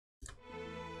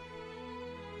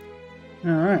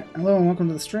Alright, hello and welcome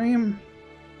to the stream.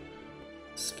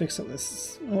 Let's fix up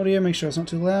this audio, make sure it's not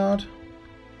too loud.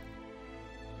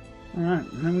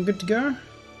 Alright, and we're good to go.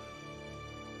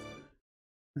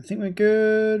 I think we're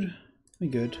good.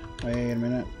 We're good. Wait a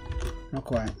minute. Not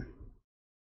quite.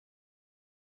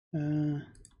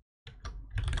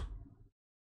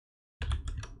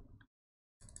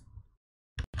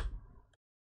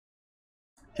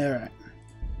 Alright.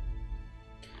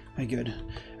 We're good.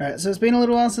 Alright, so it's been a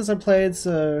little while since I played,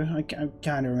 so I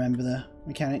kind of remember the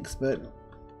mechanics, but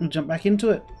we'll jump back into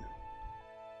it.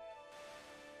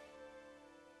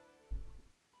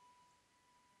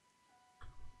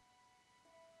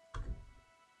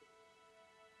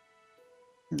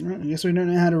 Alright, I guess we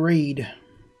don't know how to read.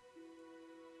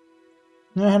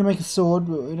 We know how to make a sword,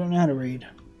 but we don't know how to read.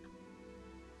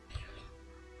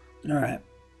 Alright.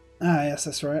 Ah, yes,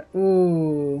 that's right.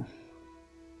 Ooh.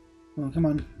 Oh, come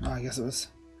on. Oh, I guess it was.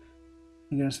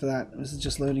 Thank goodness for that. It was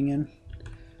just loading in.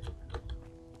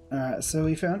 Alright, so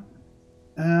we found...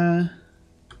 Alright,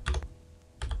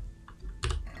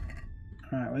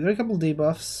 we got a couple of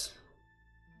debuffs.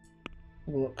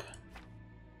 Have a look.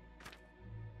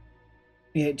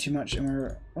 We ate too much and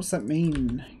we're... What's that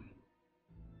mean?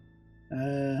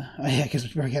 Oh yeah, because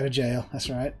we broke out of jail. That's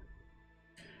right.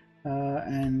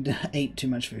 And ate too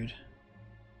much food.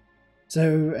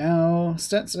 So our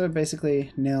stats are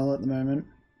basically nil at the moment.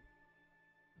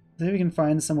 See if we can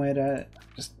find somewhere to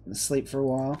just sleep for a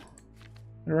while.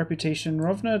 A reputation.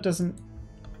 Rovna doesn't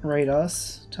raid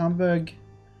us. Talmberg.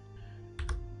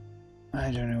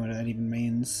 I don't know what that even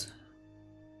means.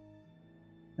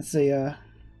 It's a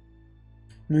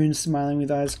moon smiling with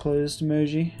eyes closed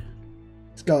emoji.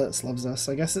 Scarlet loves us.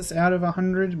 I guess it's out of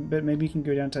 100, but maybe you can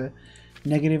go down to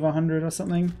negative 100 or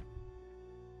something.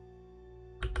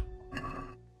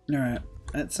 Alright,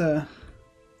 let's I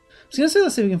was gonna say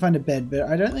let's see if we can find a bed, but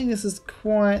I don't think this is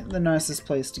quite the nicest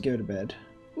place to go to bed.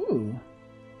 Ooh.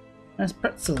 Nice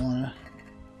pretzel on a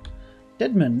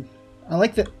Deadman. I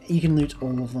like that you can loot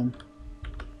all of them.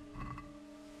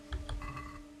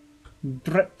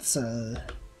 Pretzel.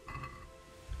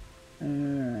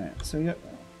 Alright, so we got...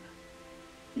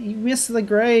 You missed the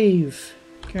grave!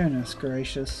 Goodness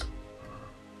gracious.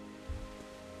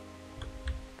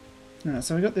 Alright,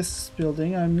 so we got this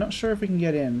building. I'm not sure if we can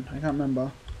get in. I can't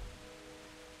remember.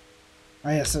 Oh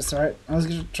yes, that's right. I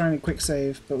was trying to quick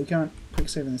save, but we can't quick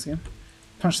save in this game.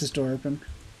 Punch this door open.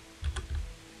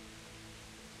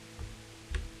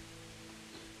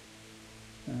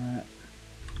 Alright.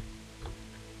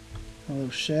 A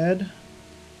little shed.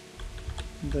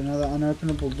 And another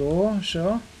unopenable door,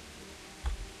 sure.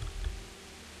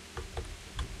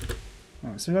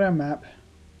 Alright, so we got our map.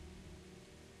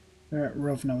 We're at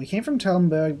Rovna. We came from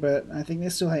Talmberg, but I think they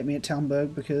still hate me at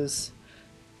Talmberg because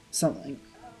something...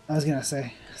 I was gonna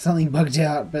say something bugged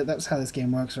out, but that's how this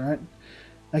game works, right?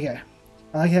 Okay.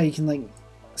 I like how you can like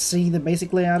see the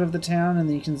basic layout of the town and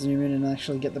then you can zoom in and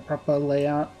actually get the proper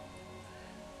layout.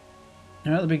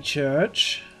 Now at the big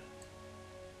church.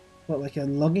 What, like a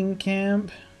logging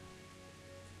camp?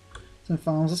 Some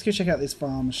farms. Let's go check out these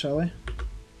farms, shall we?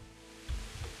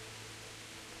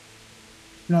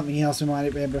 If nothing else, we might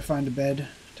be able to find a bed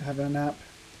to have a nap.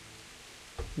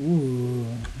 Ooh,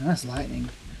 nice lightning.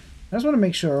 I just want to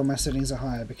make sure all my settings are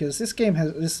high because this game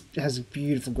has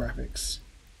beautiful graphics.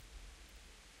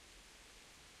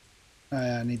 Oh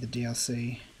yeah, I need the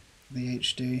DLC, the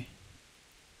HD.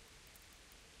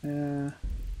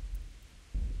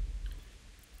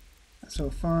 That's all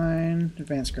fine.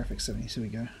 Advanced graphics settings, here we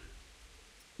go.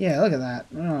 Yeah, look at that.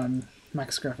 We're not on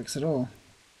max graphics at all.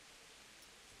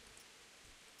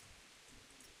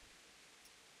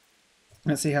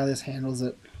 Let's see how this handles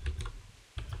it.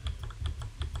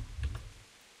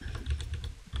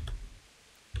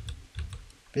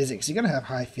 Physics, you gotta have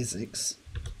high physics.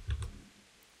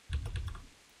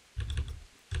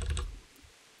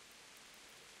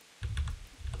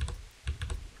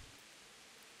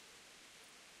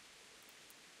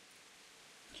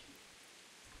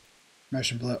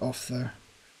 Motion blur off though.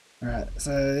 Alright,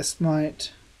 so this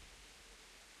might...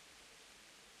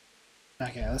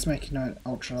 Okay, let's make it not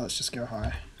ultra, let's just go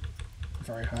high.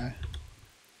 Very high.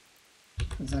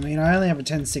 I mean, I only have a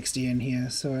 1060 in here,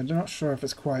 so I'm not sure if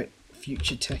it's quite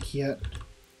future tech yet.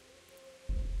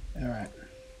 Alright.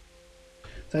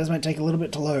 So this might take a little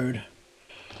bit to load.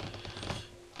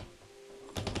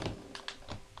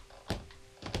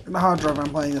 The hard drive I'm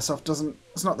playing this off doesn't...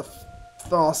 It's not the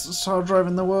fastest hard drive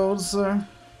in the world, so...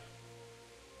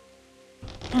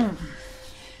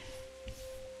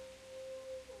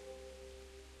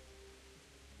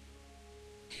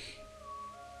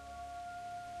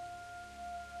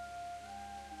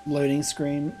 loading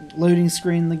screen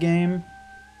the game.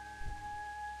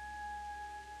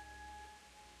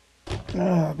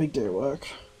 Ah, big day at work.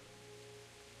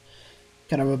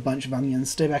 Cut up a bunch of onions.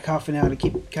 Stay back half an hour to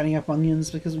keep cutting up onions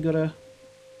because we've got a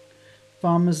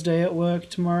farmer's day at work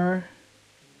tomorrow.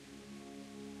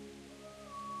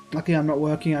 Luckily I'm not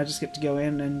working, I just get to go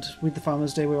in, and with the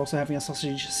farmer's day we're also having a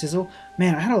sausage sizzle.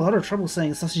 Man, I had a lot of trouble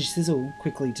saying sausage sizzle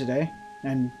quickly today,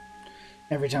 and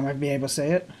every time I've been able to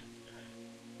say it,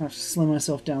 I have to slow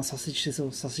myself down. Sausage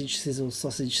sizzle, sausage sizzle,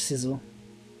 sausage sizzle.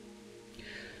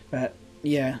 But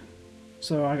yeah,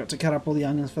 so I got to cut up all the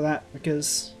onions for that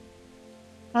because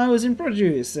I was in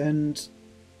produce, and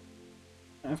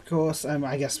of course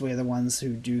I guess we're the ones who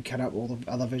do cut up all the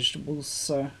other vegetables,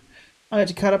 so I had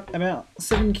to cut up about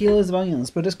 7 kilos of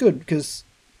onions, but it's good because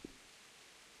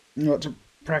I got to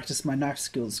practice my knife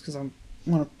skills because I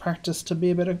want to practice to be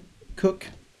a better cook.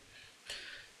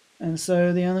 And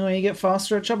so the only way you get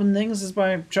faster at chopping things is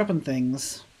by chopping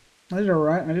things. I did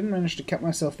alright. I didn't manage to cut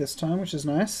myself this time, which is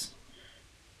nice.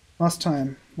 Last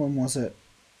time, when was it?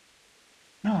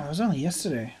 No, it was only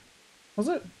yesterday. Was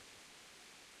it?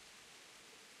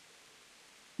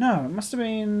 No, it must have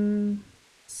been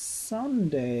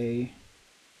Sunday.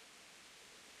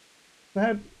 I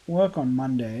had work on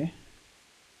Monday.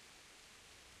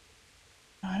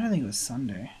 I don't think it was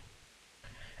Sunday.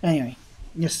 Anyway,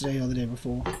 yesterday or the day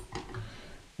before.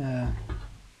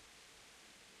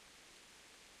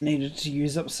 Needed to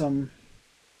use up some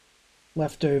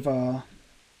leftover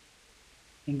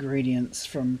ingredients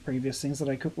from previous things that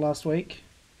I cooked last week.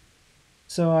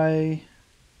 So I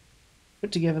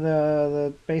put together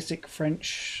the basic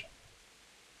French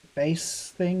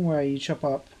base thing where you chop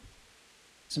up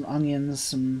some onions,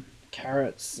 some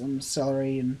carrots, some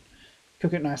celery, and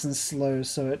cook it nice and slow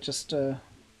so it just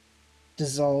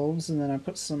dissolves. And then I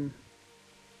put some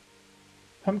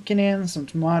pumpkin in, some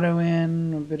tomato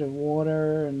in, a bit of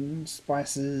water and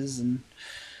spices and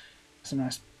some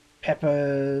nice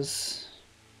peppers.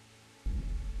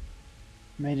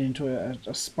 Made it into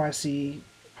a spicy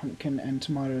pumpkin and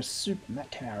tomato soup, and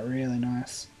that came out really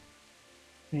nice.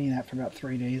 Been eating that for about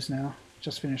 3 days now.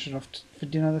 Just finished it off for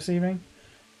dinner this evening.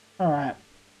 Alright,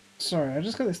 sorry, I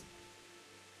just got this...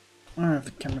 I don't know if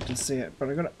the camera can see it, but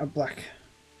I got a black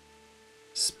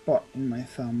spot in my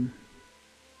thumb.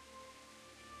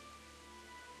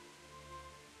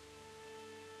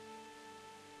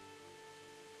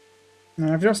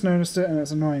 And I've just noticed it and it's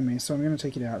annoying me, so I'm going to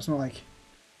take it out. It's not like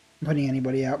I'm putting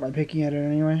anybody out by picking at it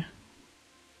anyway.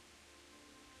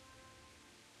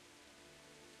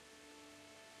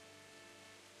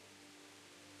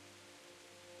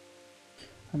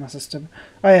 I must have stepped...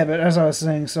 Oh yeah, but as I was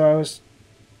saying, so I was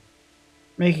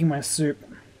making my soup.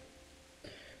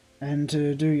 And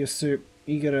to do your soup,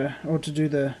 you gotta... Or to do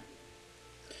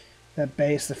that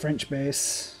base, the French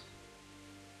base,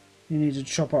 you need to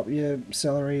chop up your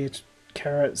celery, your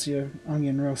carrots, your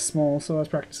onion real small, so I was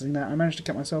practicing that. I managed to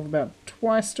cut myself about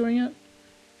twice doing it.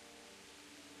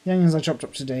 The onions I chopped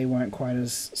up today weren't quite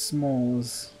as small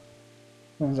as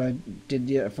the ones I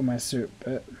did for my soup,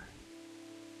 but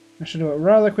I should do it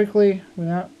rather quickly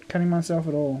without cutting myself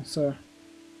at all, so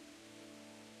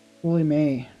bully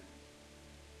me.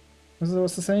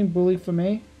 What's the saying? Bully for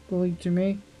me? Bully to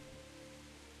me?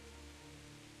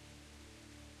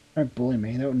 Don't bully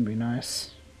me, that wouldn't be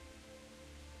nice.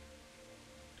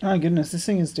 Oh goodness, this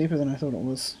thing is deeper than I thought it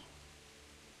was.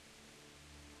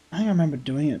 I think I remember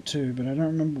doing it too, but I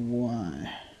don't remember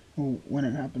why. Or when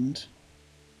it happened.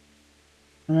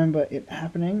 I remember it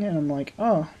happening and I'm like,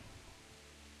 oh,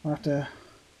 I'll have to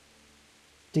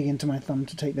dig into my thumb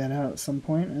to take that out at some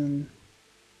point, and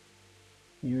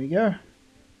here we go.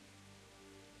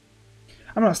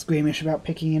 I'm not squeamish about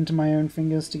picking into my own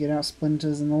fingers to get out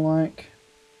splinters and the like.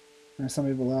 I know some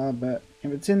people are, but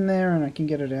if it's in there and I can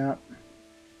get it out,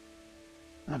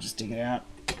 I'll just dig it out.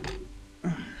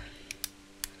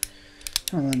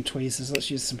 And then tweezers,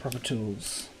 let's use some proper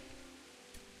tools.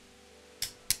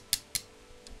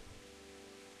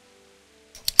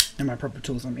 And my proper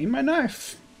tools, I mean my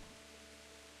knife!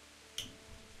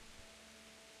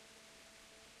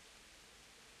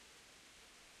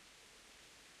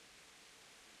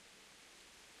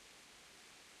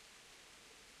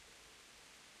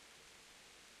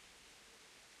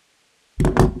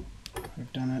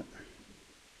 We've done it.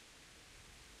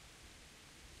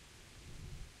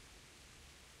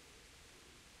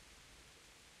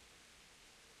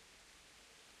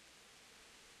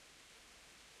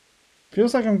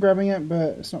 Feels like I'm grabbing it,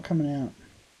 but it's not coming out.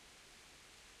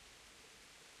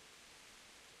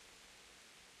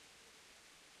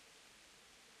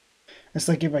 It's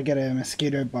like if I get a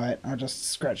mosquito bite, I'll just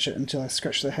scratch it until I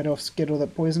scratch the head off, get all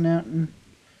that poison out, and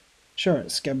sure,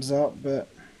 it scabs up, but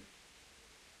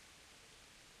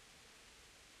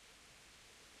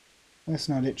it's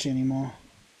not itchy anymore.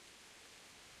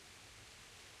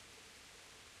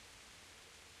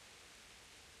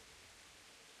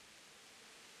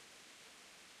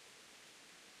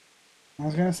 I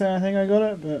was going to say I think I got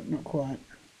it, but not quite.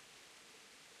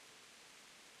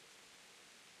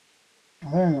 I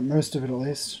think I got most of it at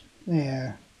least.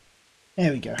 Yeah.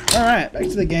 There we go. Alright, back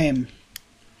to the game.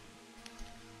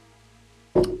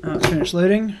 It's finished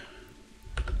loading.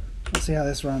 Let's see how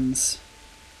this runs.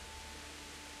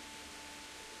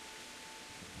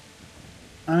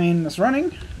 I mean, it's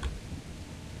running.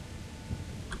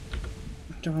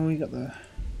 Oh, we got the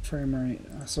frame rate.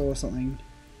 I saw something.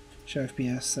 Show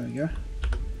FPS. There we go.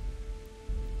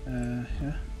 Yeah.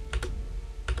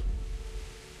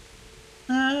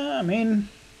 I mean,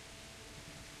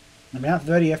 about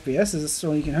 30 FPS is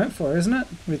all you can hope for, isn't it?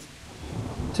 With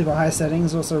super high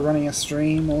settings, also running a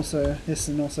stream, also this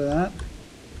and also that.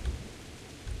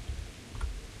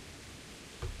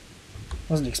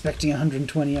 Wasn't expecting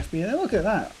 120 FPS. Look at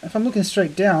that. If I'm looking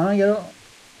straight down, I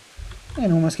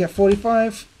can almost get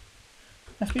 45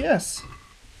 FPS.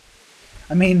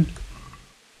 I mean,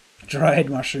 dried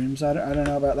mushrooms. I don't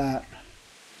know about that.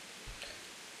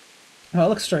 Well, I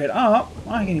look straight up,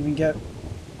 I can even get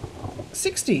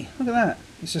 60. Look at that.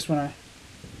 It's just when I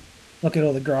look at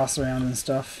all the grass around and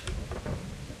stuff.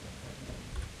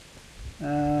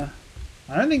 I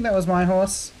don't think that was my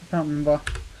horse. I can't remember.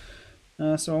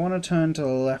 So I want to turn to the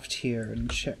left here and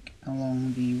check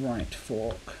along the right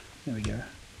fork. There we go.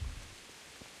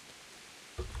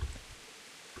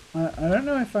 I don't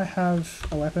know if I have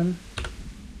a weapon.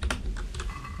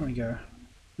 There we go.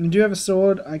 I do have a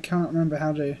sword. I can't remember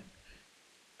how to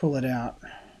pull it out.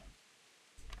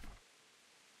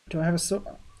 Do I have a sword?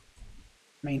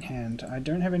 Main hand. I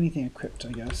don't have anything equipped,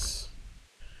 I guess.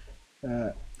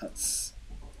 That's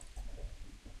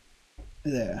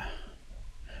there.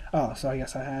 Oh, so I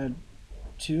guess I had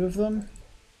 2 of them?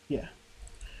 Yeah.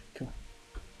 Cool.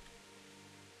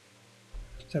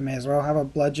 So I may as well have a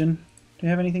bludgeon. Do you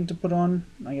have anything to put on?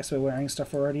 I guess we're wearing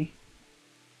stuff already.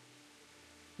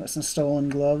 Got some stolen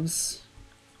gloves.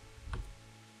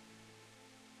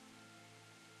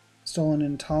 Stolen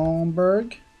in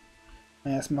Talmberg.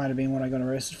 That might have been what I got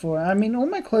arrested for. I mean, all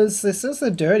my clothes, it says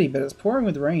they're dirty, but it's pouring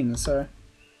with rain, so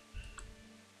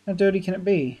how dirty can it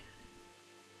be?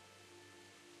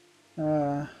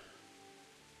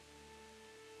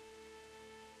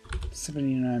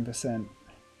 79%.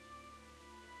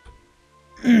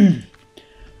 We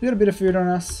got a bit of food on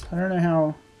us. I don't know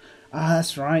how. Ah,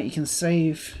 that's right. You can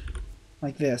save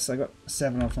like this. I got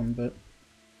 7 of them, but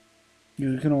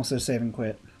you can also save and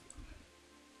quit.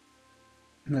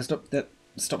 And that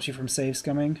stops you from save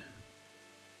scumming.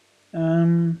 I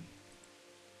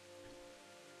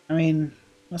mean,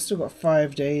 I've still got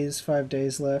 5 days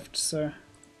left, so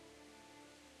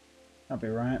I'll be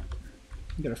right.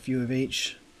 Got a few of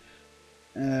each.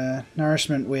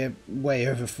 Nourishment, we're way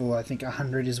over full. I think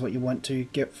 100 is what you want to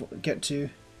get to.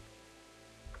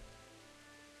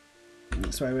 And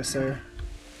that's why we're so.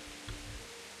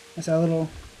 That's our little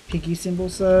piggy symbol.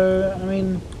 So I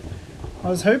mean, I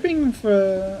was hoping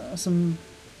for some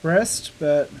breast,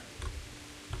 but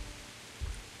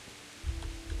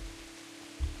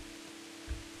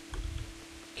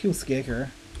kill Scarecrow.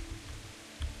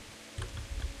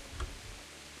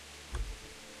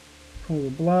 Pull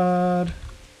the blood.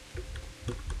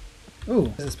 Ooh,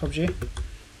 is this PUBG?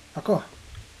 Parkour.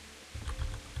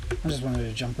 I just wanted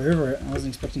to jump over it. I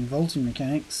wasn't expecting vaulting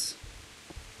mechanics.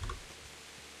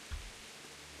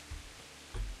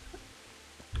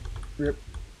 Rip.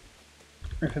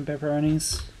 Ripping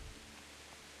pepperonis.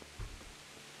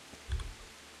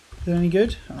 Is that any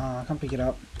good? Oh, I can't pick it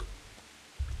up.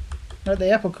 What about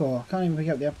the apple core? Can't even pick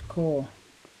up the apple core.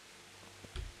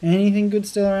 Anything good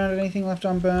still around? Anything left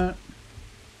unburnt?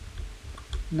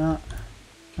 Nah.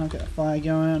 Can't get a fire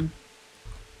going.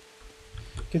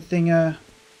 Good thing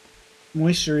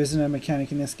moisture isn't a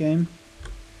mechanic in this game.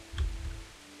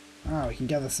 Ah, we can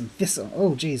gather some thistle.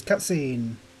 Oh geez,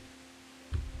 cutscene.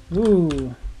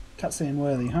 Ooh, cutscene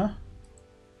worthy, huh?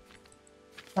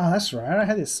 Oh, that's right. I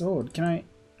had this sword. Can I?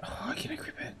 Oh, I can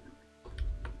equip it.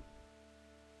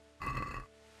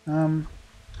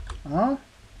 R?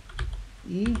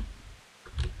 E? I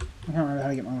can't remember how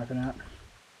to get my weapon out.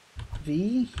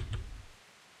 V?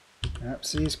 Yep,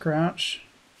 C is crouch.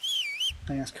 I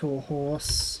think that's cool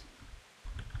horse.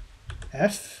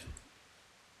 F?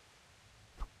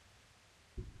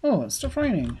 Oh, it stopped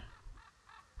raining.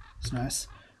 It's nice.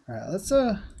 Alright, let's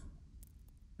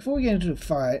before we get into the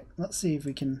fight, let's see if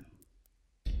we can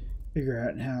figure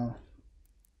out how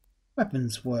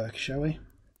weapons work, shall we?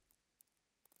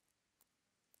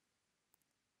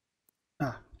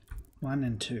 Ah, 1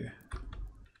 and 2.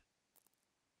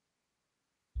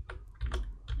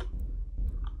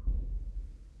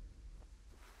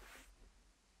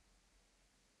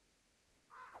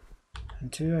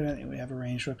 And 2, I don't think we have a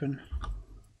ranged weapon.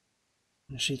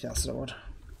 And a sheath out sword.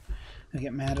 I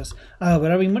get mad as. Oh,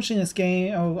 but I've been watching this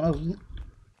game. I've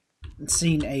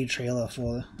seen a trailer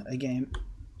for a game.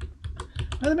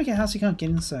 Why do they make a house you can't get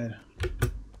inside?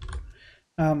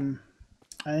 I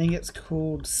think it's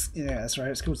called. Yeah, that's right.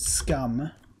 It's called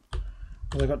Scum.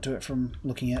 Well, I got to it from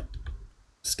looking at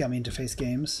Scum interface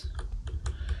games,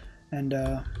 and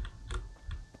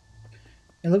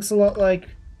it looks a lot like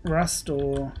Rust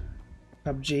or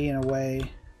PUBG in a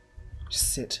way.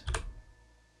 Just sit.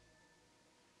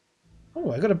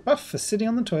 Oh, I got a buff for sitting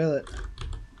on the toilet.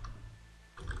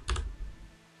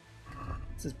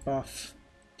 This is buff.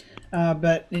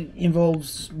 But it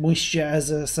involves moisture as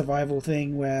a survival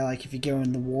thing where, like, if you go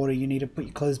in the water you need to put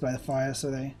your clothes by the fire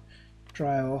so they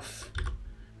dry off.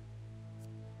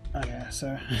 Okay,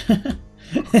 so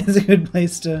it's a good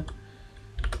place to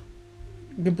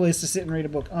sit and read a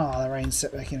book. Oh, the rain's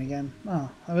set back in again. Oh,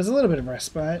 there was a little bit of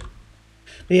respite.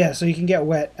 But yeah, so you can get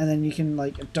wet and then you can,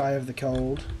 like, die of the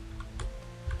cold.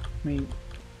 I mean,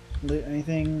 loot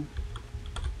anything?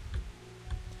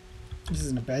 This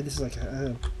isn't a bed, this is like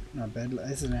a... not a bed,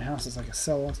 this isn't a house, it's like a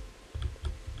cellar.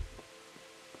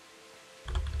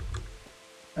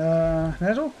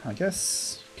 Metal, I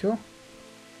guess. Cool.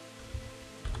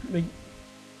 But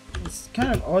it's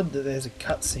kind of odd that there's a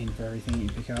cutscene for everything you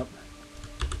pick up.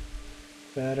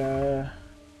 But,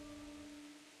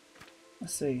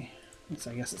 let's see.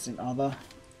 I guess it's in other.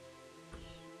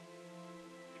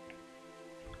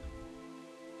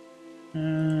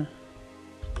 Oh,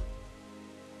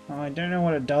 I don't know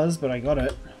what it does, but I got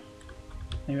it.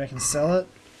 Maybe I can sell it.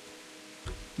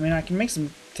 I mean, I can make some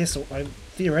thistle.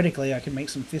 Theoretically, I could make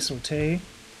some thistle tea,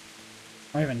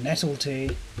 or even nettle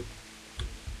tea.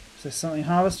 Is there something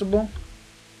harvestable?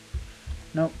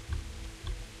 Nope.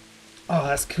 Oh,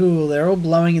 that's cool. They're all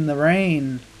blowing in the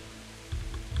rain.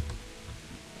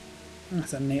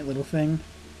 That's a neat little thing.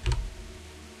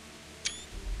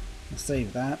 I'll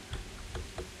save that.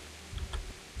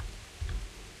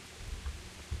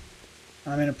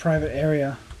 I'm in a private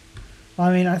area.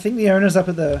 I mean, I think the owner's up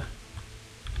at the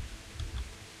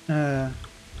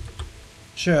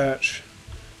church,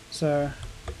 so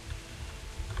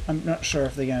I'm not sure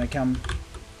if they're going to come.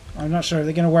 I'm not sure if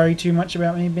they're going to worry too much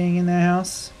about me being in their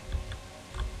house.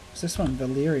 Is this one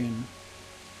Valerian?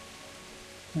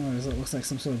 Oh, it looks like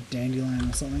some sort of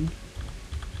dandelion or something.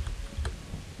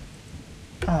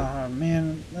 Oh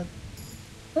man,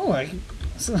 oh, I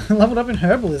leveled up in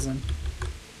herbalism.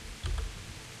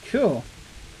 Cool.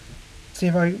 See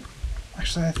if I...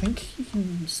 Actually, I think you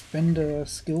can spend a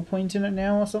skill point in it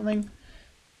now or something.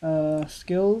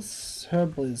 Skills,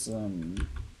 herbalism.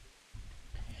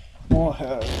 More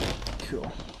herb.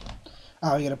 Cool.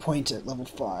 Oh, we get a point at level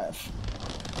 5.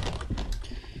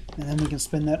 And then we can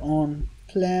spend that on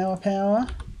flower power.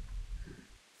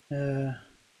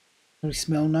 We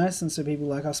smell nice and so people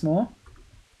like us more.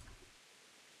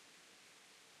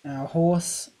 Our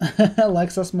horse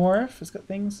likes us more if it's got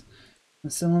things.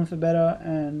 And sell them for better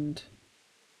and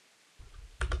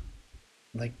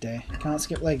leg day. Can't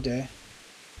skip leg day.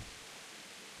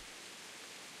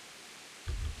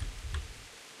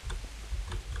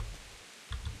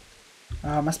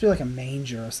 It must be like a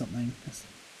manger or something.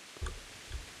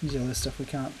 These are all the stuff we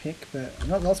can't pick, but I've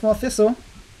got lots more thistle.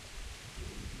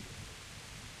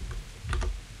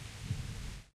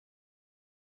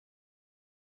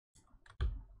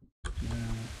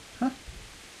 Huh?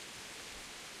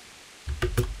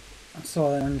 I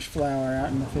saw that orange flower out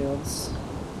in the fields.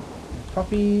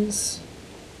 Poppies.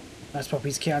 Those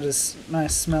poppies count as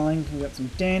nice smelling. We've got some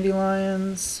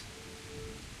dandelions.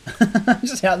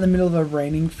 Just out in the middle of a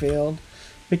raining field,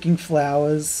 picking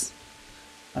flowers.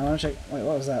 I want to check. Wait,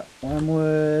 what was that?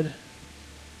 Wormwood.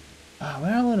 Oh,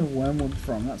 where did I learn of wormwood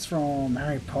from? That's from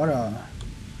Harry Potter.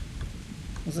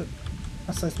 Was it?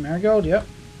 That's like marigold. Yep.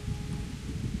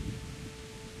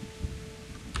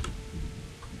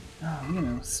 Oh, you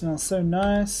know, smells so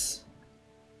nice.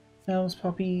 Smells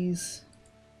poppies.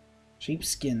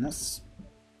 Sheepskin. That's.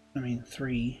 I mean,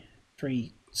 three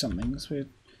somethings.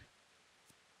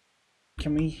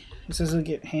 Can we? It says it'll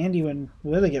get handy when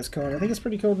weather gets cold. I think it's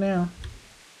pretty cold now.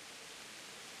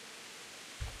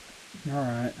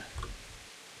 Alright.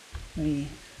 I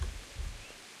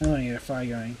want to get a fire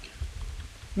going.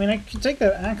 I mean, I could take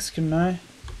that axe, couldn't I?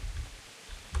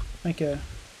 Make a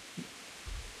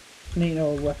neat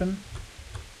old weapon.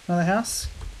 Another house?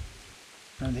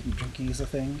 I don't think drinking is a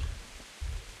thing.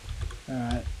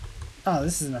 Alright. Oh,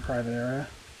 this isn't a private area.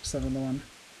 Just another one.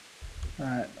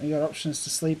 Alright, we got options to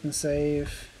sleep and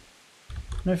save.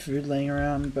 No food laying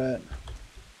around, but...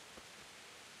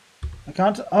 I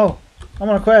can't... Oh! I'm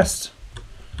on a quest!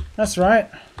 That's right.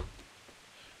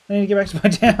 I need to get back to my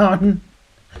town.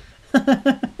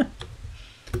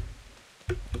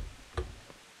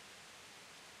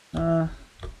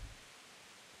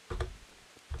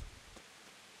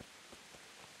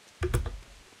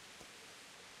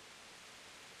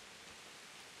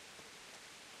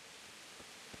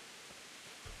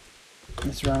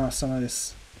 Let's run off some of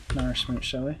this nourishment,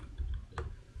 shall we?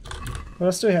 What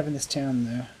else do we have in this town,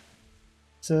 though?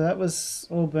 So that was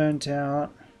all burnt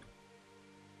out.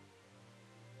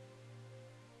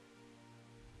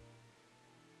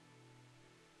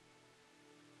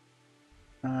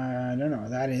 I don't know what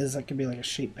that is. That could be like a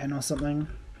sheep pen or something.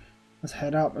 Let's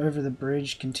head up over the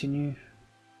bridge, continue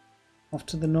off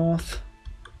to the north.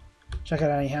 Check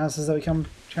out any houses that we come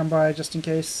by just in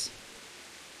case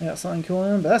we got something cool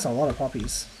in them. But that's a lot of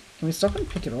poppies. Can we stop and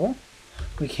pick it all?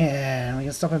 We can. We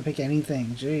can stop and pick anything.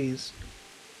 Jeez.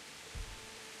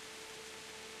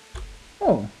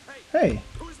 Oh, hey.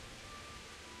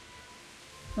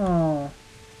 Oh.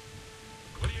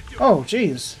 Oh,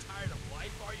 jeez.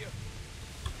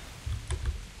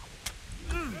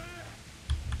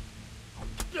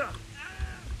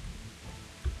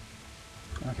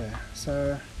 Okay,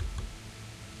 so...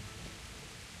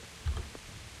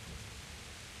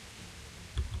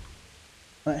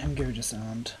 let him go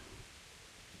disarmed.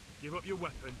 Give up your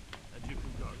weapon and you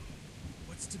can go.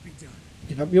 What's to be done?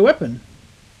 Give up your weapon.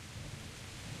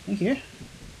 Thank you.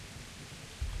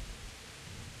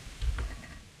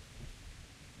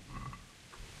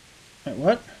 Wait,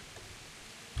 what?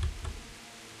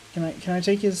 Can I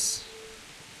take his...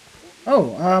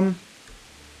 Oh,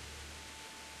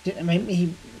 did it make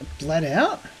me bled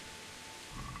out?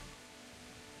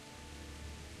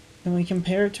 Can we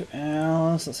compare it to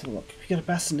ours? Let's have a look. We got a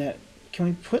bassinet. Can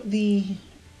we put the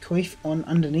coif on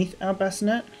underneath our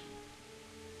bassinet?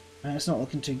 It's not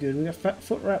looking too good. We got fat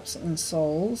foot wraps and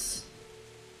soles.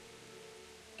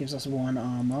 Gives us 1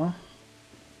 armor.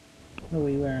 What are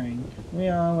we wearing? We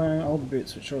are wearing old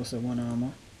boots, which are also 1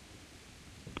 armor.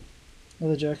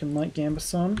 Leather jerkin like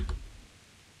gambeson.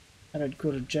 Added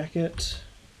quarter jacket.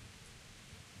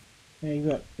 Yeah, you've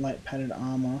got light padded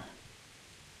armor.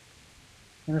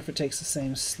 I wonder if it takes the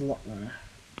same slot though.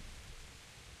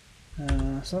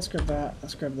 So let's grab that.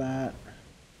 Let's grab that.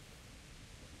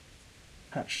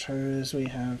 Patched hose. We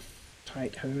have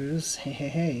tight hose. Hey, hey,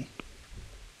 hey.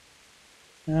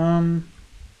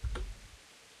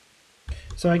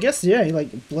 So I guess, yeah, he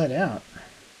like bled out.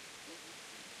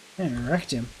 And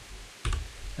wrecked him.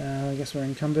 I guess we're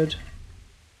encumbered.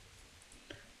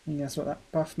 I guess what that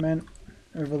buff meant.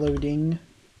 Overloading.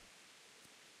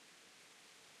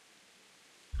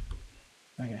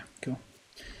 Okay, cool.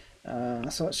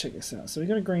 So let's check this out. So we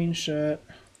got a green shirt.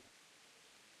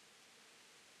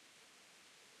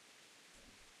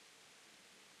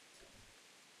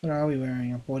 What are we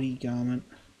wearing? A body garment.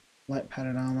 Light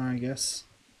padded armor, I guess.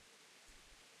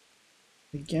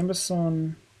 The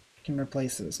gambeson can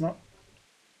replace it. It's not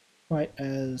quite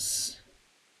as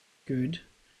good.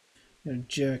 Got a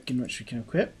jerkin which we can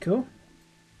equip. Cool.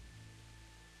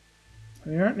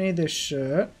 We don't need this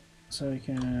shirt, so we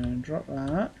can drop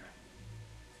that.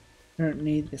 We don't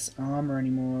need this armor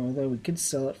anymore, although we could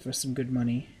sell it for some good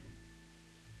money.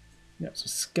 Got some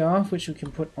scarf which we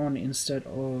can put on instead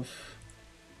of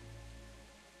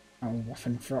our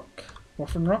Waffenrock.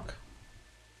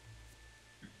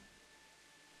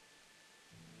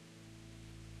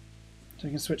 So we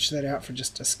can switch that out for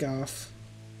just a scarf.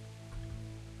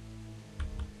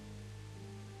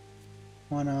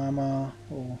 1 armor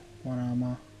or 1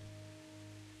 armor.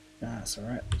 Nah, that's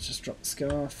alright. Let's just drop the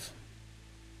scarf.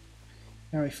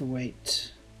 How are we for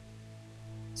weight?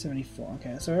 74.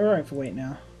 Okay, so we're alright for weight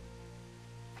now.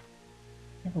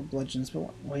 A couple bludgeons, but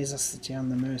what weighs us down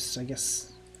the most? I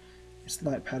guess it's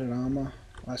light padded armor.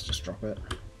 Let's just drop it.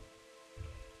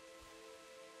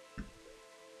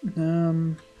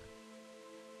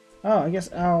 Oh, I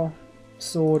guess our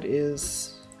sword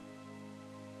is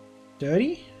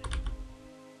dirty?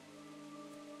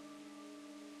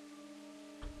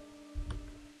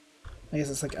 I guess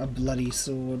it's like a bloody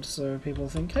sword, so people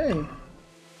think, hey,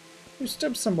 you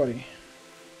stabbed somebody.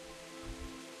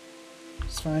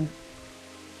 It's fine.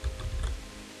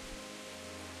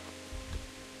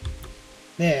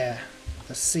 There,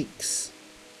 the Sikhs.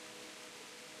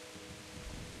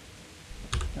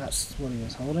 That's what he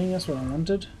was holding, that's what I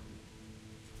wanted.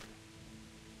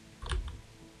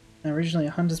 Originally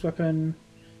a hunter's weapon,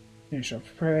 finish off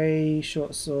prey,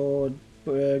 short sword,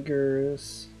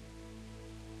 burgers,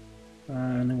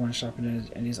 and one sharpened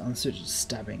and is unsuited to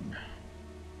stabbing.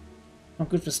 Not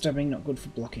good for stabbing, not good for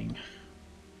blocking.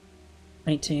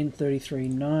 18, 33,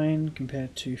 9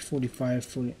 compared to 45,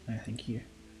 40. No, thank you.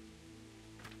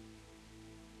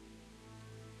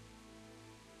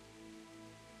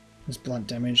 It's blunt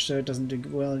damage, so it doesn't do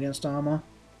well against armor.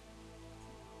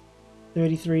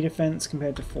 33 defense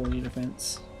compared to 40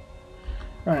 defense.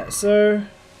 Right, so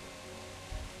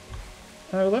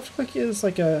left click is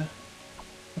like a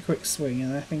quick swing,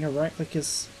 and I think a right click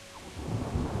is.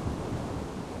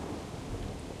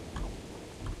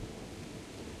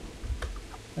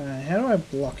 How do I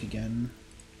block again?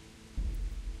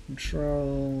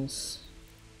 Controls.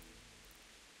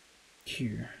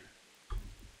 Q.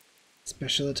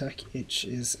 Special attack itch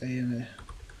is a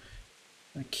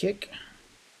kick,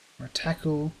 or a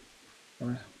tackle, or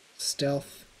a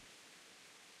stealth.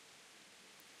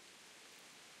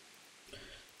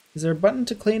 Is there a button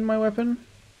to clean my weapon?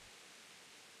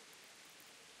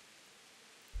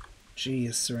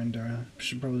 Geez, surrender. I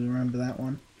should probably remember that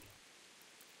one.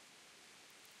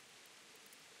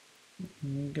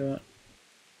 We got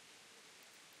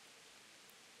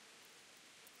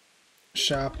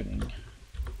sharpening.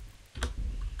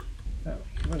 Oh,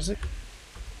 what is it?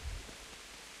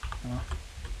 Oh.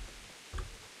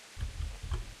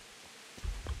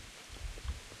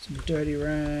 Some dirty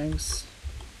rags.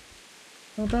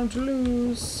 No time to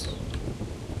lose.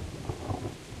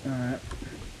 Alright.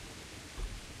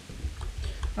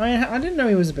 I didn't know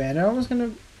he was bad. I was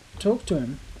gonna talk to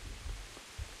him.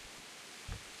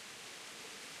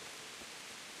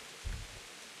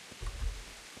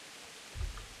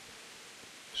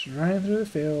 Just running through the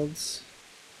fields.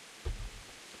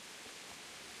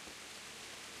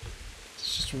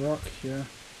 It's just a rock here.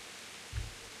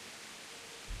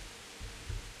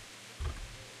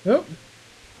 Oh!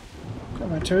 Got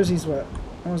my toesies wet.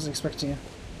 I wasn't expecting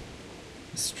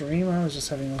a stream. I was just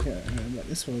having a look at what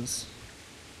this was.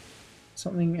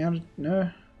 Something out of...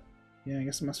 no? Yeah, I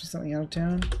guess it must be something out of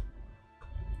town.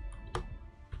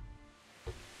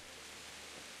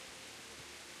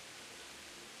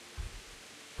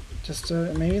 Just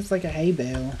maybe it's like a hay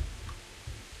bale.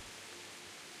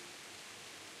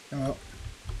 Oh well.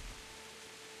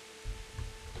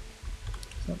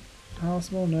 Is that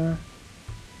possible? No.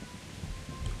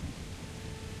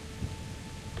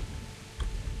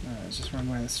 Let's just run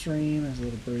by the stream. There's a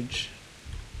little bridge.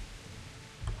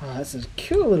 Oh, that's a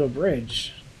cool little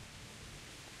bridge.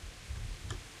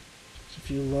 Just a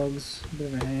few logs, a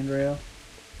bit of a handrail.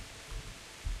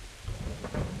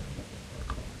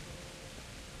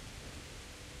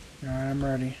 Alright, I'm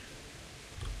ready.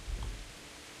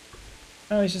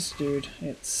 Oh, he's just a dude.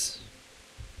 It's...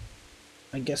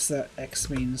 I guess that X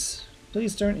means,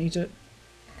 please don't eat it.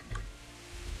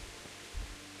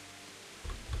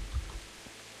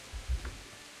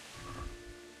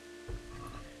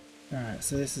 Alright,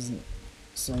 so this isn't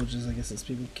soldiers, I guess it's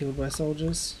people killed by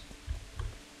soldiers.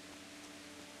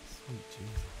 Sweet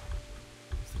Jesus.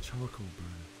 It's the charcoal burner.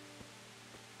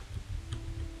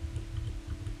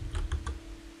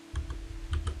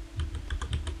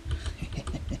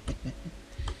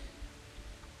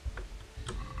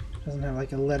 Doesn't have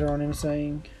like a letter on him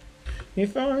saying,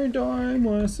 if I die,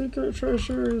 my secret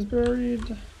treasure is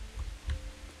buried.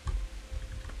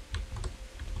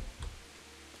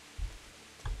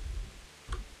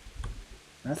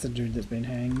 That's the dude that's been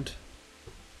hanged.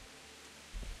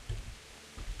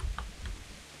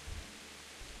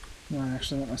 No, I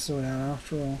actually want my sword out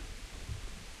after all.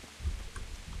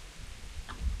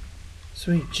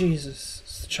 Sweet Jesus,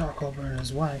 it's the charcoal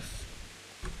burner's wife.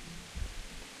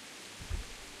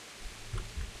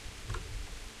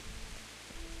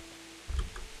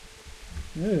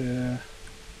 Yeah.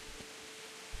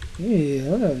 Yeah,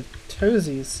 look at the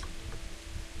toesies.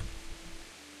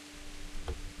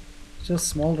 Still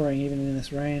smouldering even in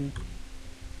this rain.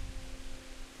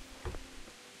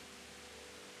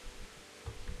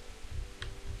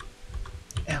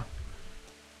 Ow.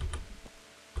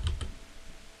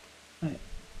 Right.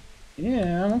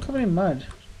 Yeah, I'm covered in mud.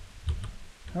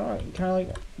 Can I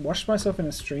like wash myself in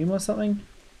a stream or something?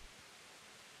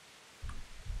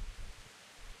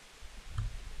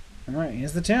 Alright,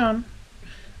 here's the town.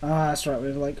 Ah, that's right, we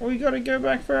were like, we gotta go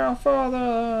back for our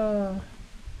father!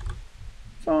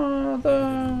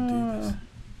 Father!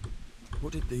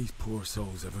 What did these poor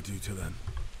souls ever do to them?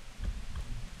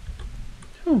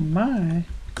 Oh my!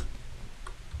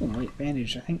 Oh wait,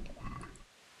 bandage, I think.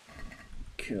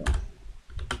 Cool.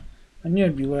 I knew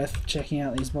it'd be worth checking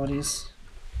out these bodies.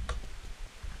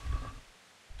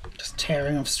 Just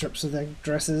tearing off strips of their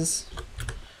dresses.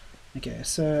 Okay,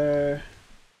 so...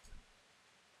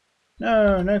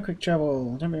 No, no quick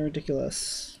travel. Don't be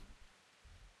ridiculous.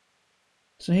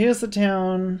 So here's the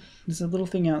town. There's a little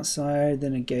thing outside,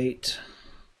 then a gate.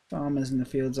 Farmers in the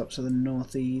fields up to the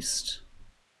northeast.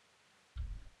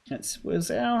 Was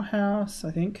our house,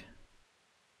 I think.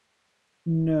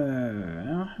 No,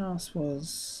 our house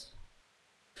was...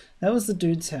 That was the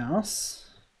dude's house.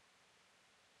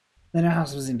 Then our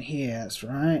house was in here, that's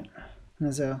right. And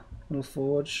there's our little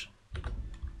forge.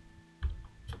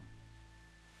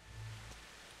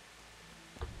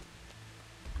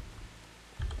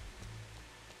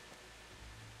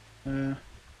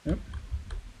 Yep.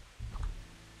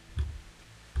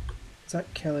 Is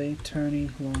that Kelly,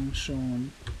 Tony, Long,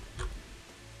 Sean?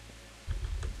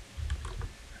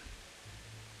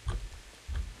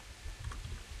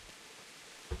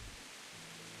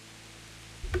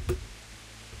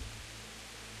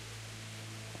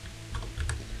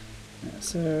 Yeah,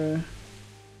 so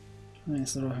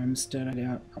nice little homestead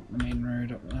out up the main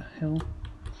road up the hill.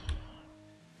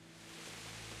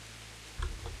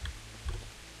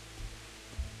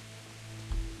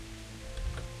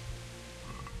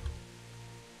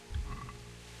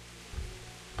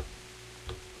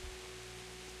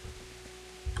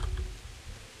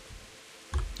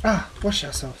 Ah, wash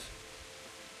yourself.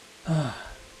 Ah,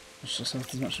 wash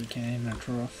yourself as much as we can and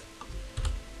draw off.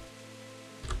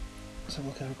 Let's have a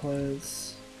look at our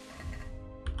clothes.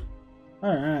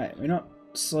 Alright, we're not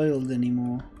soiled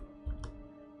anymore.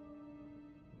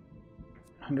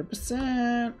 100%.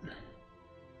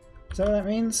 Is that what that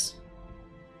means?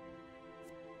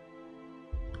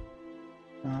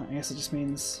 I guess it just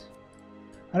means...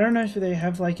 I don't know if they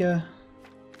have like a...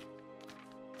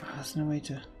 Oh, there's no way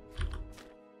to...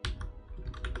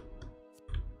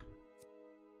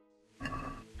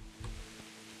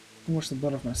 Wash the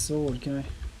butt off my sword, can I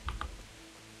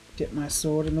dip my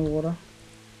sword in the water?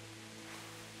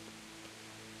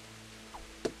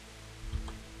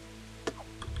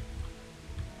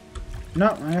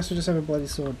 No, I guess we just have a bloody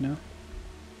sword now.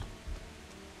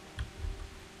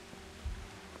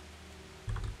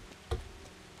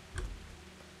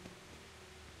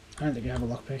 I don't think I have a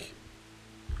lockpick.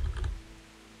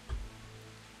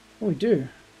 Oh, we do.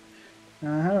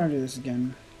 How do I do this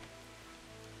again?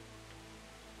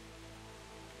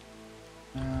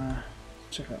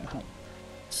 Check that out.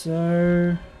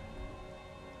 So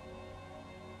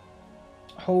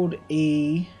hold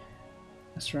E.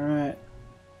 That's right.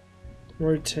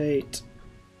 Rotate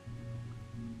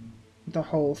the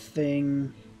whole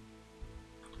thing.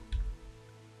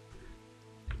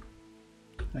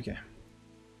 Okay.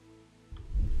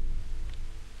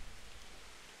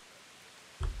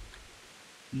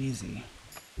 Easy.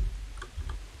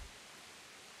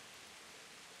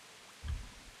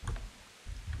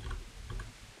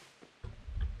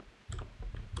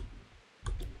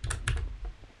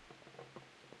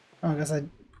 Oh, I guess I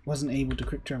wasn't able to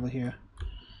quick travel here.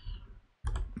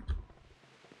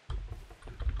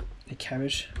 A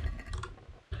cabbage.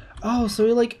 Oh, so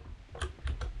we like...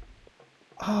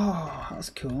 Oh,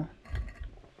 that's cool.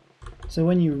 So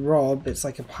when you rob, it's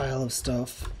like a pile of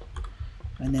stuff.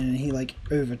 And then he like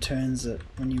overturns it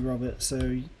when you rob it,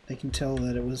 so they can tell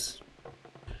that it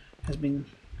has been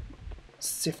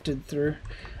sifted through.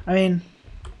 I mean...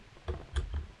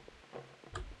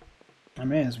 I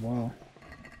may as well.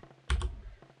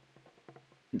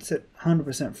 It's at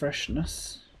 100%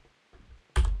 freshness.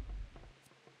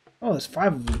 Oh, there's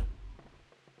 5 of them.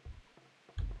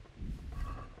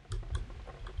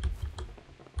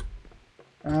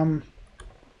 I'm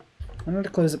going to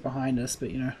close it behind us, but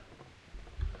you know,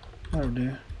 that'll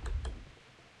do.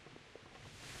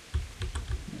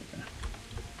 Okay.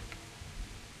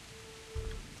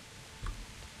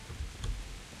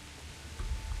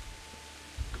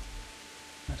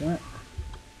 I don't know.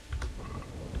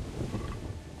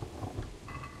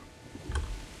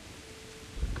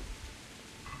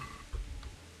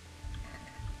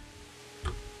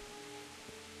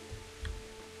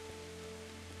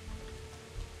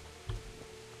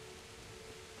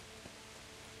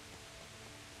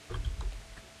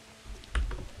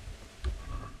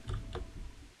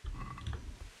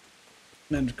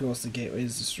 And of course the gateway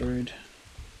is destroyed.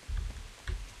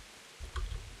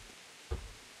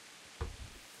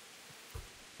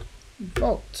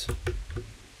 Vault!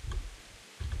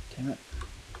 Damn it.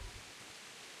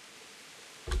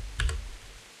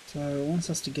 So it wants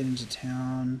us to get into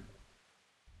town.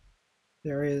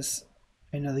 There is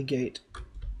another gate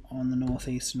on the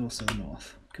northeast and also the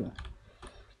north. Cool.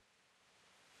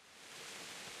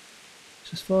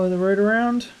 Just follow the road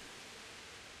around.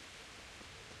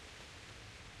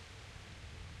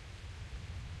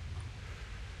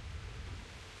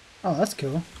 Oh, that's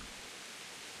cool.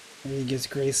 Maybe it gives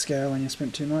grayscale when you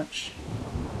sprint too much.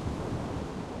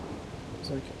 It's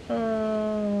like,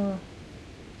 can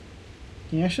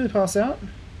you actually pass out?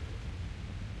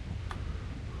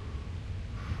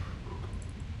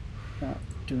 Not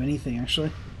do anything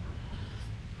actually.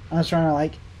 I was trying to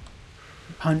like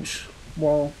punch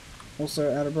while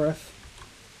also out of breath.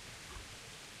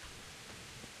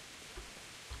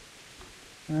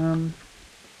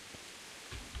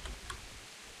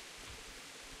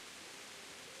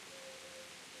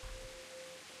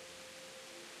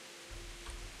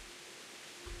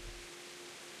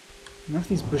 Enough of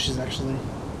these bushes actually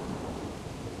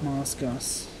mask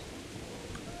us.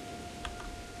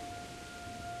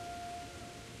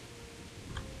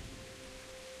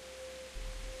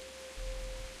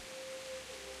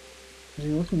 Is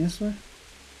he looking this way?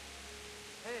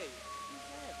 Hey, who's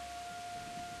that?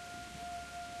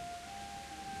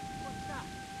 What's that?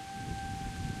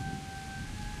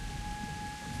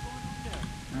 What's going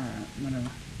on there? Alright,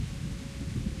 whatever.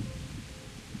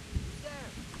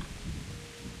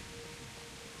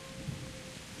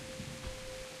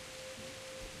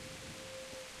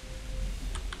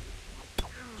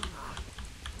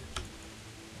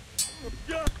 Who's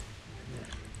there?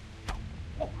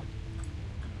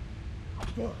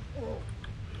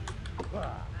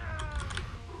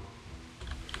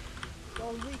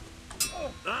 Don't leak.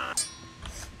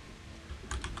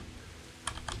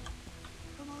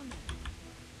 Come on.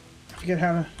 Forget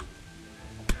how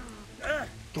to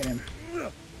get him.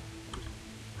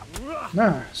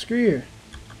 Nah, screw you.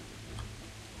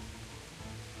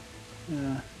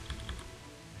 No.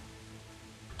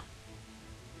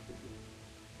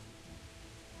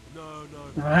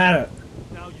 I had it.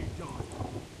 Now you die.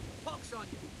 Pox on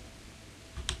you.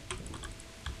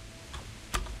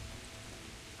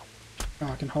 Oh,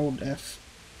 I can hold F.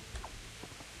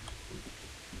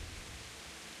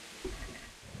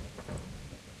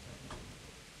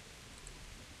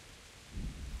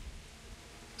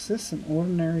 Is this an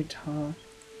ordinary tar?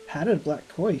 Padded black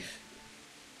coif.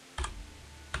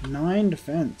 9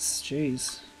 defense.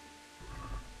 Jeez.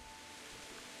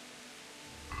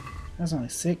 That's only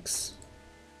 6.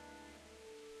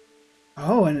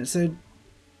 Oh, and it said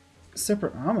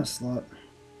separate armor slot.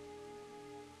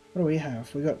 What do we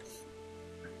have? We got...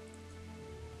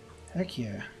 Heck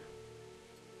yeah.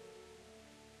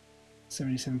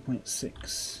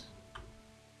 77.6.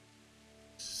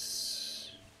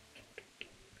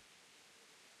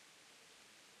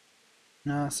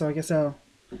 Nah, so I guess our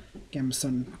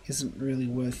gambeson isn't really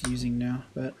worth using now,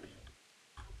 but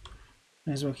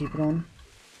may as well keep it on.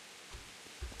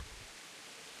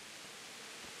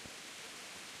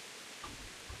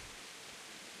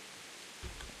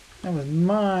 That was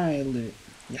my loot.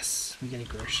 Yes, we get a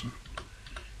groschen.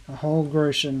 A whole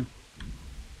groschen.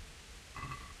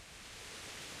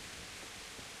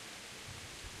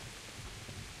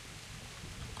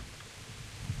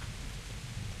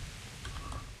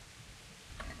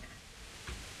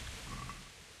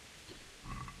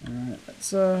 Alright,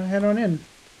 let's head on in.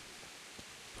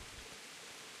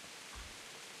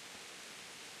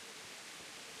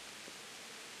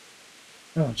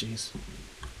 Oh jeez.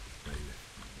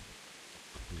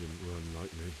 He didn't run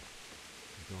like me.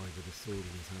 He died with a sword in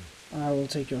his hand. I will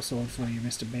take your sword for you,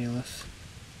 Mr. Bailiff.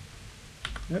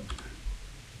 Yep.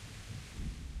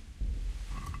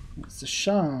 It's a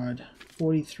shard.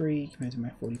 43 compared to my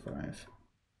 45.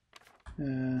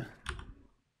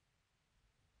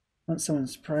 Once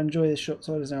someone's enjoy this short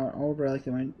sword is now an old relic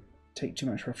that won't take too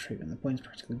much rough treatment. The point's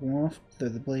practically worn off, though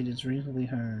the blade is reasonably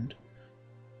honed.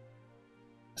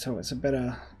 So it's a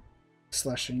better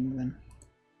slashing than...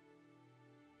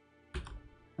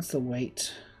 What's the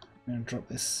weight? I'm going to drop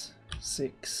this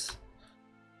 6.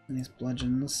 And these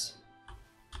bludgeons.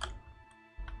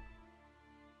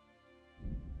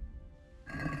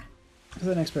 For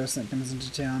the next person that comes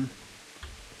into town.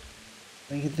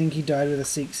 I think he died with a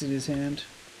 6 in his hand.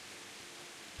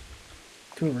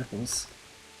 Cool ripples.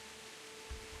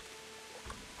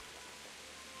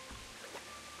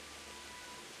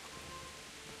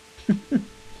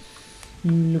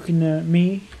 You looking at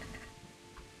me?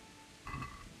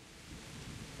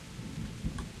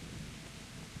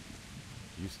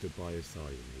 You stood by his side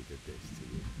when he did this to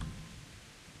you.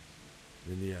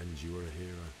 In the end, you were a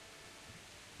hero.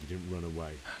 You didn't run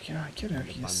away. Yeah, get over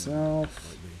Abandoned yourself.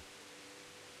 like me.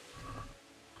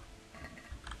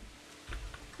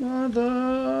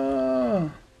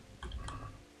 Mother!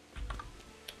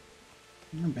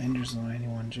 No banders on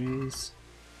anyone, jeez.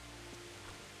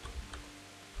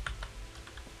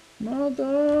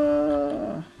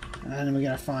 Mother! And we're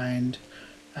gonna find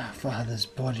our father's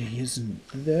body isn't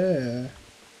there.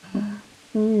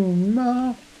 Oh,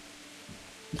 ma!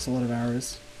 It's a lot of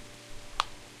arrows.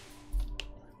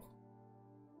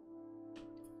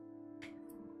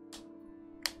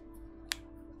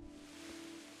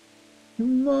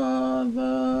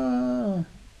 Mother!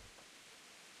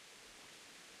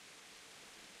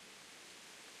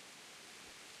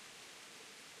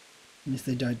 At least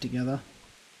they died together.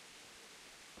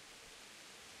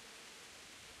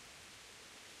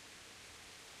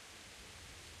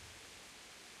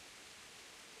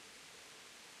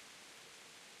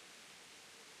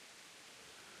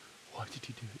 Why did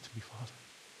you do it to me, Father?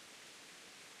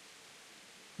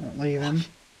 Not leave him.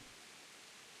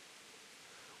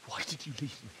 Why did you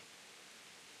leave me?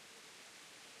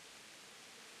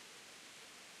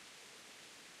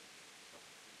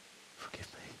 Forgive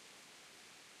me.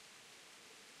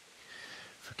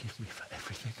 Forgive me for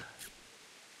everything.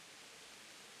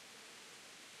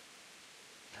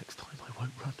 Next time I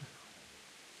won't run.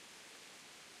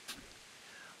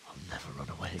 I'll never run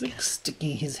away He's again. like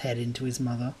sticking his head into his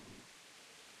mother.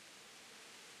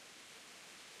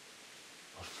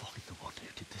 I'll find the one who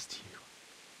did this to you.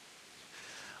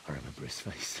 I remember his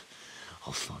face.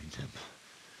 I'll find him.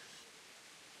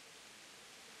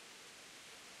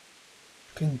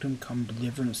 Kingdom come,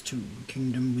 Deliverance 2.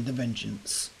 Kingdom with a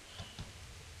vengeance.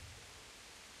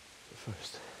 But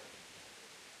first,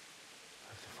 I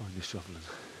have to find the shovel and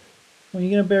Well,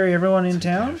 you gonna bury everyone in take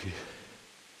care town? of you.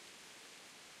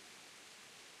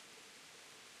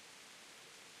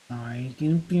 I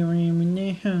can bury him in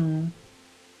their home.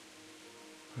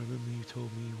 I remember you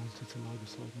told me you wanted to lie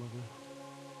beside Mother.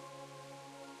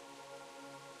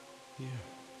 Here.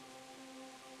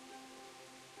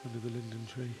 Under the linden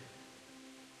tree.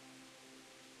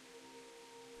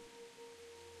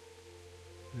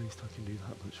 At least I can do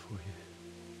that much for you.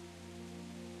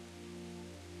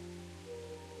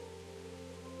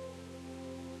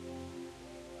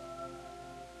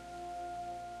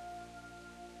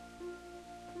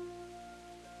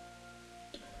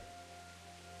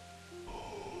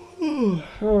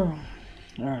 Oh.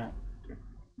 Alright.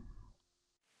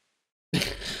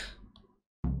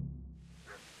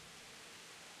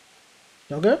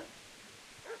 Doggo?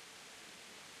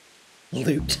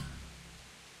 Loot.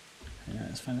 Yeah,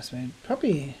 let's find a spade.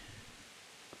 Puppy!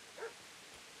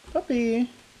 Puppy!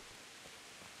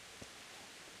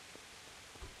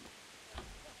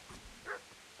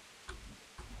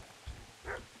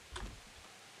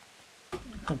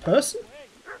 A person?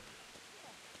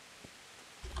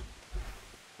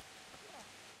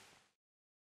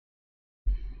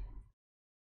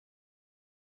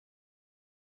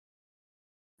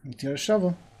 He's got a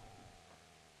shovel.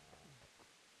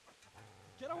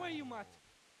 Get away, you mutt!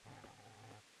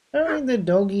 Oh, the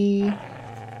doggy.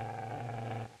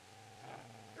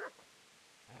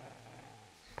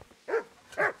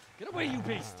 Get away, you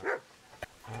beast!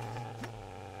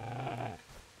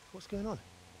 What's going on?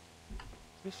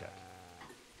 Mishak?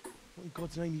 What in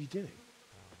God's name are you doing?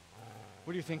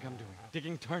 What do you think I'm doing?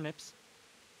 Digging turnips?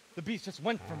 The beast just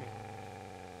went for me.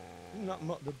 Isn't that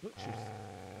not the butcher's?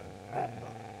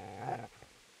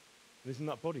 Isn't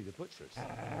that body the butcher's?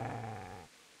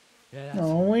 Yeah, that's...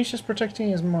 Oh, he's just protecting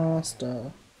his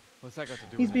master. What's that got to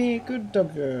do He's with being a good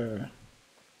doggo.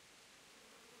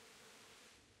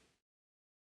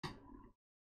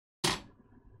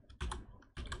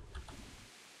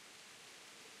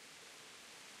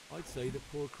 I'd say the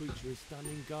poor creature is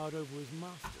standing guard over his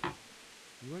master.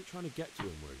 You weren't trying to get to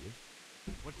him, were you?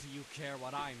 it? What do you care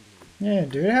what I'm doing? Yeah,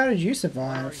 dude, how did you What are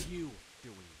survive? you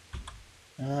doing?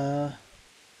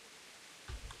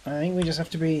 I think we just have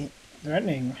to be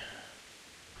threatening.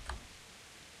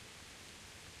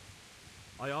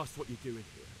 I asked what you're doing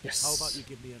here. Yes. How about you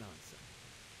give me an answer?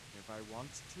 If I want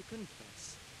to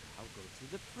confess, I'll go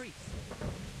to the priest.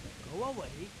 Go away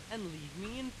and leave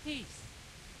me in peace.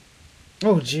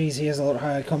 Oh jeez, he has a lot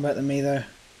higher combat than me though.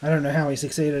 I don't know how he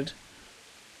succeeded.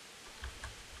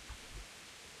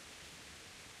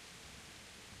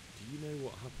 Do you know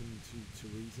what happened to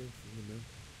Teresa from the mill?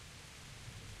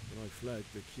 When I fled,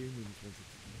 the humans wanted to...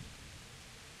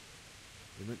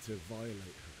 They meant to violate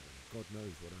her, and God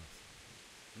knows what else.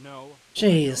 No.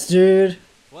 Jeez, dude.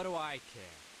 What do I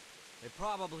care? They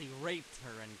probably raped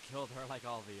her and killed her like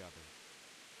all the others.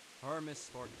 Her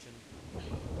misfortune.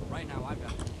 Right now I've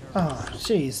got to be careful. Oh,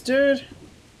 jeez, dude. Would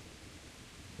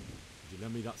you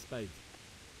lend me that spade?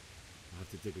 I have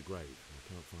to dig a grave, and I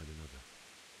can't find another.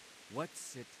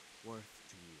 What's it worth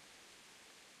to you?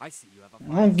 I see you have a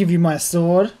I'll give you my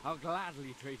sword. I'll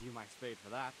gladly trade you my spade for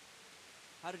that.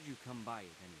 How did you come by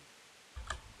it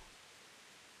anyway?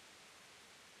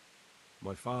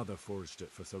 My father forged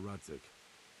it for Sir Radzig.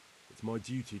 It's my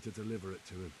duty to deliver it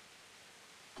to him.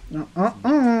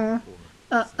 Uh-uh-uh.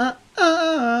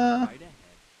 Uh-uh-uh. Right ahead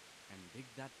and dig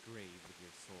that grave with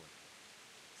your sword.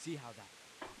 See how that...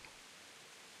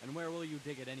 And where will you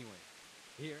dig it anyway?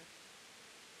 Here?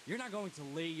 You're not going to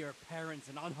lay your parents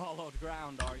in unhallowed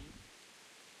ground, are you?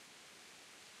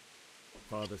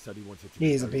 Father said he wanted to...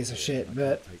 He's a piece of shit, I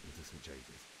but... can't take me to St.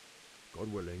 James's.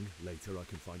 God willing, later I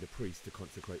can find a priest to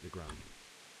consecrate the ground.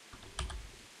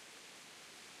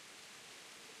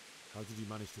 How did you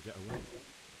manage to get away?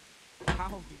 How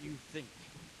do you think?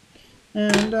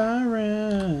 And I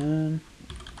ran.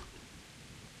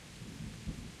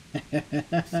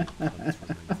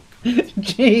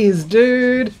 Jeez,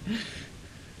 dude.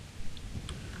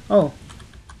 Oh,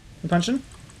 you punching?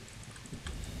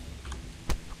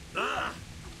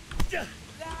 Yeah.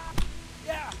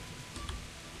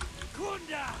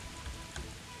 Kunda.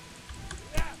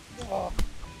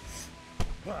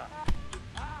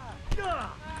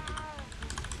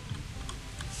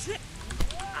 Shit.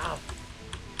 Ow.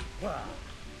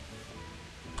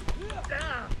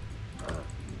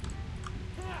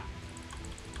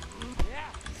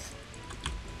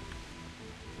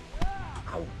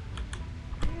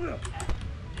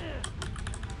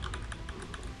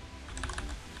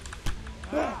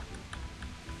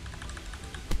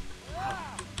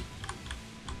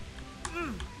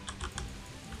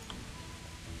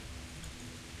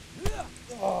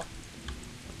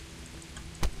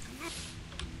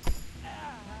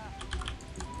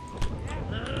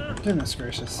 Goodness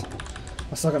gracious.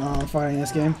 I suck at on fighting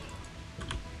this game.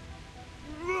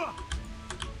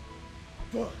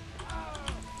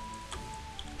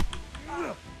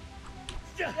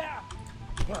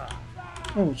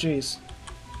 Oh, jeez.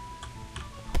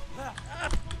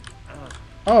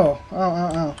 Oh,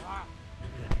 ow.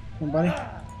 Come on, buddy.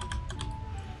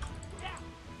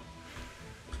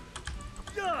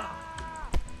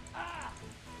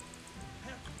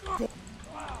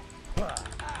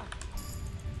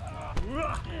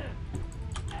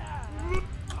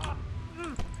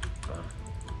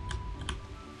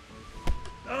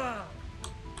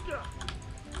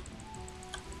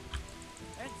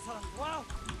 Excellent. Wow.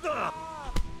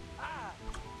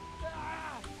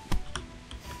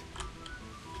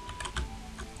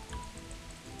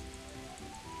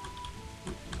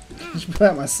 Just pull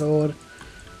out my sword.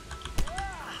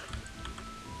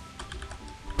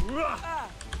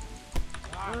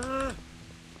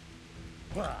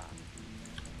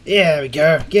 Yeah, there we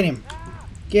go. Get him.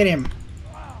 Get him.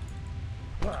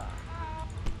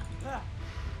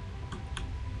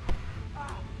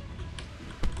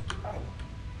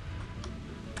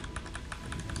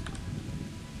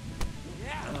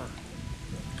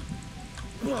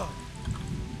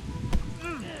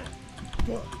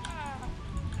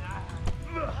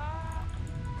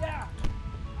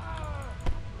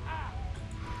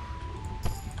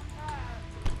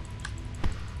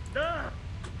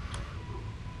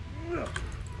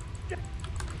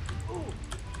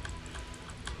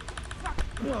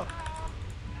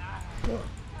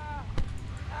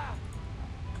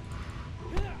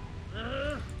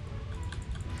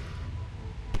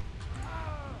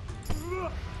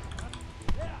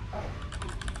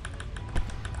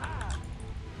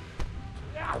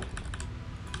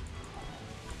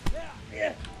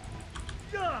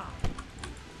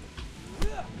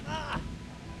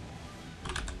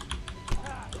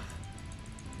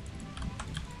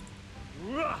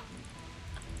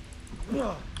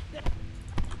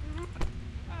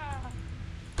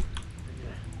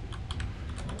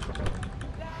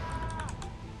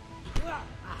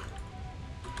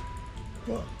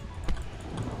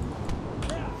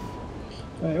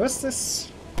 Wait, what's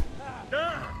this?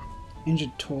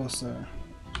 Injured torso.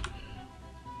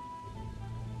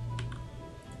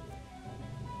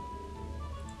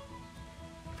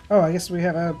 Oh, I guess we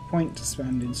have a point to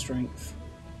spend in strength.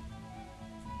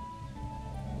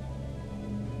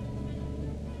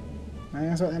 I think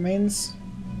that's what that means.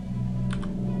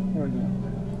 Where we go?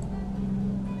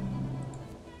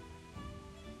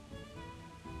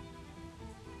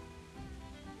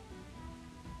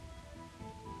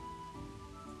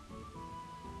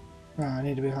 Oh, I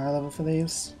need to be higher level for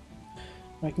these.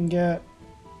 I can get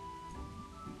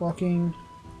walking.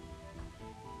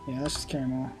 Yeah, let's just carry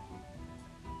more.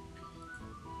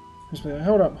 Just wait,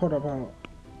 hold up. Oh,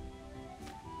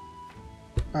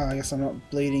 I guess I'm not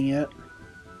bleeding yet.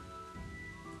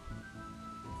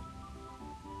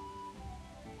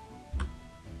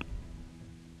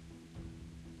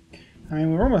 I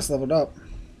mean, we're almost leveled up.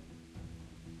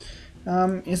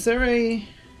 Is there a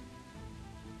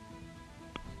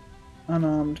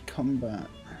unarmed combat?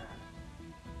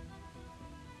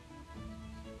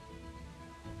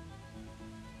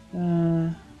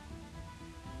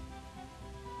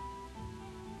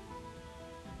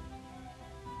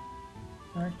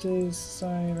 Characters,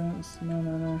 side events,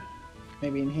 no.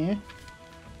 Maybe in here?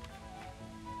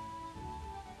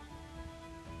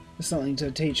 There's something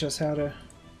to teach us how to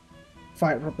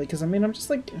fight properly, because I mean, I'm just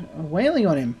like wailing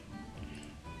on him.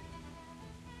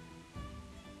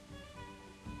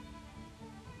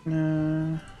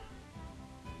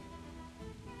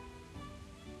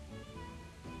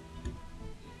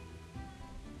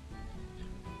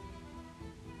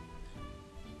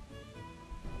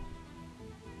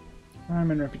 I'm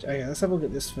in reputation. Okay, let's have a look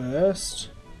at this first.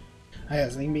 Oh, yeah,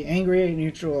 so they can be angry,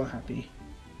 neutral, or happy.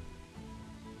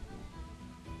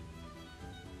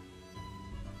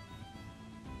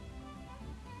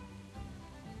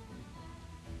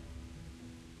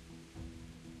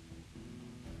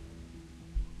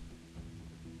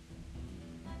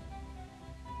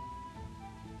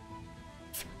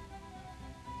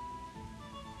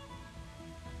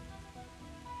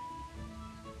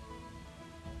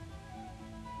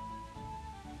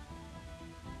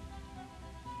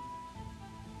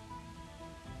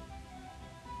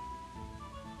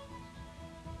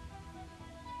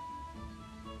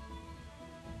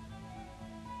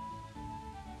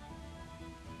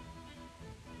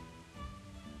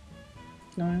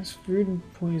 Nice. Food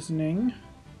and poisoning.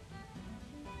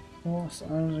 Horse,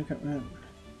 arms, equipment.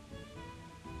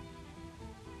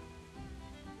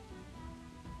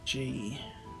 G.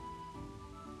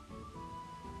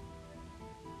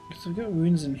 So we've got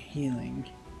wounds and healing.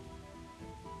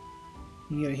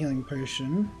 You get a healing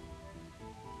potion.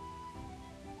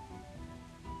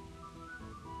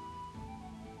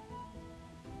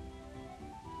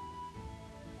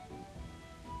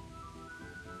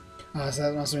 Ah, so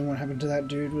that must have been what happened to that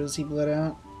dude, was he bled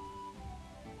out?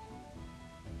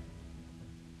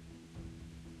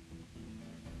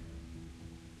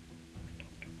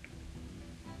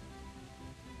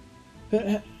 But,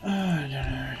 I don't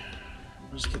know.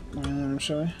 I'll just get my arm,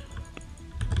 shall I?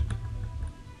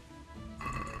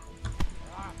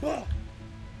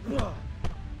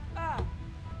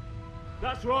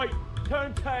 That's right.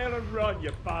 Turn tail and run,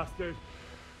 you bastard.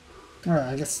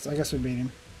 Alright, I guess we beat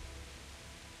him.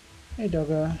 Hey,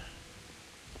 doggo.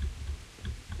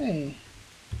 Hey.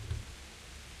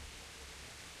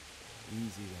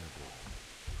 Easy there, boy.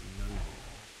 You know you.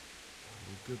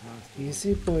 You're a good master.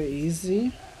 Easy boy,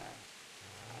 easy.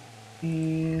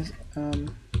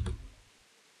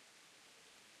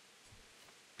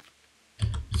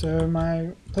 So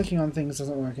my clicking on things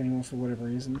doesn't work anymore for whatever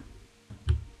reason.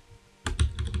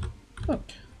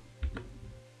 Look.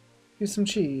 Here's some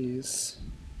cheese.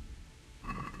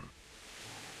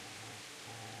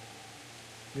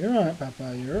 You're right,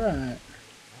 Papa, you're right.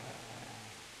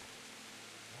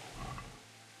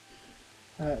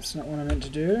 That's not what I meant to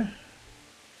do.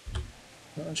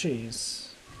 Got the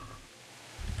cheese.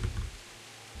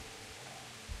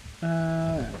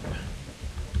 There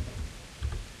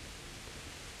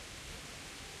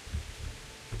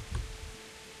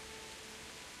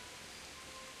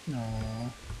we go.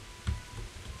 Aww.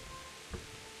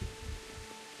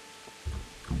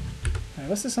 Hey,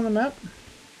 what's this on the map?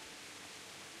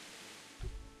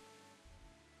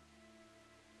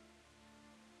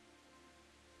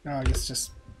 Oh, I guess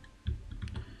just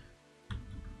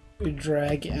we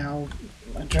drag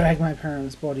my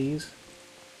parents' bodies.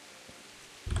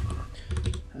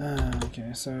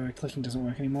 Okay, so clicking doesn't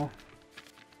work anymore.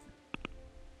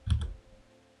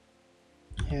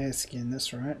 Hair skin,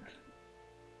 that's right.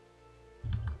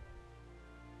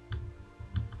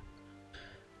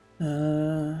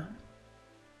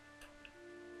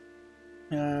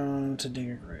 To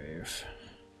dig a grave.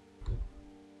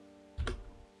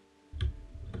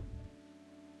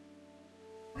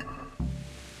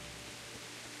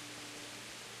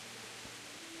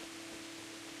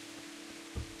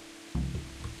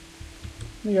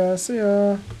 Yeah, see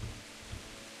ya.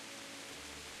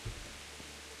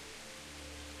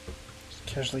 Just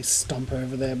casually stomp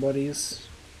over their bodies.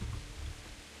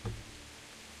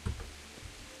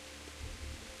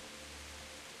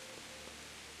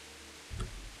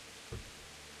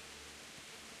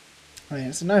 Oh yeah,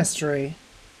 it's a nice tree.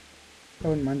 I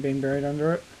wouldn't mind being buried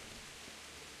under it.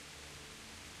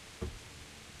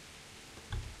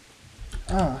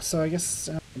 Ah, so I guess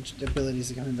our abilities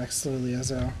are coming back slowly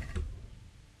as our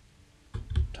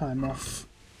time off.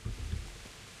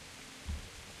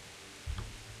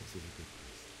 This is a good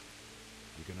place.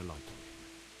 You're gonna like it.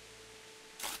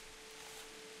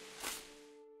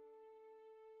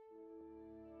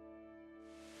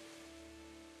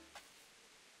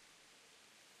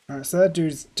 Alright, so that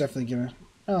dude's definitely gonna...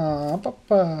 Aw,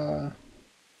 Papa!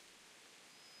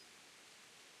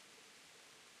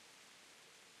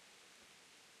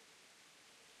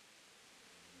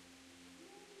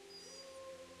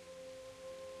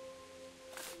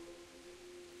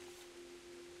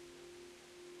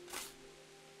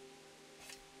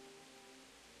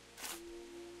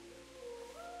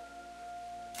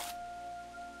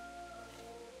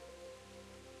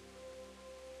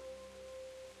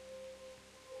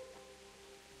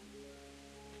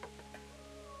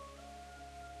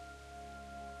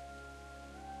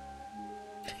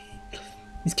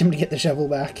 He's come to get the shovel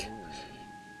back.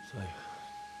 So,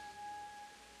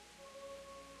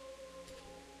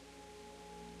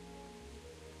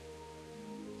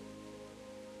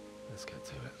 let's get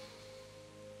to it.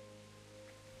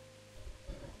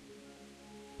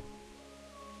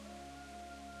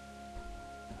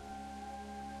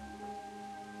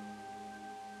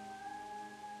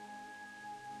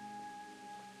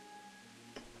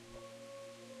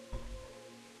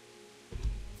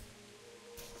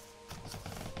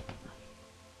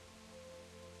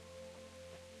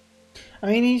 I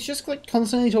mean, he's just like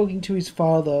constantly talking to his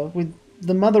father, with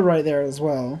the mother right there as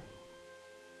well.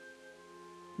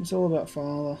 It's all about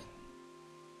father.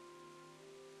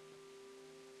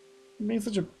 Being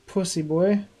such a pussy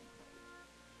boy.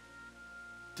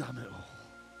 Damn it all.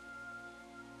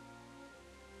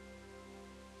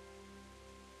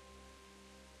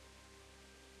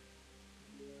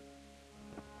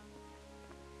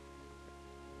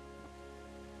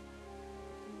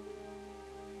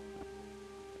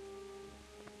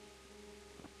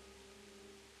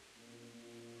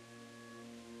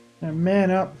 Now, man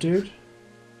up, dude.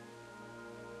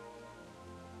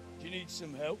 Do you need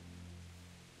some help?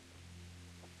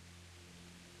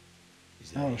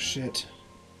 Oh shit.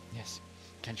 Yes.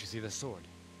 Can't you see the sword?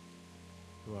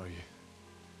 Who are you?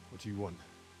 What do you want?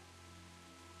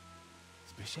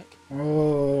 Zbyszek?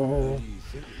 Oh, Who do you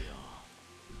think we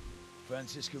are?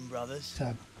 Franciscan brothers? it's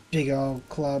a big old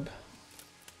club.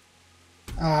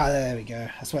 Ah, there we go.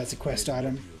 That's why it's a quest They'll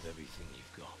item. rob you of everything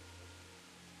you've got.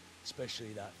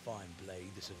 Especially that fine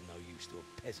blade that's of no use to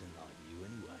a peasant like you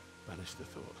anyway. Banish the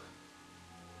thought.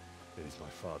 It is my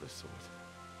father's sword.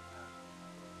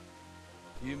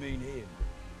 You mean him?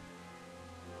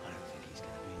 I don't think he's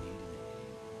going to be needing it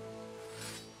anymore.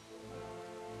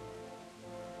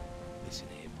 Listen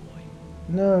here, boy.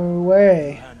 No You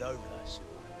way. hand over that sword,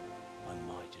 I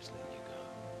might just let you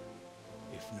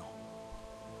go. If not,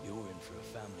 you're in for a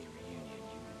family reunion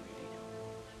you really don't.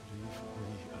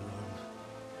 Leave me alone.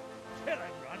 Kill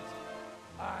him, Runt!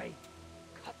 I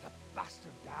cut the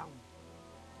bastard down.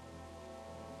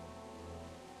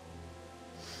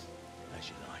 As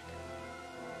you like.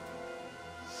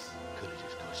 Could have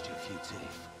just cost you a few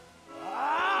teeth.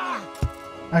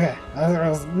 Okay, I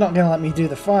was not gonna let me do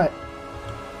the fight.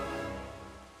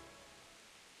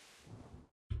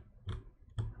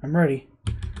 I'm ready.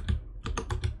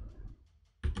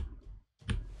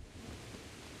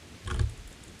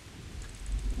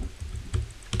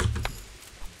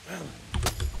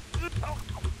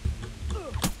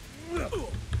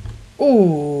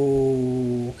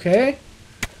 Okay.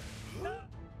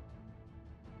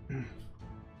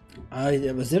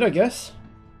 That was it, I guess.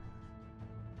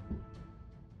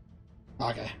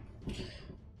 Okay.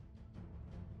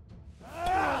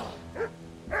 Yeah.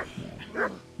 I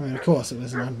mean, of course it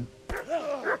was none.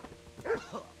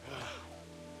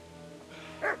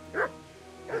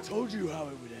 I told you how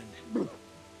it would end.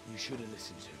 You should have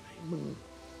listened to me.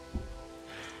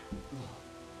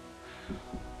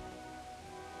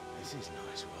 This is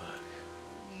nice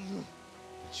work.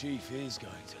 The chief is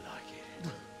going to like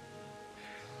it.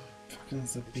 Fucking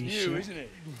It's you, Zabisha. isn't it?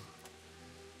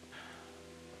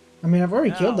 I mean, I've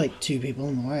already killed Now- like 2 people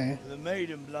on the way. The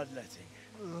maiden bloodletting.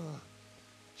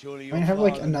 Surely I your mean, I have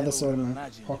like father another never sword would in have my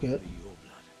imagined it pocket. would be your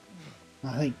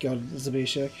blood. Oh, thank God,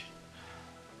 Zabishek.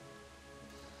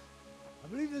 I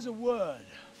believe there's a word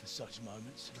for such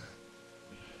moments.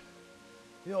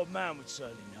 The old man would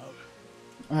certainly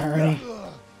know. Alrighty.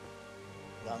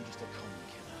 But I'm just a common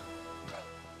killer.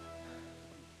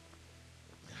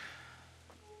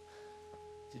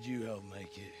 Did you help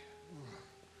make it?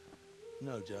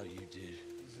 No doubt you did.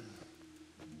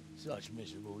 Such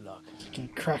miserable luck. Can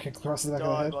crack across the back of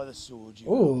Die the by the sword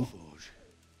you Ooh. forge.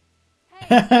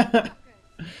 head.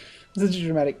 This is a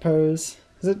dramatic pose.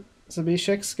 Is it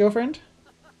Zabishek's girlfriend?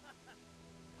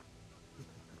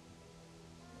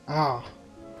 Ah.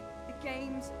 The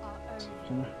games are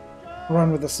over.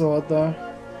 Run with the sword, though.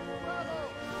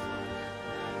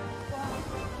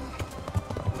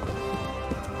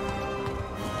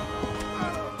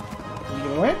 Did you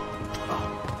get away?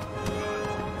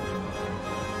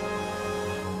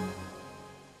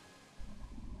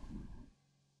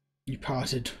 You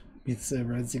parted with Sir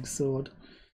Radzig's sword.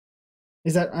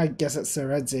 Is that? I guess it's Sir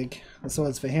Radzig. The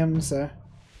sword's for him, so.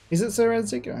 Is it Sir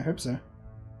Radzig? I hope so.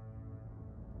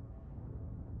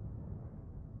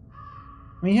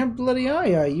 I mean, how bloody are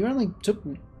you? You only took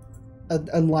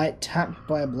a light tap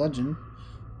by a bludgeon.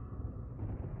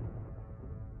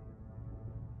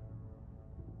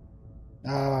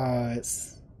 Ah,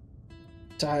 it's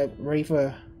type ready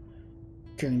for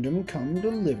Kingdom Come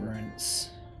Deliverance.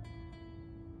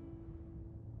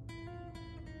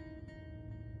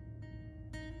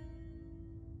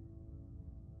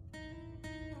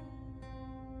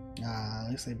 Ah,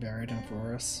 looks like they buried him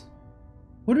for us.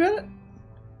 What about it?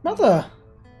 Mother!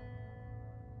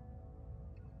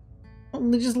 Why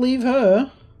don't they just leave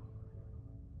her?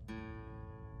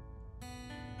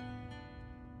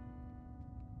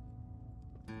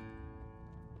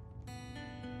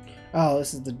 Oh,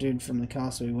 this is the dude from the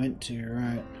castle we went to,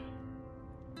 right?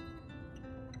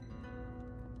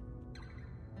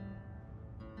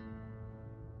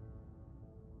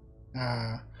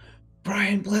 Ah,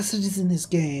 Brian Blessed is in this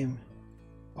game.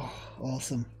 Oh,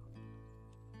 awesome.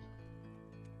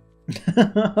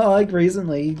 Like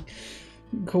recently,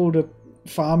 he called a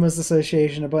farmers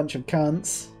association a bunch of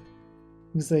cunts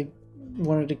because they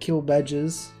wanted to kill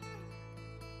badgers.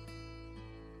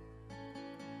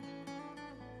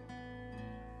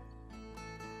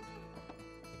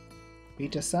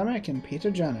 Peter Samek and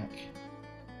Peter Janek.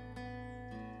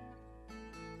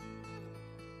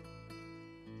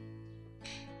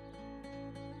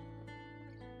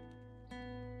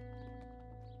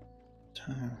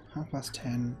 Time,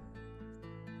 10:30.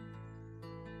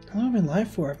 How long have I been live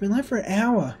for? I've been live for an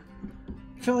hour.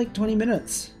 It felt like 20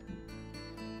 minutes.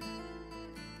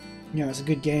 You know, it's a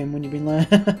good game when you've been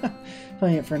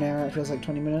playing it for an hour. It feels like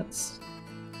 20 minutes.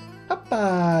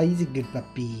 Papa, he's a good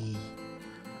puppy.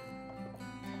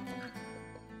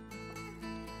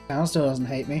 Al still doesn't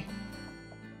hate me.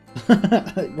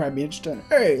 Right, me interested.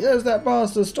 Hey, there's that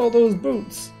bastard stole those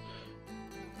boots.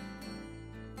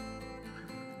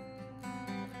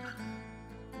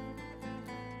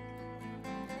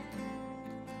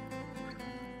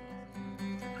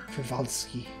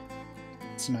 Frivalski.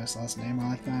 It's a nice last name,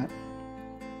 I like that.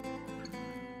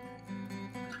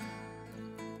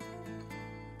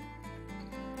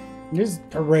 You're just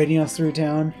parading us through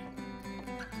town.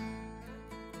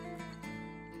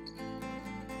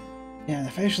 Yeah,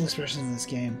 the facial expressions in this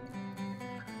game.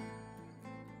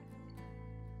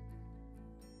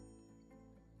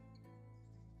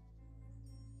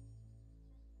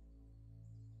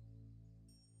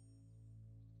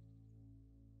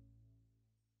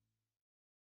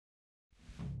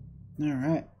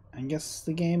 Alright, I guess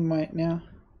the game might now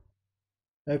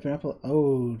open up a...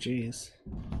 Oh, jeez.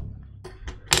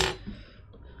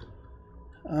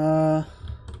 I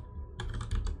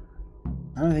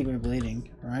don't think we're bleeding,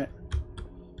 right?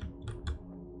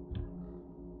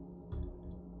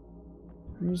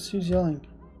 Who's yelling?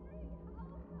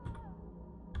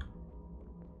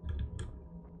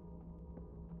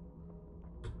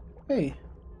 Hey.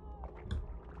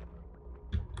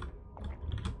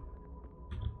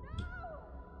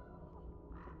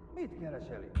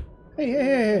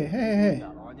 Hey.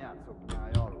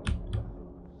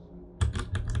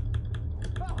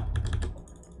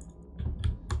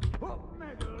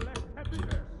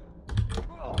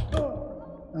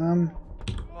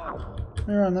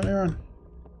 Let me run.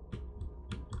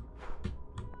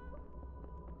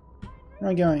 Where am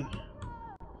I going?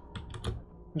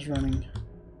 Just running.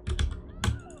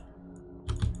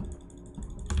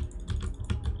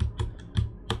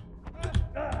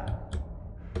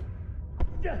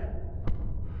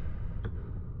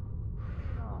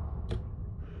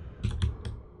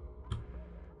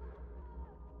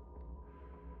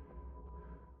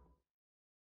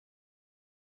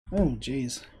 Oh,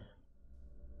 jeez.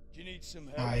 Do you need some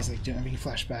help? Ah, he's like having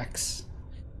flashbacks.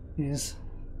 Yes.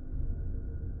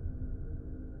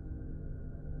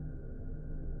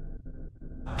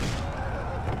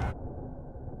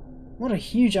 What a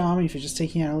huge army for just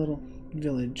taking out a little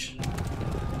village.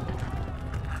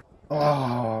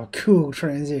 Oh, cool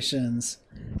transitions.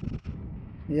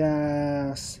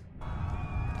 Yes.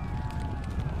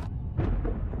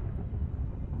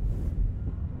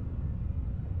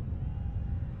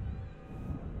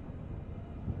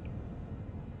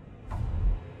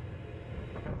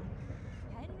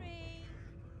 Henry!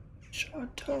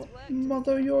 Shut up,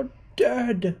 mother, you're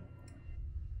dead.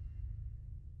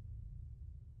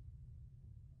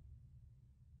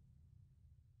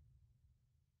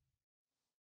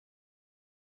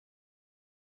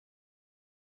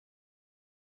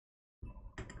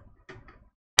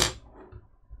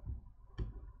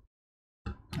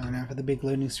 Oh, now for the big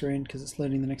loading screen because it's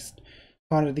loading the next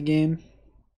part of the game.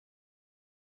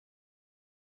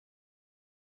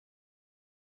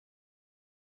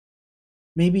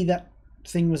 Maybe that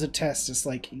thing was a test. It's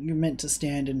like you're meant to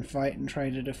stand and fight and try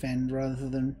to defend rather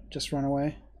than just run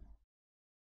away.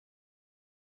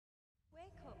 Wake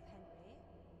up, Henry.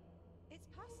 It's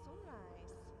past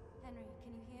sunrise. Henry,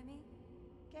 can you hear me?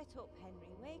 Get up,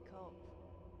 Henry. Wake up.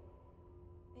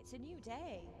 It's a new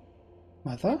day.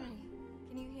 Mother? Henry,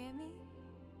 can you hear me?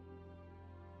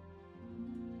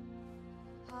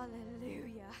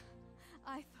 Hallelujah.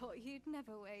 I thought you'd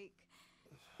never wake.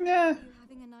 Yeah. Are you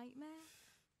having a nightmare?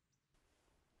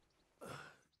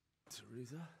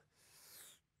 Teresa?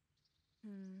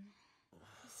 You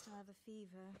still have a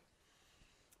fever.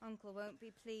 Uncle won't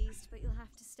be pleased, but you'll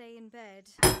have to stay in bed.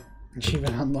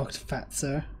 Achievement unlocked,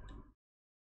 fatso.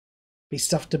 Be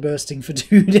stuffed to bursting for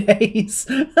 2 days.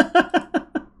 I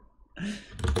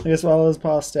guess while I was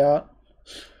passed out.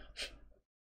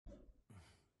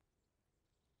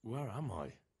 Where am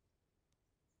I?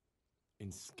 In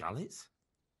Skalitz?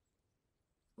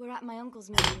 We're at my uncle's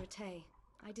mill in Rattay.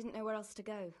 I didn't know where else to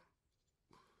go.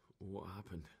 What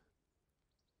happened?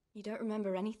 You don't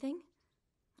remember anything?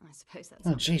 I suppose that's...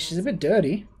 Oh gee, she's a bit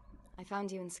dirty. I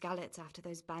found you in Skalitz after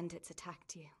those bandits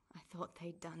attacked you. I thought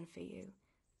they'd done for you,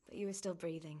 but you were still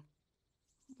breathing.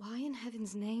 Why in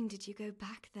heaven's name did you go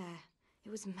back there? It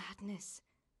was madness.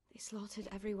 They slaughtered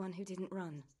everyone who didn't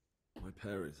run. My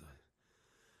parents,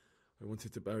 I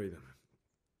wanted to bury them.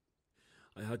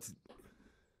 I had to...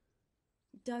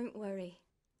 Don't worry.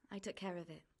 I took care of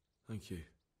it. Thank you.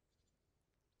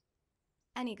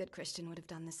 Any good Christian would have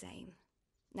done the same.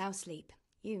 Now sleep.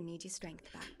 You need your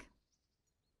strength back.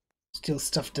 Still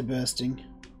stuffed to bursting.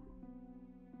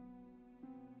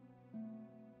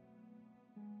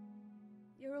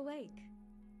 You're awake.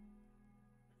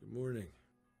 Good morning.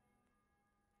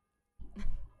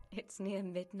 It's near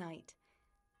midnight.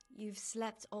 You've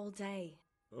slept all day.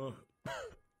 Oh.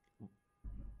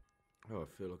 Oh, I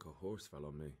feel like a horse fell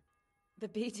on me. The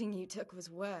beating you took was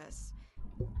worse.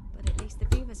 But at least the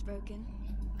fever's broken.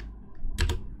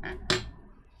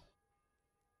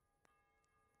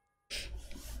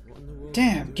 What in the world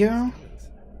Damn, are you doing, girl. Skalitz?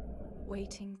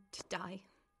 Waiting to die.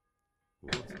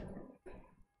 What?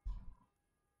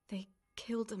 They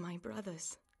killed my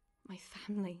brothers, my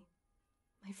family,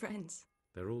 my friends.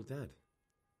 They're all dead.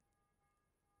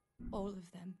 All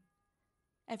of them.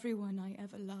 Everyone I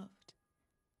ever loved.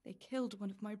 They killed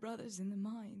one of my brothers in the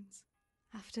mines.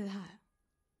 After that,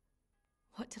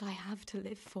 what did I have to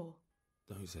live for?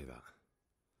 Don't say that.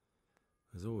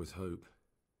 There's always hope.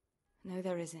 No,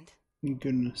 there isn't. Thank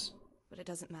goodness. But it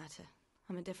doesn't matter.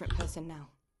 I'm a different person now.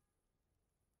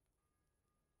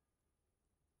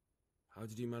 How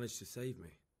did you manage to save me?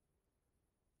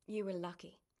 You were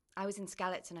lucky. I was in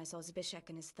Skalitz and I saw Zbyszek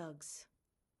and his thugs.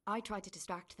 I tried to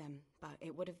distract them, but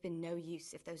it would have been no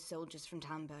use if those soldiers from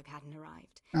Talmberg hadn't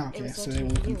arrived. Oh, okay, They were so they searching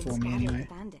were for you looking and for me scattering anyway.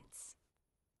 the bandits.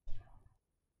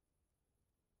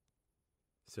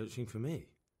 Searching for me?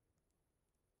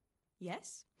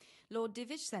 Yes, Lord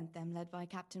Divish sent them, led by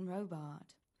Captain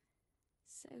Robard.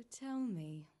 So tell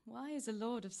me, why is a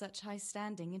lord of such high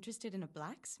standing interested in a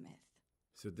blacksmith?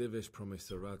 So Divish promised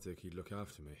Sir Radzik he'd look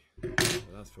after me.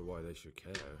 Well, that's for why they should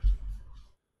care.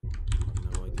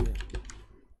 I've no idea.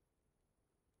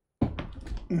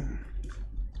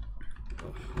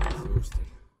 Oh, I'm exhausted.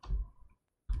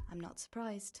 I'm not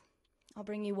surprised. I'll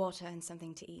bring you water and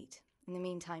something to eat. In the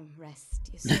meantime,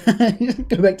 rest your soul.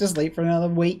 Go back to sleep for another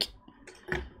week.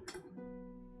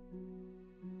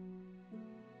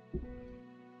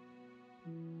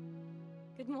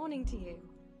 Good morning to you.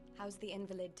 How's the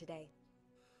invalid today?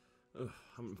 Ugh,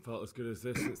 haven't felt as good as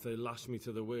this since they lashed me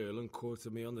to the wheel and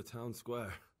quartered me on the town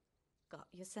square. Got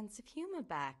your sense of humour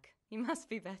back. You must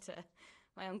be better.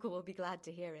 My uncle will be glad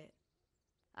to hear it.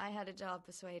 I had a job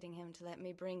persuading him to let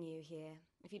me bring you here.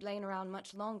 If you'd lain around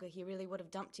much longer, he really would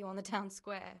have dumped you on the town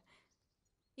square.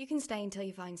 You can stay until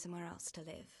you find somewhere else to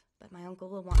live, but my uncle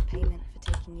will want payment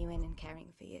for taking you in and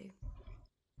caring for you.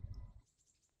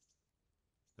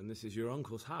 And this is your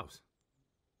uncle's house?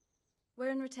 We're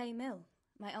in Rattay Mill,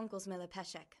 my uncle's mill at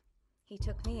Peshek. He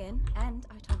took me in, and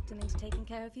I talked him into taking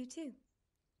care of you too.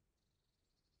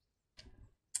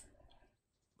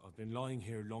 I've been lying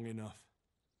here long enough.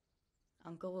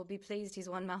 Uncle will be pleased he's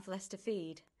one mouth less to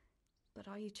feed. But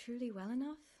are you truly well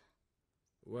enough?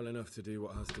 Well enough to do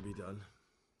what has to be done.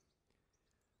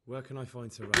 Where can I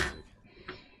find Sir Radzik?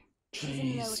 He's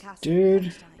in Lower Jeez, Castle dude.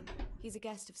 next time. He's a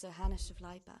guest of Sir Hanush of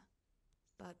Leipa.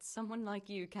 But someone like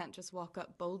you can't just walk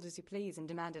up bold as you please and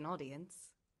demand an audience.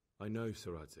 I know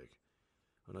Sir Radzik,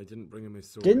 and I didn't bring him his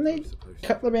sword. Didn't as I they was supposed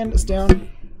cut to. the bandits down?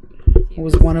 Or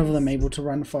was one of them able to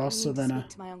run faster I need to than speak a...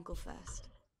 to my uncle first.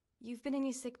 You've been in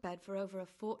your sickbed for over a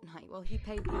fortnight while he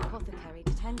paid the apothecary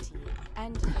to tend to you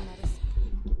and for medicine.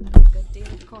 That's a good deal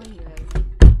of coin you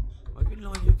owe. I've been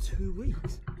lying here 2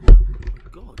 weeks. Oh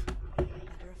my God.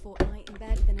 Better a fortnight in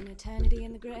bed than an eternity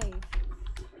in the grave.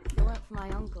 If it weren't for my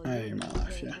uncle, Oh, you my wouldn't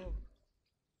life, be yeah. whole.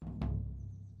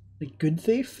 A good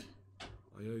thief?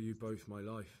 I owe you both my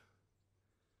life,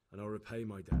 and I'll repay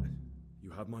my debt. You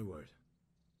have my word.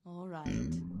 All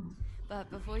right. But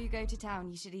before you go to town,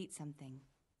 you should eat something.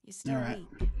 You're still All right.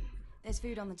 weak. There's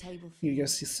food on the table for You you. go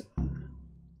see...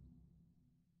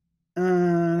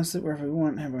 Sleep wherever we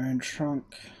want, have our own trunk.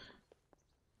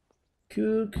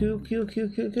 Cool.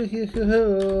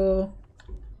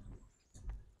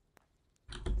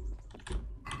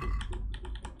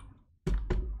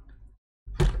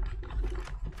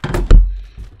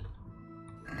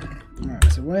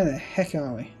 Alright, so where the heck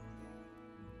are we?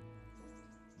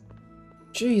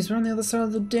 Jeez, we're on the other side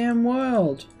of the damn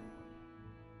world!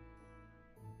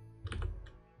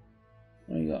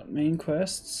 What do you got? Main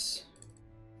quests?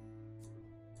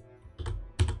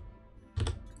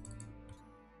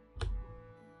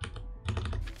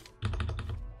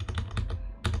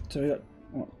 So we got,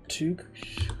 what, 3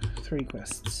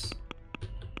 quests.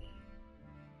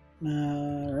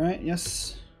 Right,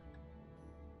 yes.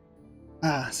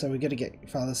 Ah, so we gotta get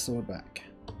Father's sword back.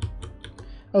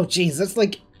 Oh jeez, that's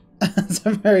like, that's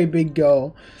a very big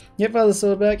goal. Get Father's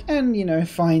sword back and, you know,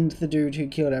 find the dude who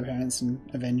killed our parents and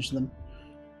avenge them.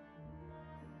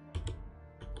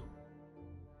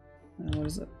 What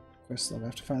is it? Quest log. I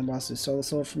have to find the bastard who stole the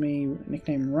sword from me.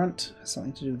 Nickname Runt. Has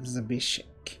something to do with Zabishik.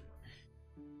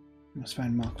 Must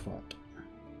find Markvart.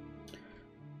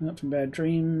 Not from bad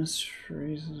dreams.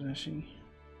 Cure.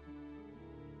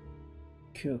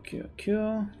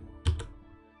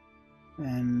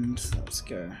 And let's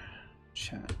go.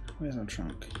 Chat. Where's our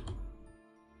trunk?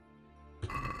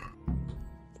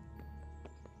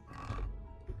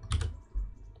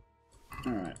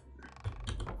 Alright.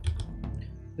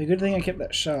 The good thing I kept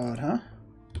that shard, huh?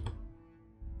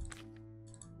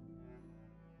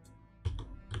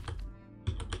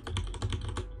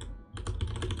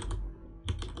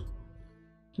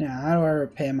 Now, how do I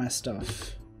repair my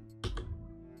stuff?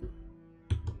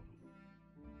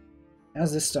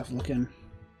 How's this stuff looking?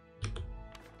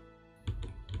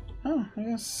 Oh, I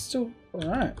guess it's still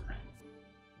alright.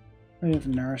 Waiting for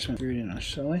nourishment food in us,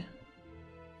 shall we?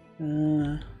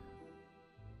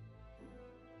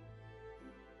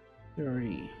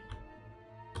 30.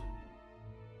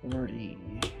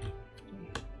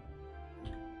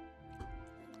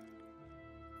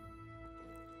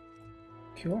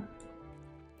 Cool.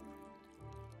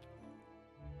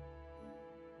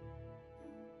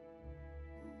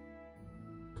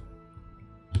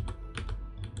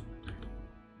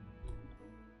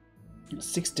 It's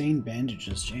 16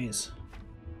 bandages, jeez.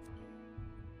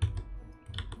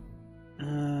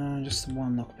 Just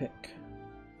one lockpick.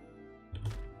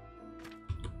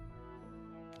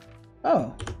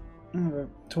 Oh, I have a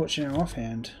torch in our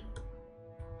offhand.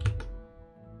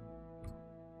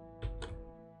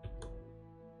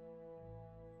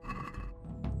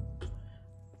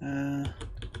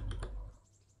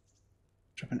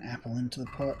 Drop an apple into the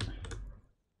pot.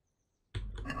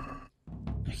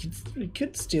 We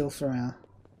could steal from our...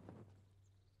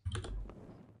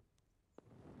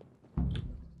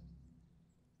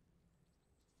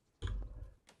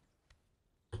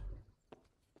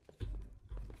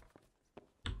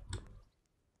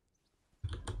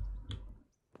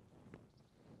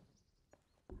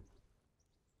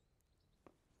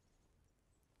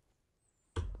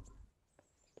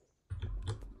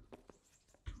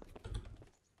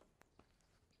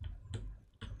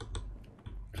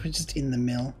 We're just in the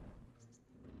mill.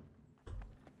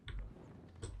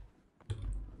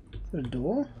 Is there a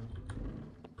door?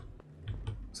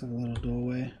 Looks like a little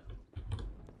doorway.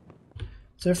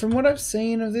 So from what I've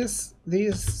seen of this,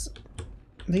 these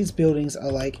buildings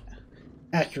are like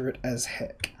accurate as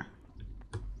heck.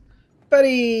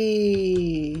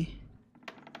 Buddy!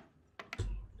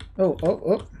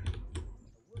 Oh.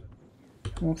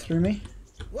 Walk through me.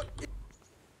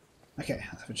 Okay,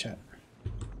 let's have a chat.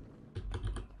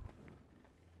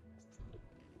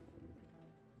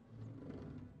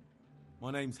 My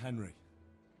name's Henry.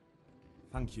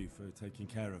 Thank you for taking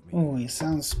care of me. Oh, he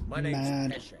sounds My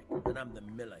mad. name's Pesce, and I'm the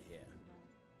miller here.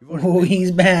 Oh,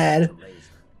 he's bad.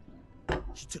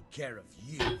 She took care of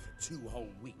you for 2 whole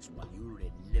weeks while you were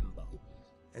in limbo.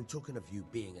 And talking of you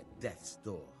being at death's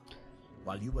door,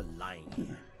 while you were lying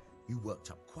here, you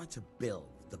worked up quite a bill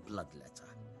with the bloodletter,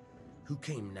 who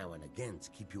came now and again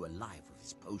to keep you alive with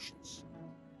his potions.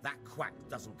 That quack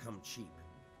doesn't come cheap.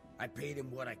 I paid him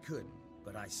what I could,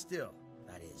 but I still,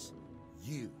 that is,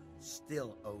 you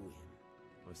still owe him.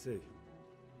 I see.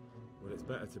 Well, it's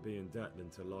better to be in debt than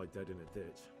to lie dead in a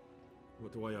ditch.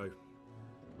 What do I owe?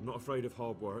 I'm not afraid of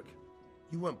hard work.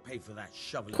 You won't pay for that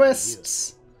shoveling.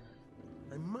 Quests.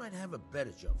 I might have a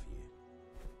better job for you,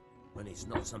 when it's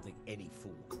not something any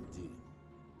fool can do.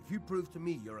 If you prove to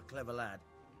me you're a clever lad,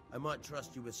 I might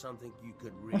trust you with something you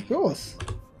could really Of course. make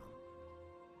money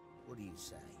from. What do you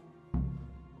say?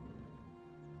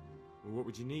 Well, what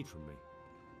would you need from me?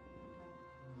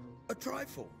 A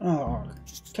trifle. Oh,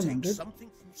 Just to come on, take dude. something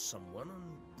from someone and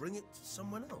bring it to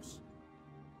someone else.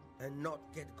 And not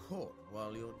get caught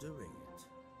while you're doing it.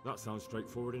 That sounds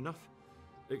straightforward enough.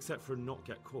 Except for not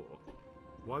get caught.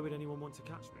 Why would anyone want to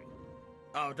catch me?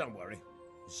 Oh, don't worry.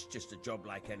 It's just a job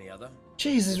like any other.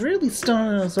 Jeez, he's really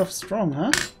starting us off strong,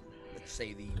 huh? Let's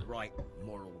say the right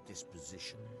moral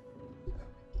disposition.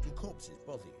 Do corpses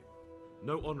bother you?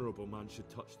 No honourable man should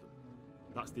touch them.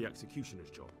 That's the executioner's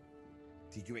job.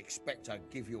 Did you expect I'd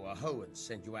give you a hoe and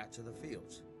send you out to the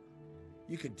fields?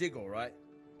 You can dig all right,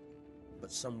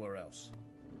 but somewhere else.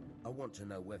 I want to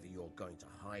know whether you're going to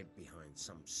hide behind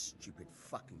some stupid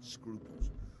fucking scruples,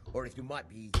 or if you might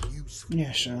be useful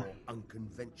or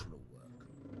unconventional work.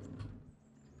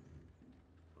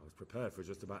 I was prepared for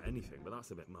just about anything, but that's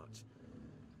a bit much.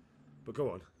 But go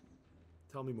on.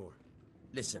 Tell me more.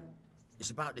 Listen,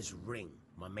 it's about this ring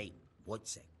my mate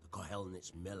Wojciech, the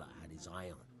Kohelnitz miller, had his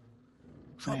eye on.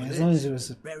 Yeah, as long as he was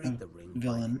a buried the ring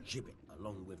villain. by the gibbet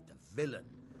along with the villain.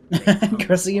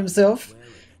 Crossing himself.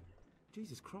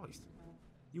 Jesus Christ.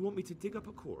 You want me to dig up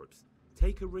a corpse,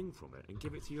 take a ring from it, and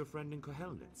give it to your friend in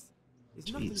Kohelnitz?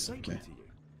 Is nothing sacred to you?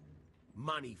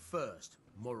 Money first,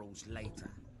 morals later.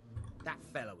 That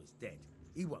fellow is dead.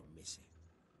 He won't miss it.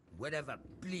 Whatever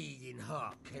bleeding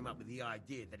heart came up with the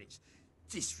idea that it's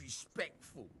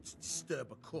disrespectful to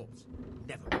disturb a corpse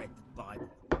never read the Bible.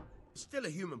 It's still a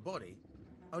human body,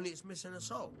 only it's missing a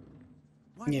soul.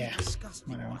 Why be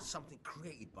disgusted by something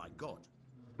created by God?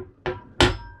 I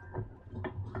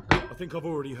think I've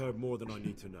already heard more than I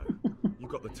need to know. You've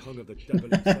got the tongue of the devil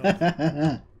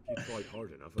himself. If you tried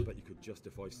hard enough, I bet you could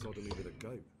justify sodomy with a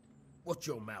goat. Watch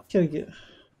your mouth. Get.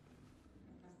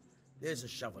 There's a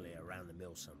shovel here around the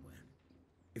mill somewhere.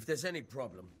 If there's any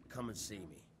problem, come and see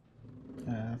me.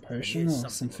 Potion or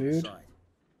some food?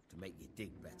 To make you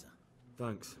dig better.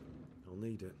 Thanks. I'll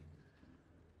need it.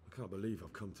 I can't believe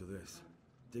I've come to this.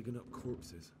 Digging up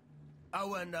corpses.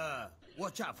 Oh, and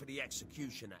watch out for the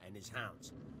executioner and his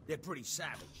hounds. They're pretty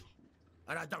savage.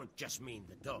 And I don't just mean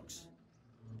the dogs.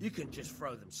 You can just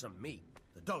throw them some meat.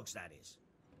 The dogs, that is.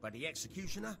 But the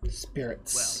executioner?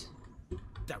 Spirits. Well,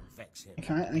 don't vex him.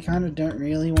 I kind of don't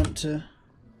really want to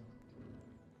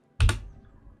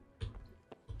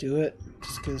do it,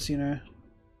 just because, you know.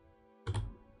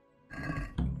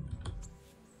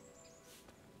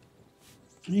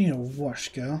 You need a wash,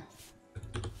 girl.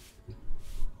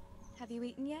 Have you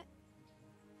eaten yet?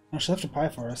 Oh, she left a pie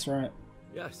for us, right?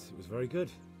 Yes, it was very good.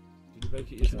 Did you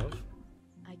bake it yourself?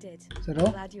 I did. Is that all?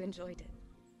 I'm glad you enjoyed it.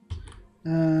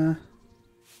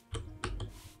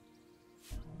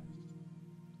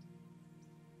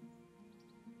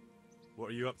 What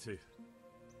are you up to?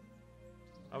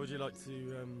 How would you like to,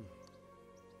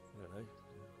 I don't know,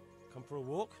 come for a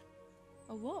walk?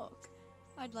 A walk?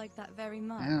 I'd like that very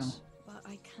much. Ow. But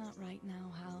I can't right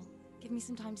now, Hal. Give me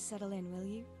some time to settle in, will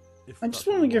you? I just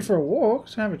want to go for a walk,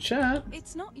 to have a chat.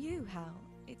 It's not you, Hal.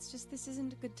 It's just this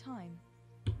isn't a good time.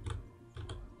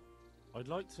 I'd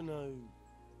like to know...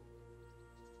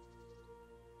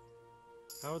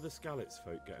 How are the Skalitz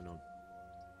folk getting on?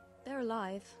 They're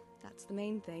alive. That's the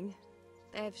main thing.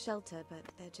 They have shelter, but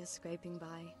they're just scraping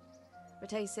by.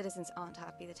 Rattay's citizens aren't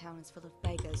happy the town is full of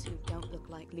beggars who don't look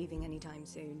like leaving anytime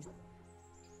soon.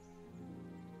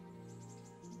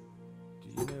 Do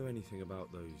you know anything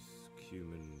about those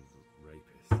human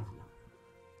rapists?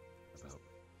 About...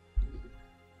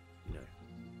 you know...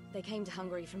 They came to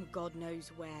Hungary from God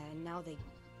knows where, and now they...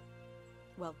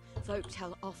 Well, folk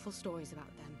tell awful stories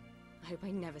about them. I hope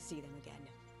I never see them again.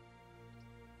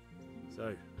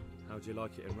 So, how'd you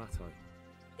like it in Rattay?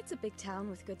 It's a big town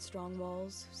with good strong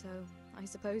walls, so I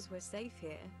suppose we're safe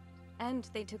here. And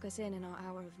they took us in our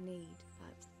hour of need,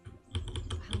 but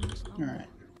for how much longer? Alright.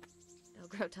 They'll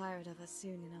grow tired of us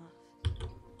soon enough.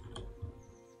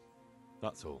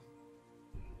 That's all.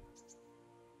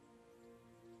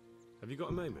 Have you got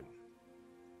a moment?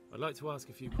 I'd like to ask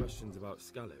a few questions about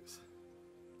Skalitz.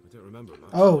 I don't remember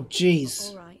much. Oh, jeez.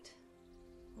 All right.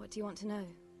 What do you want to know?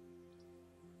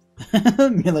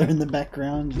 Miller in the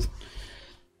background, just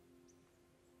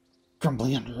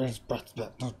grumbling under his breath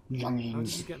about the How did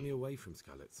longings. you get me away from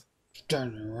Skalitz?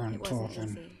 Standing around It wasn't talking.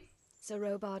 easy. So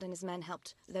Robard and his men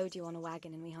helped load you on a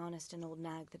wagon, and we harnessed an old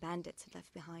nag the bandits had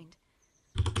left behind.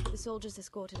 The soldiers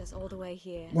escorted us all the way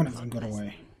here. One of them God got bless away.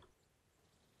 them.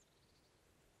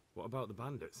 What about the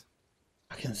bandits?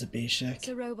 Against Zabishek.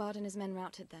 So Robard and his men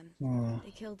routed them. Oh,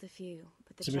 They killed the few,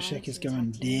 but the Zabishek giants is who going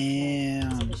attacked you fled,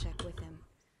 down. Zabishek with him.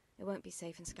 It won't be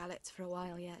safe in Skalitz for a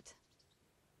while yet.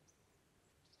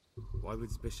 Why would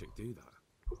Zbyszek do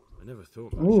that? I never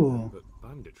thought much Ooh. of him, but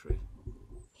banditry.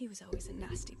 He was always a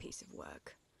nasty piece of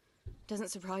work. Doesn't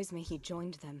surprise me he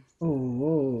joined them.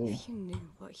 Oh. If you knew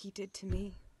what he did to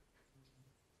me.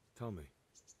 Tell me.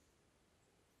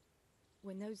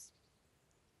 When those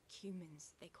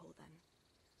humans, they call them,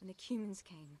 when the humans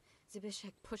came,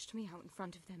 Zbyszek pushed me out in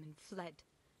front of them and fled.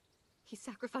 He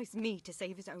sacrificed me to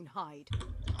save his own hide.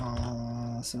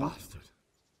 Awesome. Bastard.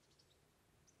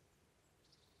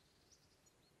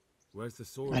 Where's the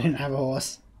sword? I didn't have a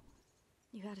horse.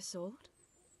 You had a sword?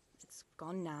 It's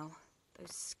gone now.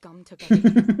 Those scum took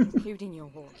everything, including your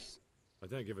horse. I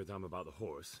don't give a damn about the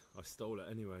horse. I stole it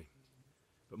anyway.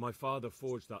 But my father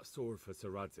forged that sword for Sir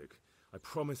Radzig. I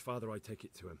promised father I'd take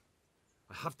it to him.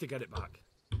 I have to get it back.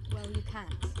 Well, you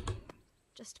can't.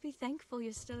 Just be thankful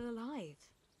you're still alive.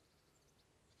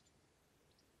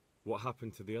 What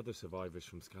happened to the other survivors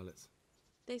from Skalitz?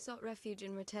 They sought refuge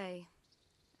in Rattay,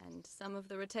 and some of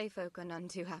the Rattay folk are none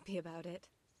too happy about it.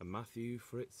 And Matthew,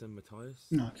 Fritz and Matthias?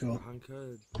 Oh, cool.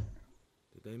 Hanka,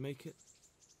 did they make it?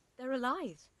 They're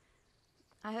alive.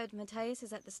 I heard Matthias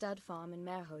is at the stud farm in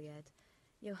Merhojed.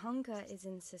 Johanka is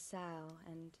in Sasau,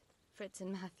 and Fritz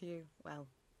and Matthew, well,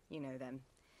 you know them.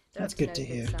 They're That's up to good to no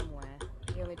hear. somewhere.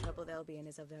 The only trouble they'll be in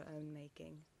is of their own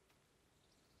making.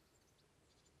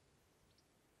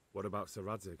 What about Sir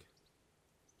Radzig?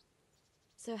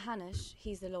 Sir Hanush,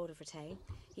 he's the Lord of Rattay.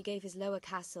 He gave his lower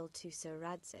castle to Sir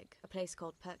Radzig, a place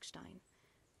called Perkstein.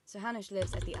 Sir Hanush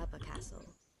lives at the upper castle.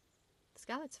 The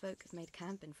Skalitz folk have made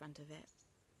camp in front of it.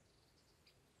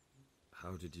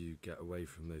 How did you get away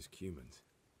from those Cumans?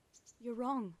 You're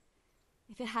wrong.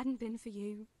 If it hadn't been for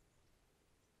you...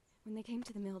 When they came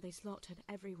to the mill, they slaughtered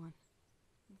everyone.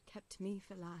 And kept me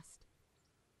for last.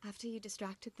 After you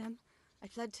distracted them, I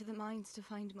fled to the mines to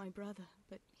find my brother,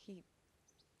 but he...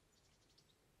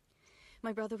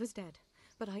 My brother was dead,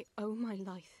 but I owe my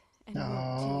life and more to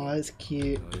Oh, you. that's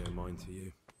cute. I owe mine to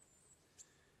you.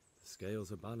 The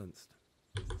scales are balanced.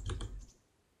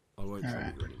 I won't trouble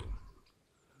Alright. you anymore.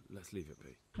 Let's leave it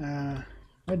be.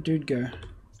 Where'd dude go?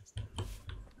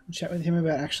 Chat with him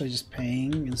about actually just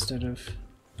paying instead of...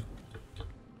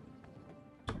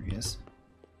 There he is.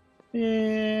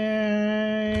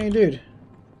 Hey, dude.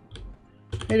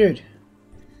 Hey, dude.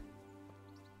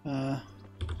 How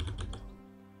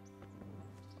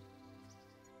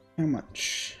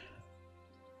much?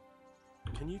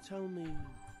 Can you tell me?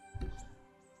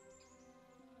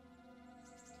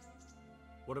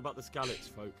 What about the Skalitz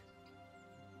folk?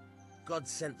 God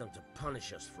sent them to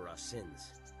punish us for our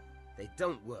sins. They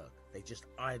don't work, they just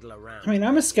idle around. I mean,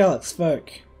 I'm a Skalitz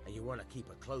folk. And you want to keep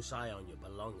a close eye on your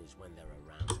belongings when they're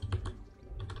around.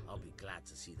 I'll be glad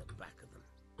to see the back of them.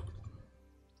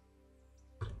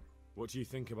 What do you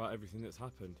think about everything that's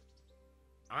happened?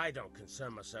 I don't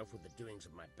concern myself with the doings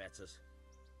of my betters,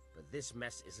 but this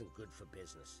mess isn't good for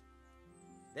business.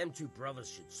 Them two brothers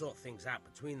should sort things out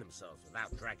between themselves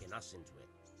without dragging us into it.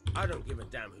 I don't give a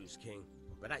damn who's king,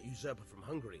 but that usurper from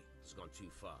Hungary has gone too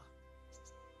far.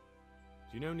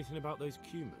 Do you know anything about those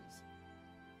Cumans?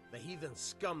 The heathen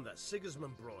scum that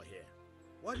Sigismund brought here.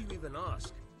 Why do you even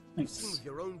ask? You've Thanks. seen with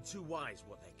your own two eyes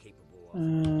what they're capable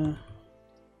of.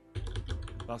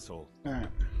 That's all. Alright.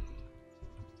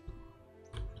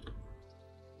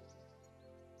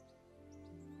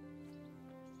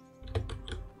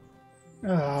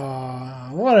 Ah,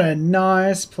 what a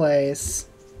nice place.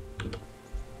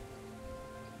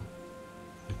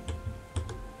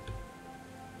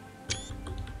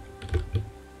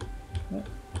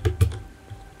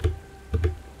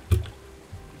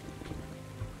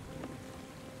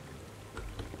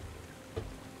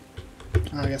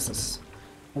 I guess it's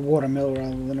a watermill rather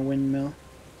than a windmill.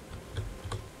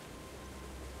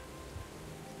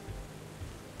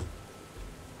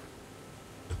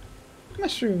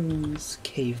 Mushrooms,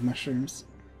 cave mushrooms.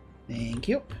 Thank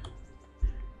you.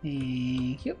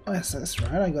 Thank you. Oh, yes, that's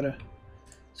right. I got a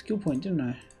skill point, didn't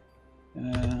I?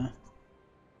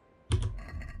 I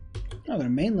got a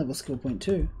main level skill point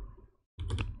too.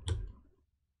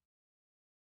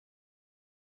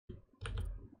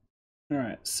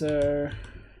 Alright, so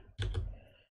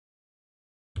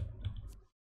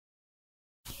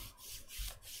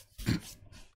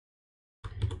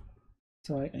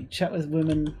I can chat with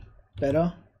women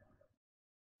better.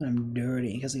 I'm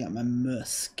dirty because I got my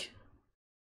musk.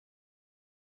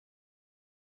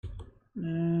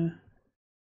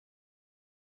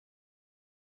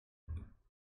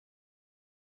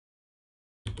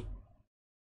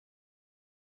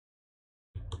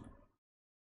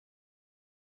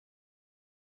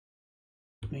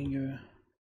 Mango.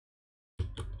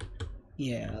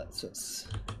 Yeah, that's what's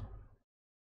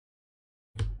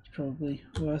probably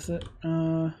worth it.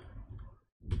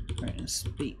 Right, and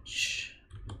speech.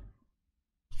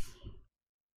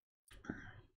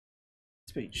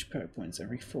 Speech perk points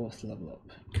every 4th level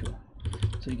up. Cool.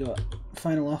 So we got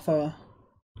final offer,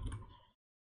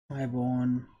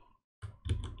 highborn,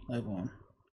 lowborn.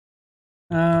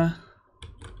 Yeah,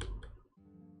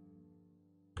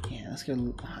 let's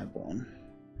go highborn.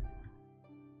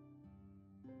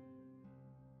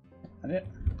 That it?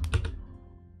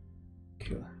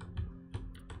 Cool.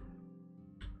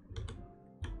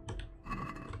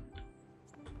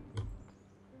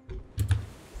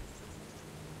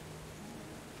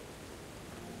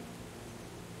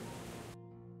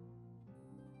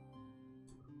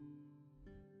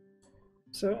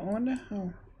 So I wonder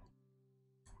how.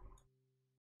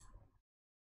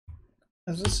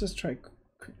 Let's just try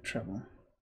quick travel.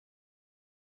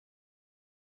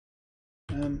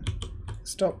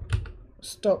 Stop.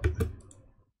 Stop.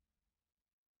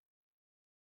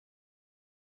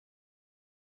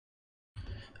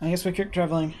 I guess we're quick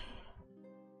traveling.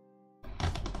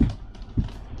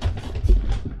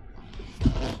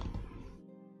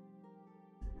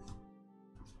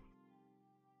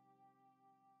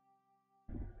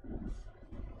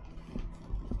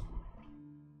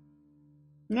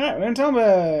 Alright, we're in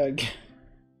Talmberg.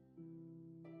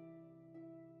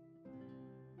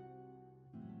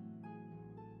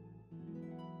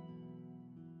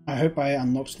 I hope I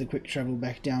unlocked the quick travel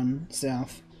back down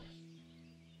south.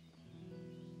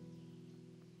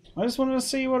 I just wanted to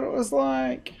see what it was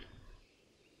like.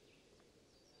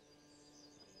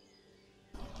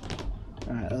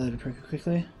 Alright, I'll load it pretty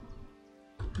quickly.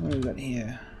 What do we got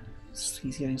here? He's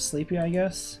getting sleepy, I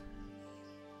guess.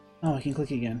 Oh, I can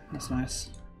click again. That's nice.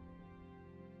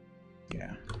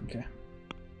 Yeah, okay.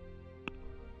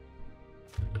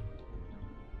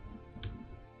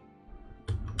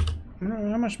 I don't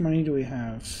know, how much money do we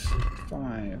have?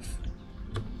 5.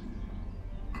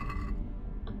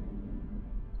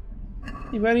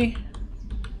 Hey, buddy.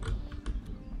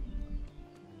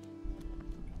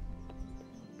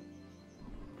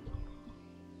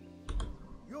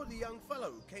 You're the young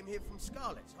fellow who came here from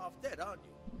Scarlet's, half dead, aren't you?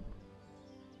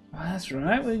 Oh, that's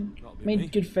right. We That'll be made me.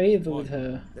 good favour with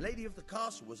her. The lady of the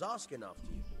castle was asking after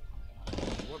you.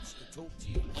 She wants to talk to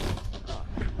you.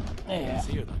 Yeah.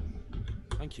 See you then.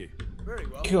 Thank you. Very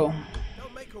well. Cool.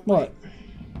 Don't make her What? wait.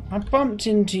 I bumped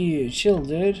into you. Chill,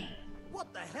 dude.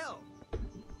 What the hell?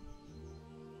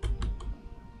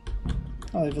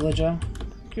 Hello, villager.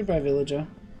 Goodbye, villager.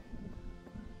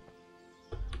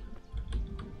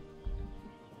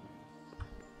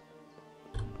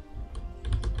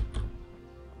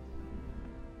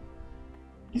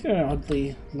 He's got an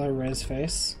oddly low-res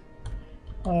face.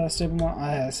 Oh, that's stupid one.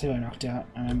 Ah, that's who I knocked out,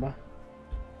 I remember.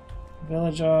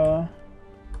 Villager.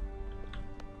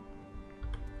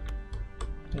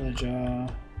 Villager.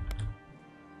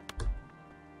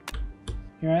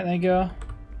 You alright there, girl?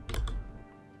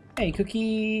 Hey,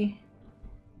 cookie!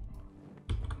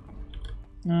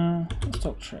 Let's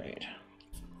talk trade.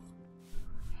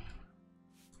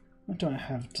 What do I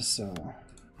have to sell?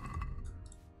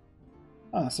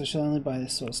 Oh, so she'll only buy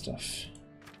this sort of stuff.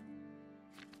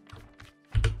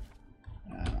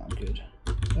 Oh, good.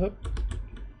 Oh.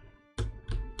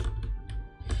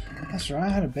 That's right, I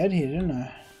had a bed here, didn't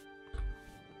I?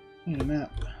 Need a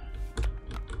map.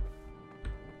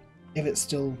 If it's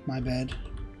still my bed.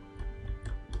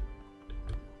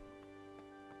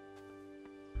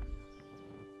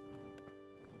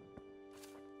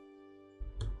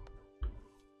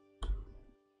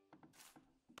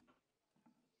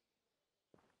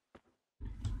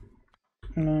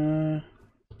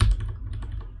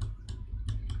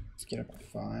 Let's get up to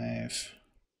 5.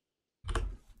 Can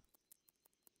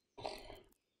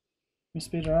we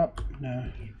speed her up?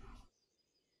 No.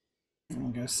 I'll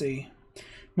go see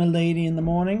my lady in the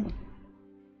morning.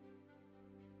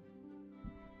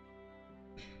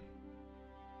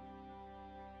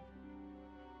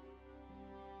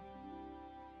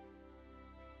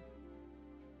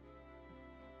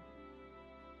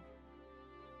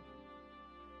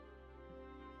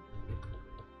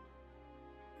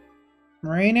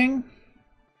 Raining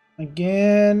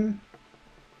again.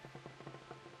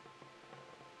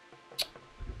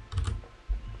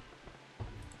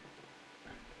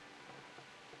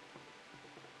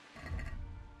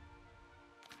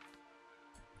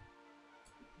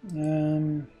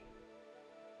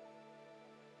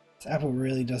 This apple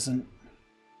really doesn't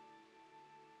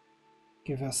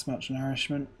give us much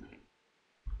nourishment.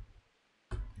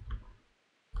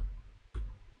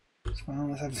 It's fine,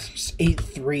 let's have just eat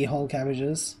 3 whole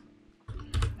cabbages.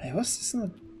 Hey, what's this in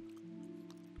the...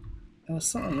 There was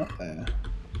something up there.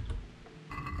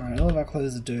 Alright, all of our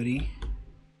clothes are dirty.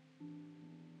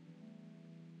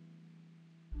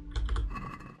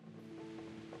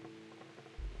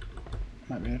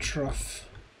 trough.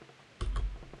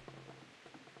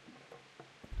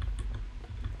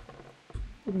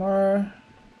 Tomorrow.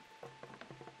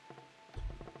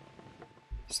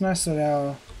 It's nice that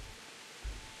our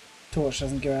torch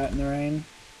doesn't go out in the rain.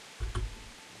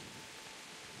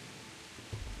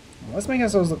 Well, let's make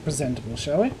ourselves look presentable,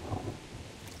 shall we?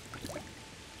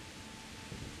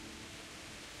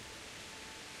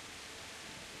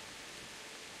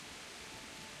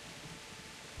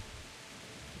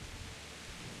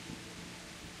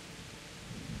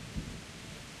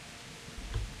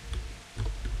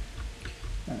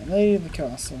 Alright, Lady of the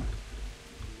Castle.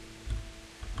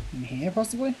 In here,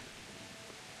 possibly?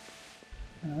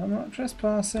 I'm not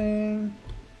trespassing.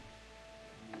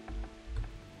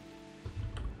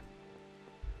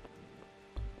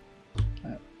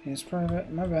 Oh, here's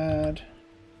private, my bad.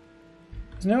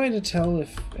 There's no way to tell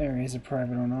if areas are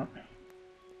private or not.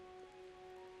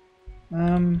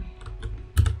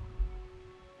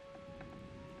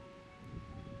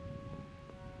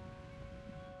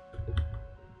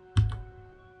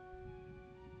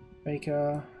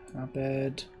 Baker, our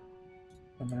bed,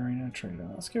 Marina trader.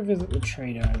 Let's go visit the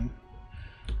trader and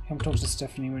come talk to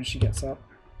Stephanie when she gets up.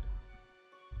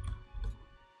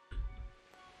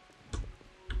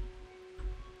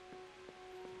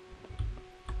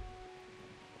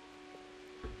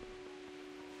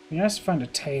 Be nice to find a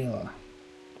tailor.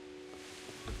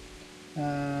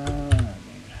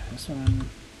 This one.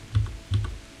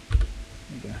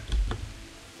 There you go.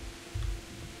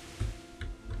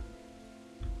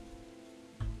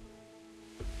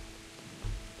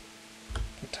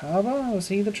 Katava? Was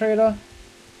he the trader?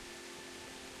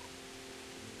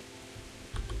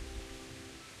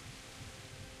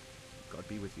 God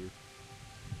be with you.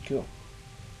 Cool.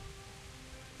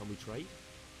 Can we trade?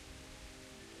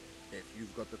 If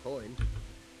you've got the coin.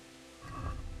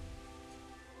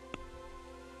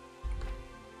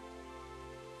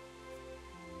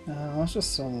 Let's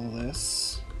just sell all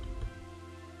this.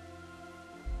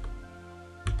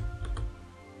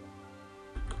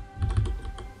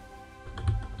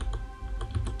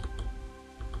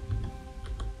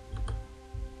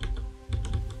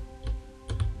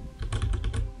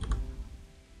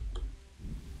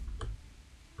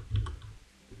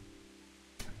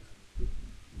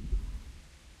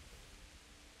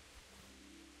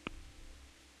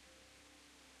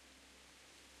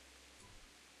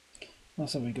 What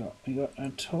else have we got? We got a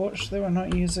torch that we're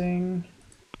not using.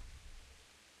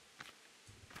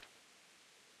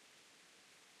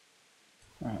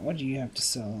 Alright, what do you have to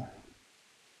sell?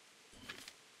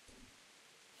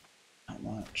 Not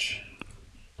much.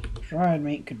 Dried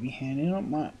meat could be handy, not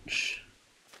much.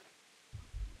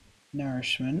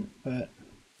 Nourishment, but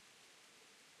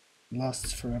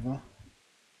lasts forever.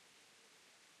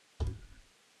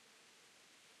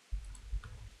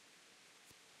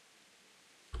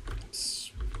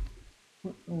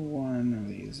 Put one of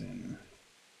these in.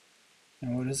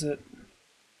 And what is it?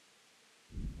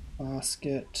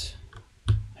 Basket.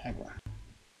 Haggler.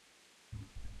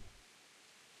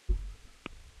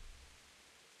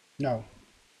 No.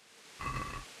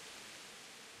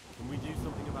 Can we do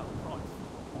something about the price?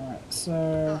 Alright,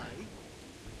 so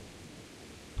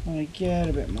I get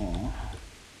a bit more.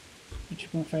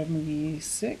 2.5 maybe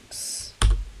 6.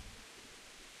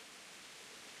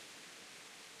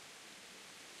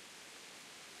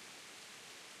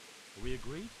 Are we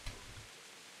agreed?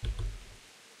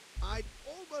 I'd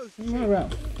almost. What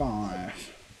about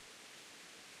 5?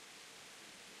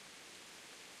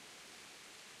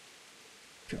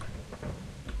 Sure.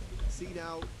 See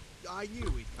now, I knew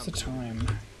we'd come. What's the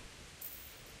time?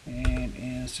 It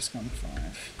is just gone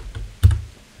 5.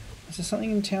 Is there something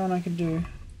in town I could do?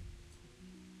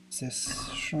 Is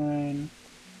this shrine?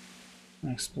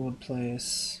 Unexplored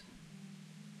place.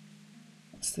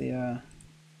 What's the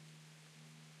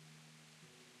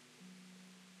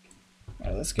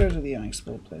Alright, let's go to the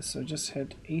unexplored place. So just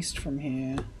head east from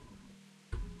here.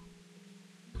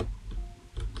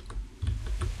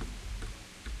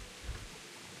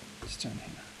 It's down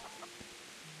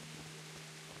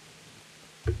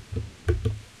here.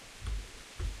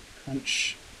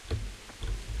 Crunch.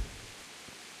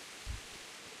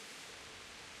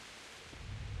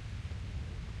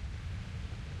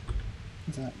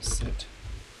 That's it.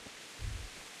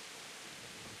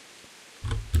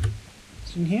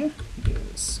 Is it in here? It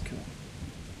is. Cool.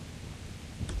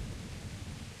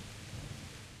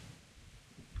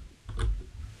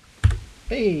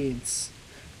 Beads!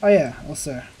 Oh yeah,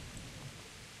 also.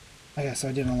 Okay, so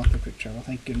I did unlock the quick travel,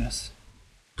 thank goodness.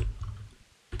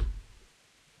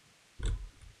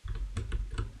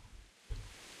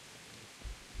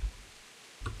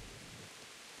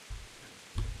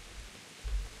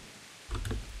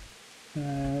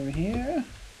 Over here.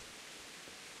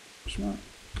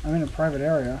 I'm in a private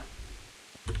area.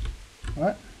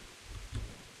 What?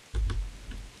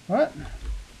 What?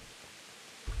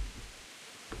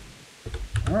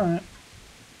 Alright.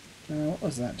 What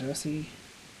was that? Did I see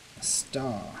a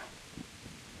star?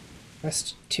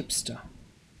 West Tipster.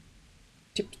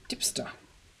 Tipster.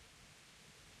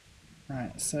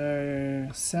 Right, so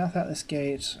south out this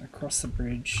gate, across the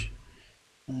bridge,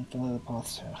 and then follow the path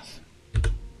south.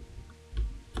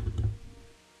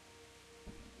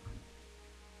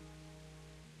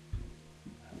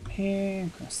 Up here,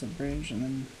 across the bridge, and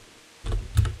then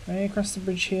right across the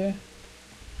bridge here.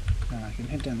 Oh, I can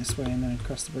head down this way and then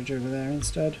across the bridge over there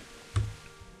instead.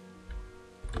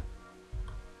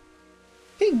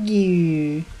 Thank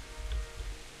you!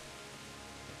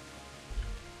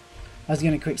 I was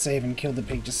going to quick save and kill the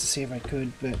pig just to see if I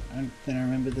could, but then I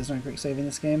remembered there's no quick save in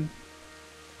this game.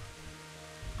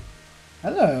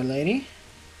 Hello, lady.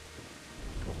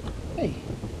 Hey.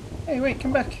 Hey, wait,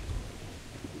 come back.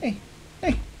 Hey.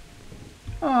 Hey.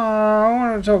 Aw, I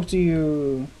want to talk to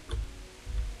you.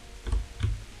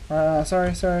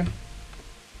 Sorry.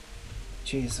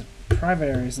 Jeez, the private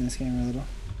areas in this game are a little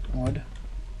odd.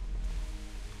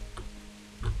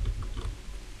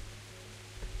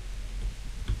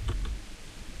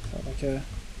 Is that like a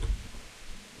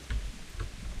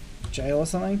jail or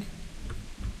something?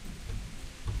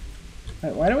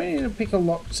 Wait, why do we need to pick a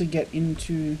lock to get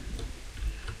into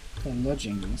the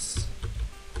lodgings?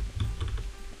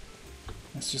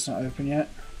 It's just not open yet.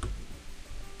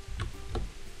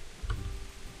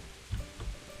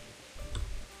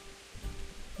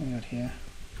 What we got here?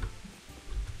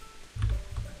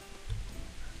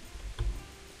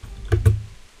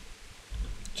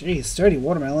 Geez, sturdy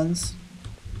watermelons.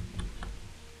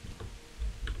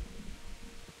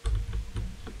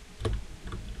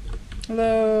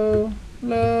 Hello?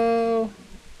 Hello?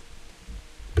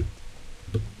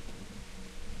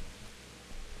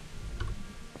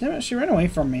 Damn it, she ran away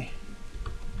from me.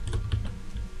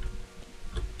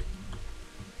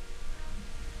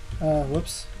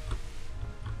 Whoops.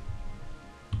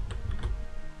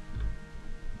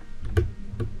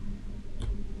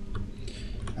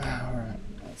 Alright,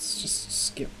 let's just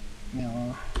skip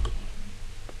now.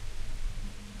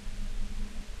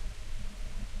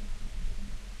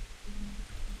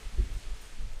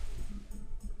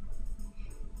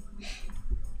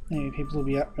 Maybe people will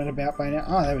be up and about by now.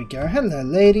 Oh, there we go. Hello,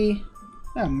 lady.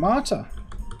 Ah, Marta.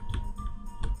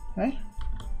 Hey?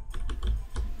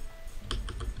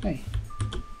 Hey.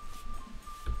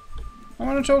 I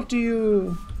want to talk to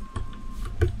you.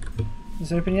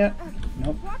 Is it open yet?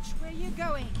 Nope. Watch where you're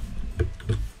going.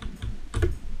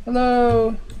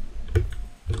 Hello.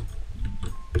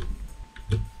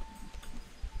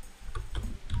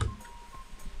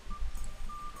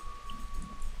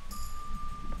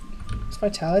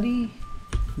 Vitality,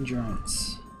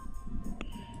 endurance.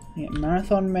 Yeah,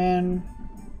 marathon man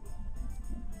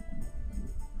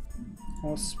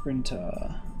or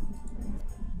sprinter.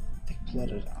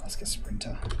 Thick-blooded. Oh, let's get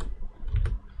sprinter.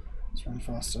 Let's run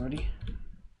fast already.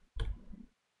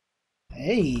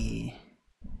 Hey,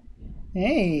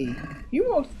 hey!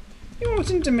 You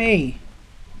walked into me.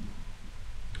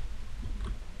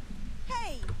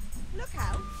 Hey, look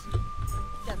out!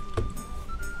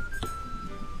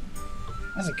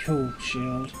 That's a cool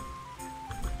shield.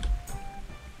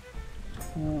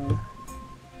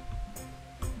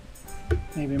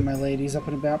 Maybe my lady's up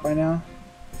and about by now.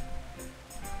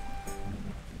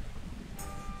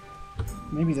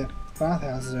 Maybe the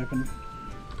bathhouse is open.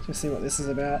 Let's see what this is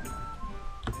about.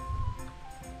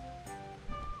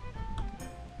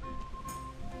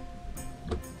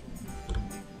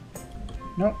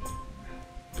 Nope.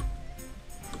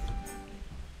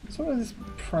 So what is this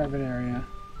private area?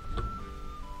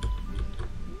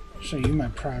 Show you my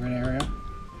private area.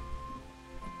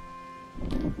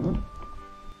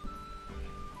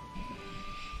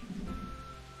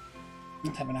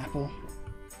 Let's have an apple.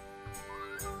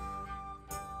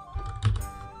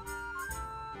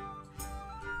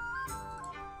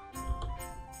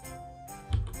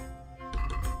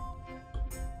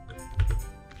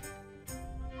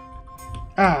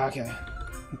 Ah, okay.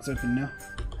 It's open now.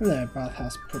 Hello,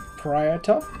 bathhouse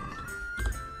proprietor.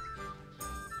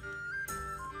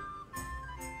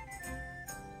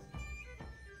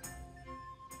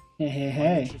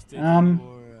 Hey.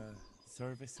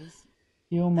 Services?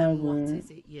 You're my And what room. is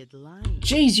it you'd like?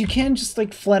 Jeez, you can just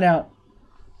like flat out.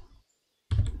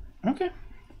 Okay.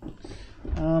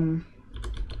 So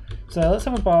let's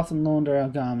have a bath and launder our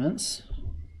garments.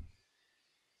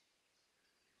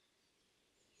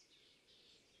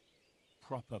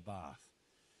 Proper bath.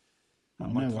 Oh,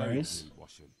 And my no clothes worries. need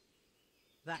washing.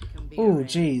 That can be Oh,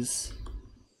 arranged, jeez.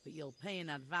 but you'll pay in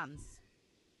advance.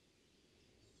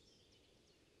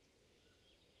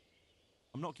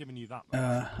 I'm not giving you that much.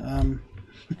 And how much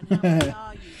are you willing to pay?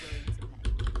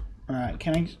 Alright,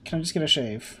 can I just get a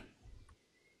shave?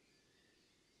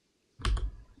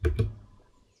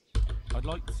 I'd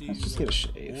like to Let's just get a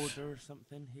shave. order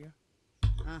something here.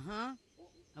 Uh-huh.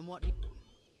 And what do you...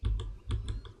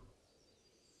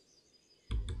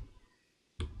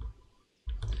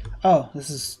 Oh, this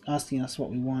is asking us what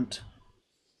we want.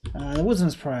 The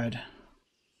Woodsman's Pride.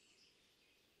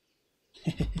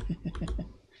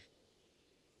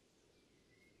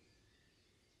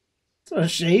 It's not a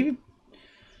shave.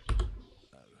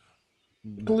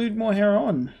 Glued more hair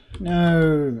on.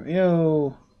 No.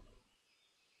 Ew.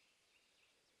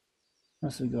 What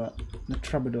else we got? The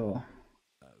Troubadour.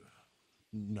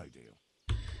 No deal.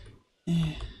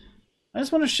 I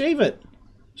just want to shave it.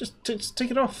 Just take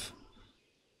it off.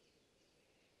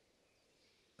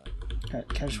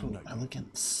 Casual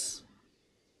elegance.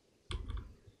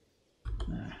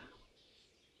 No.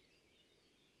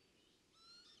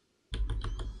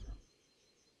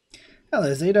 Hello,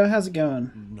 Zito. How's it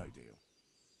going? No deal.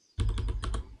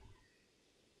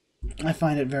 I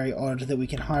find it very odd that we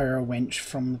can hire a wench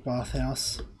from the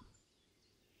bathhouse.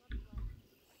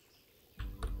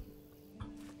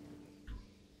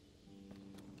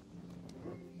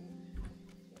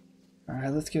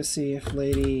 Alright, let's go see if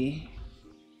Lady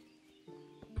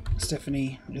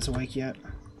Stephanie is awake yet.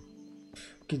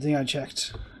 Good thing I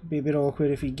checked. It'd be a bit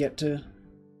awkward if we get to...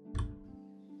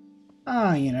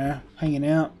 you know, hanging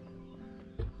out.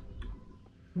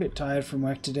 A bit tired from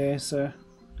work today, so...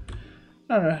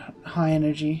 Not a high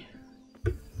energy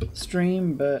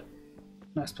stream, but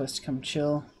nice place to come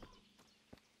chill.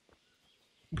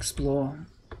 Explore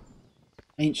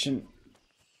ancient...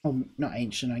 Oh, not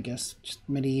ancient, I guess. Just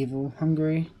medieval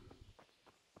Hungary.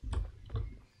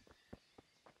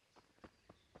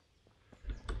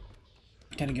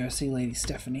 Gotta go see Lady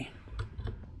Stephanie.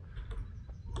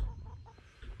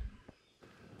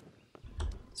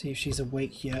 See if she's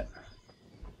awake yet.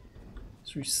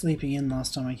 She was sleeping in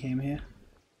last time I came here.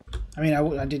 I mean,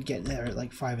 I did get there at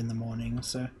like 5 in the morning,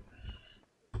 so...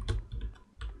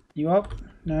 You up?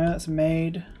 No, that's a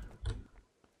maid.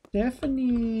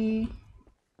 Stephanie!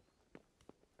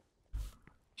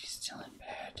 She's still in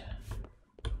bed.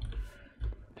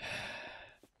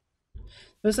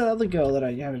 There's that other girl that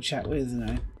I had a chat with and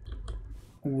I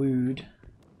wooed.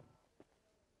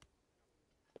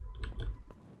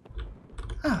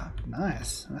 Ah,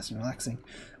 nice. Nice and relaxing.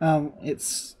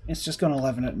 It's just gone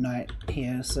 11 at night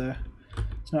here, so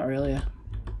it's not really a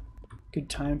good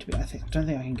time to be. I don't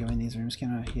think I can go in these rooms,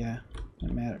 can I? Yeah,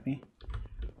 don't mad at me.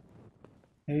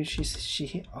 Maybe she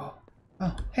here. Oh,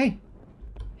 hey,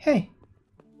 hey,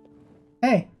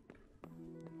 hey,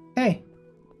 hey.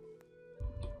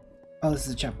 Oh, this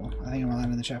is a chapel. I think I'm allowed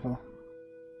in the chapel.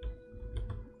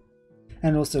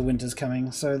 And also winter's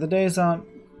coming, so the days aren't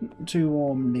too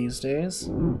warm these days.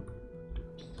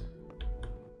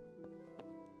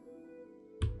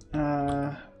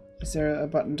 Is there a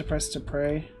button to press to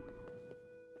pray?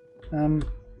 I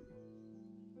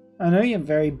know you're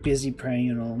very busy praying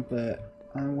and all, but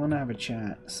I want to have a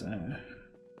chat, so...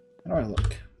 How do I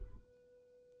look?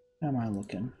 How am I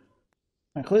looking?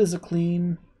 My clothes are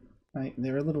clean.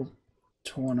 They're a little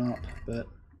torn up, but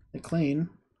they're clean.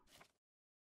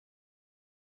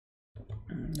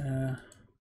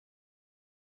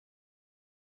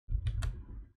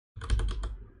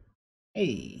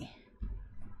 Hey.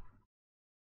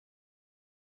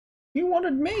 You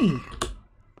wanted me!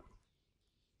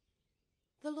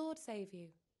 The Lord save you.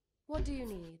 What do you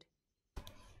need?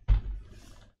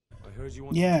 I heard you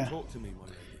wanted to talk to me, my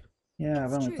lady. Yeah,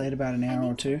 I've only played about an hour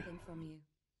or two. From you.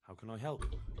 How can I help?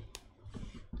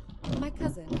 My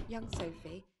cousin, young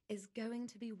Sophie, is going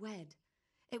to be wed.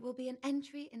 It will be an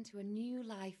entry into a new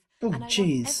life, Oh, and I want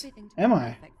jeez. everything to be Am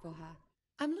I? perfect for her.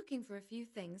 I'm looking for a few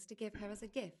things to give her as a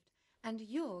gift, and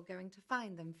you're going to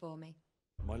find them for me.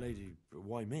 My lady,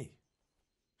 why me?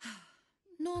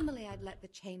 Normally I'd let the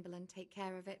Chamberlain take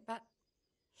care of it, but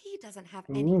he doesn't have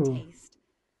Ooh. any taste.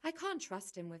 I can't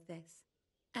trust him with this.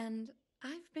 And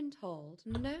I've been told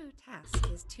no task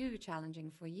is too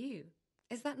challenging for you.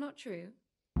 Is that not true?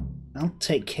 I'll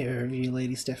take care of you,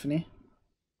 Lady Stephanie.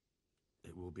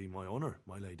 It will be my honor,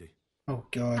 my lady. Oh,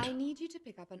 God. I need you to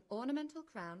pick up an ornamental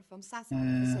crown from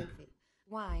Sasson for Sophie,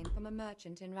 wine from a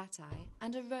merchant in Ratai,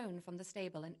 and a roan from the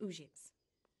stable in Ujits.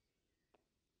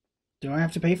 Do I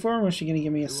have to pay for him, or is she going to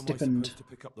give me a Who am I stipend? supposed to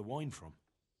pick up the wine from?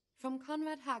 From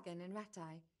Conrad Hagen in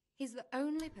Ratai. He's the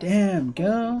only person Damn, in the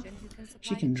whole girl. region who can She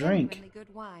supply can drink. genuinely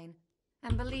good wine.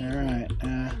 And believe Alright, me,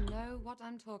 I know what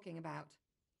I'm talking about.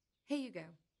 Here you go.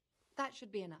 That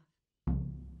should be enough.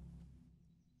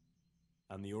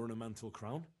 And the ornamental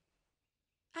crown?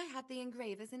 I had the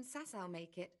engravers in Sasau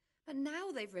make it, but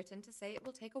now they've written to say it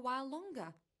will take a while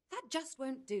longer. That just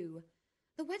won't do.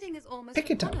 The wedding is almost pick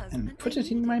it up upon us, and put I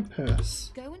it in need my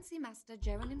purse. Go and see Master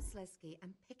Jeronim Slesky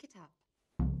and pick it up.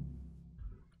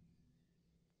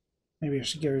 Maybe I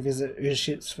should go revisit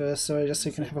Ushitz first, so just so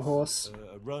you can have a horse.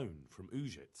 A roan from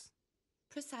Ujitz.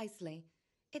 Precisely.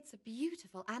 It's a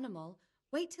beautiful animal.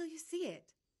 Wait till you see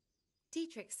it.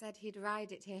 Dietrich said he'd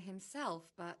ride it here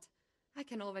himself, but I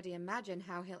can already imagine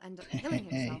how he'll end up killing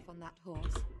himself on that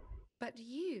horse. But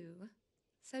you,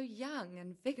 so young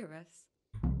and vigorous.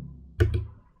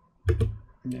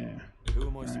 Yeah. Who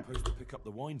am I supposed to pick up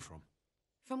the wine from?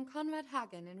 From Conrad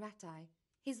Hagen in Ratai.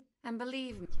 And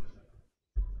believe me...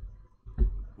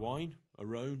 Wine, a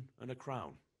roan, and a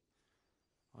crown.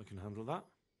 I can handle that.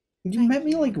 You met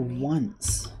me like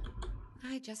once.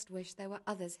 I just wish there were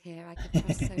others here I could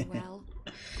trust so well.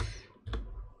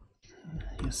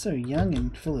 You're so young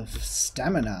and full of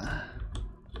stamina.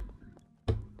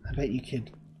 I bet you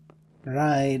could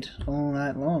ride all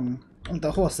night long. Oh,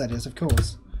 the horse, that is, of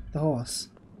course. The horse.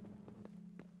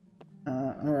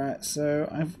 Alright, so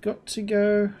I've got to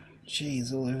go...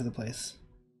 Jeez, all over the place.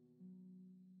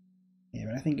 Yeah,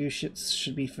 but I think Ushitz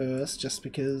should be first, just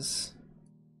because...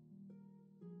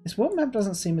 This world map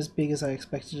doesn't seem as big as I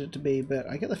expected it to be, but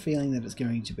I get the feeling that it's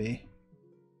going to be.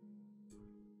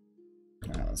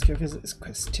 Alright, let's go visit this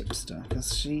quest tipster,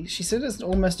 because she said it's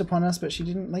almost upon us, but she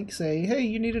didn't like say, hey,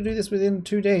 you need to do this within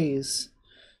 2 days.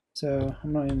 So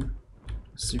I'm not in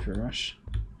a super rush.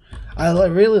 I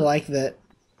really like that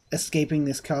escaping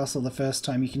this castle the first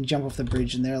time you can jump off the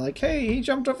bridge and they're like, hey, he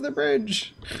jumped off the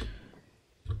bridge!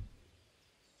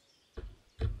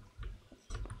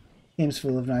 Game's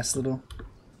full of nice little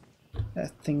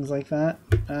things like that.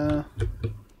 I'm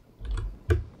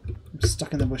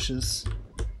stuck in the bushes.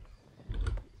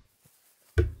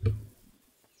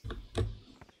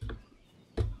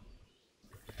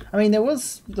 I mean, there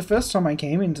was, the first time I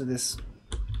came into this,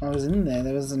 I was in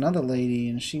there was another lady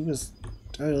and she was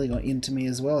totally got into me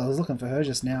as well. I was looking for her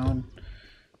just now and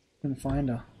couldn't find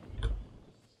her.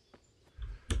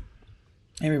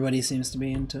 Everybody seems to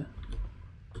be into.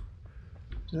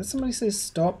 Did that somebody say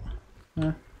stop?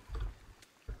 No.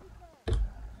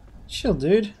 Chill,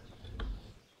 dude.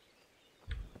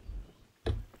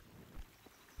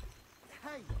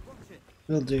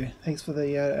 Will do. Thanks for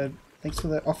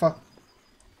the offer.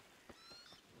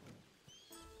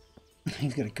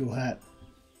 He's got a cool hat.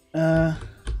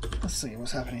 Let's see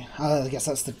what's happening. Oh, I guess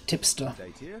that's the tipster.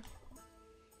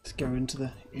 Let's go into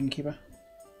the innkeeper.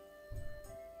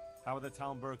 How are the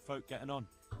Talmberg folk getting on?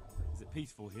 Is it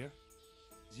peaceful here?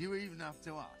 Do you even have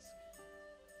to ask?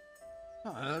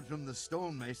 I heard from the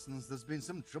stonemasons there's been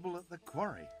some trouble at the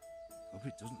quarry. Hope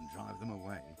it doesn't drive them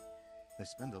away. They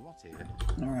spend a lot here.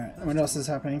 Alright, what else is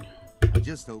happening? I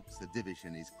just hope the Divish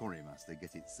and his quarrymaster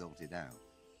get it sorted out.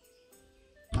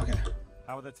 Okay.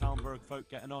 How are the Talmberg folk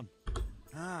getting on?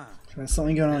 So there's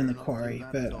something going on in the quarry,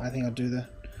 but I think I'll do the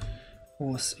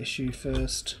horse issue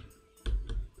first.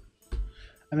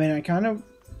 I mean, I kind of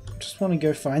just want to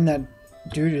go find that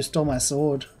dude who stole my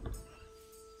sword.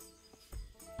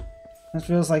 It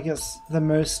feels like it's the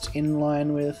most in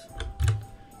line with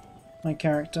my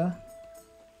character.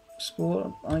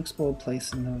 Explore unexplored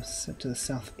place in the, to the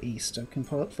southeast. I can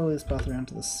follow this path around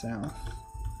to the south.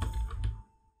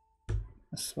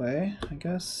 This way, I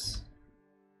guess.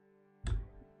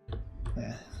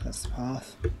 Yeah, that's the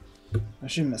path. I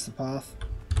assume that's the path.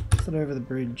 Let's head over the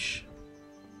bridge.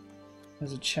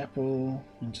 There's a chapel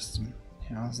and just some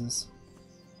houses.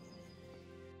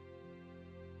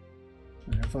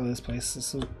 I'm gonna follow this place.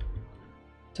 This will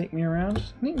take me around.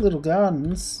 Neat little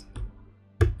gardens.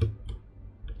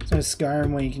 There's no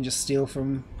Skyrim where you can just steal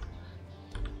from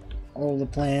all the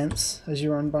plants as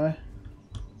you run by.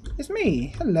 It's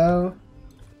me. Hello.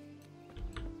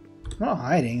 I'm not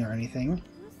hiding or anything.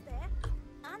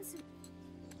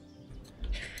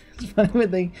 It's funny when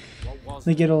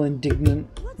they get all indignant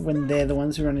when they're the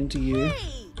ones who run into you.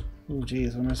 Oh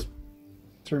jeez, I almost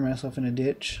threw myself in a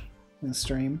ditch in the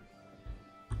stream.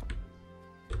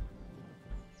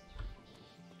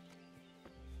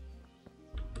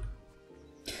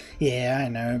 Yeah, I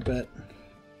know, but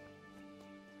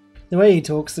the way he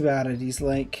talks about it, he's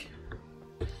like,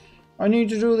 I need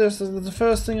to do this, it's the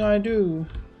first thing I do.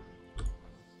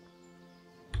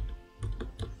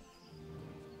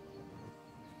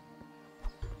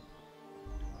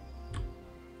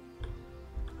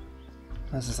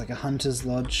 This is like a hunter's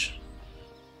lodge.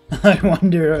 I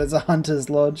wonder if it's a hunter's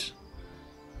lodge.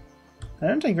 I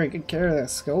don't take very good care of their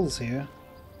skulls here.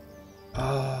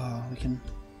 Oh, we can...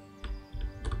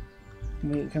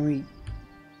 Can we...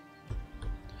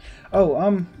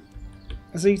 Oh,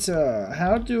 Zeta,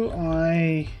 how do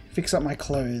I fix up my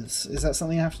clothes? Is that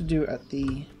something I have to do at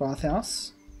the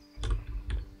bathhouse?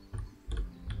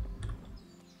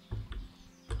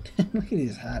 Look at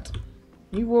his hat.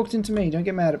 You walked into me, don't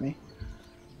get mad at me.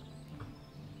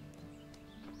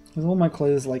 With all my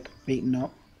clothes, like, beaten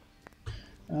up.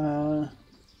 For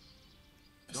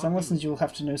some lessons you'll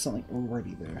have to know something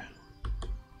already there.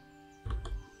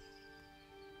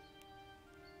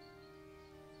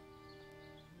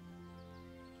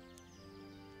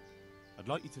 I'd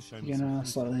like you to show me Beginner,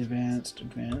 slightly advanced,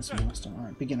 master.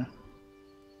 Alright, beginner.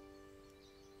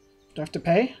 Do I have to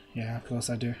pay? Yeah, of course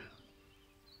I do.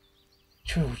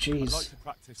 Oh, jeez.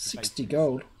 60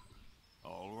 gold.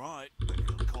 Alright, but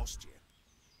it'll cost you.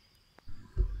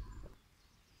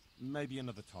 Maybe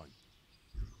another time.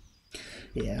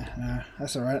 Yeah, no,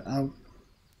 that's alright. I'll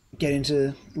get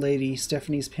into Lady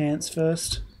Stephanie's pants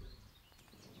first.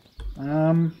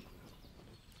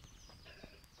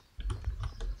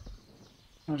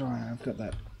 What do I have? I've got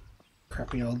that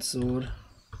crappy old sword.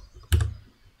 What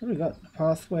have we got? A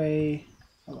pathway.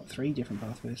 I've got 3 different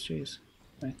pathways, jeez.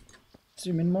 Okay.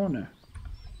 Zoom in more now.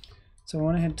 So I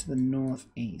want to head to the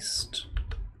northeast.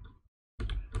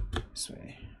 This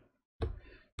way.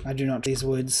 I do not these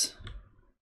woods.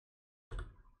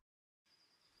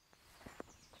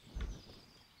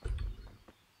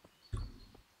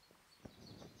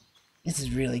 This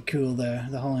is really cool though,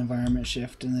 the whole environment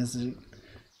shift, and there's a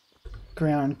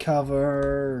ground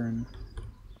cover and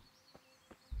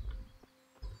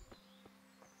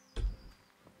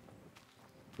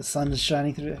the sun is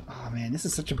shining through it. Oh man, this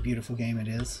is such a beautiful game it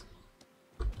is.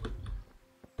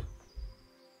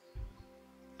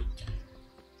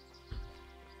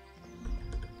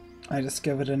 I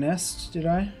discovered a nest, did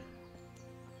I?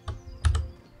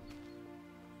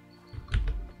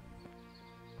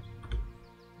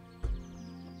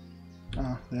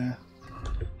 Oh, there.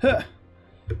 Huh.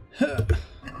 Huh.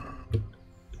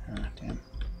 Oh, damn.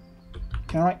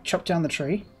 Can I like chop down the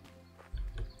tree?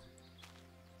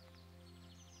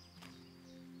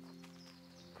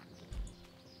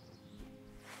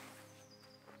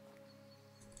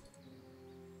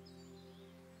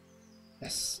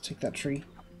 Yes, take that tree.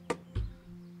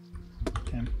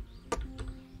 Damn.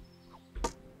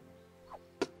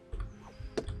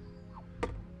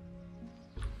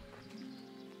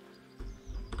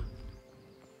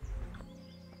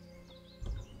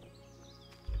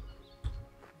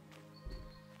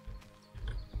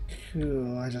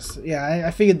 Cool,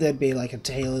 I figured there'd be like a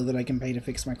tailor that I can pay to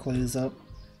fix my clothes up.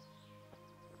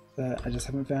 But I just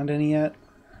haven't found any yet.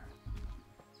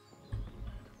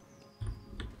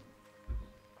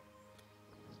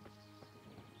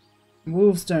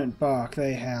 Wolves don't bark,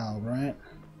 they howl, right?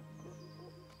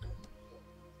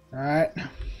 Right. I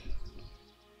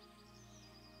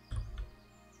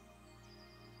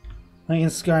think in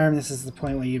Skyrim this is the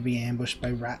point where you'd be ambushed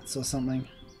by rats or something.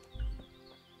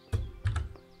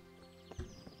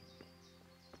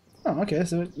 Oh, okay,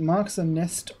 so it marks a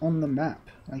nest on the map.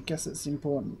 I guess it's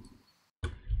important.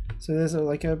 So there's a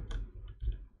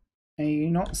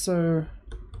not so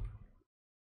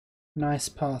nice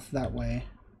path that way.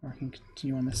 Or I can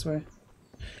continue on this way.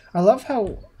 I love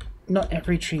how not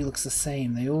every tree looks the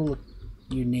same. They all look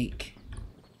unique.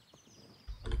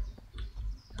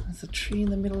 There's a tree in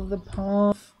the middle of the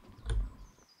path.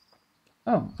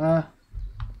 Oh,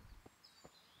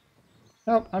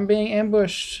 help, I'm being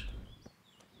ambushed.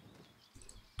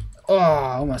 Oh,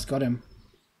 I almost got him.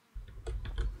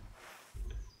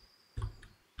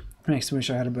 Makes me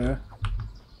wish I had a bow.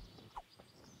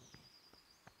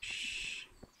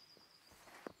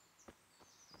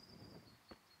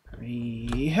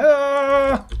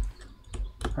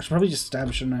 I should probably just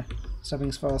stab, shouldn't I?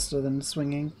 Stabbing's faster than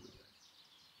swinging.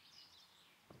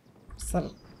 Is that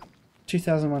a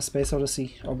 2001 Space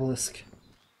Odyssey obelisk?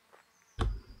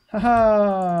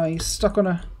 Haha! He's stuck on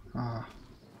a... Ah.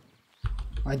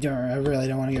 I really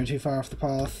don't want to go too far off the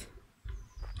path.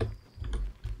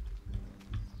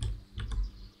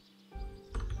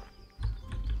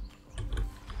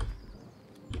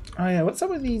 Oh yeah, what's up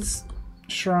with these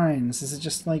shrines? Is it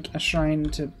just like a shrine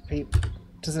to pay?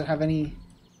 Does it have any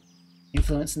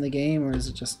influence in the game, or is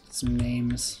it just some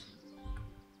names?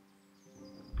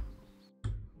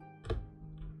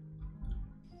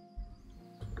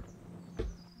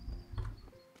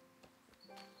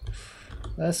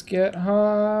 Let's get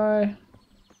high.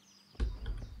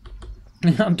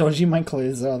 How dodgy my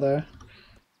clothes are though.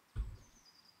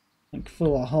 Like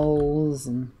full of holes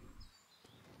and...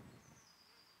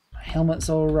 Helmet's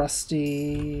all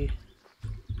rusty.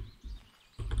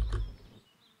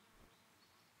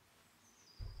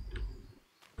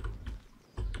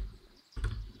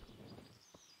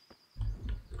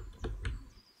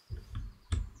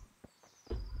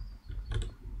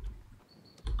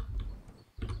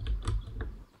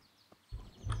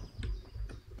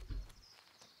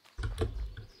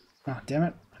 Oh, damn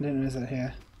it. I didn't notice that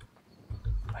here.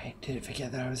 Wait, did it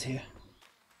forget that I was here?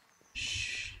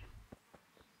 Shh.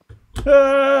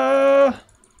 Ah!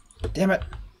 Damn it.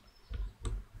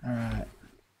 Alright.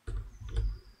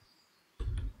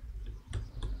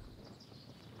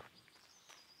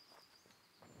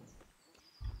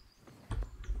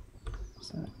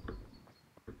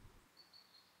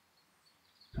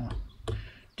 Oh.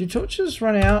 Do torches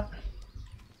run out?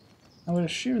 I would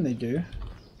assume they do.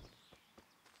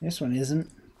 This one isn't.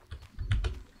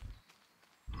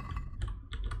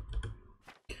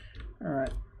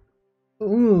 Alright.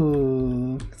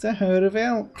 Ooh, it's a herd of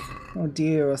elk or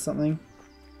deer or something.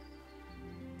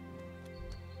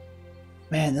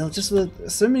 Man, there's just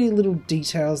so many little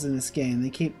details in this game.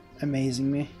 They keep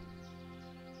amazing me.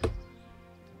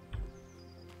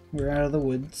 We're out of the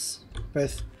woods,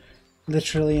 both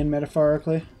literally and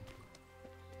metaphorically.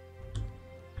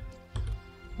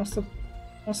 What's the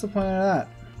point of that?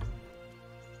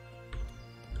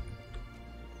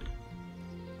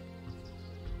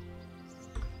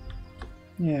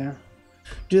 Yeah.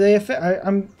 Do they affect?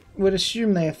 I would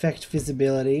assume they affect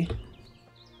visibility,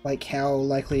 like how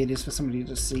likely it is for somebody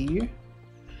to see you,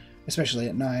 especially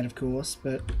at night, of course.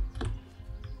 But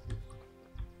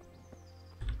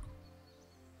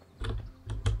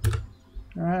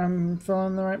alright, I'm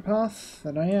following the right path.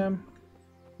 That I am.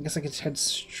 I guess I could head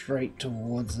straight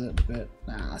towards it, but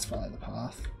nah, let's follow the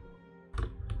path. I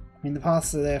mean, the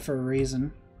paths are there for a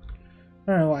reason.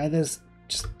 I don't know why. There's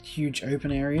just huge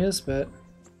open areas, but.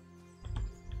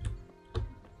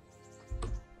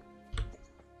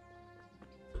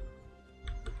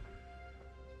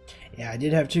 Yeah, I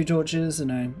did have 2 torches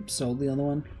and I sold the other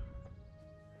one.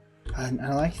 And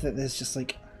I like that there's just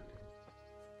like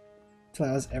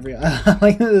flowers everywhere. I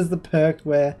like that there's the perk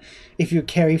where if you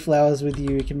carry flowers with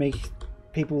you, it can make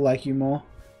people like you more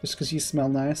just because you smell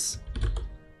nice.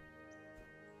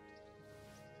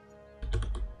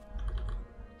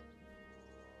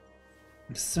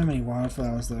 There's so many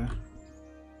wildflowers though.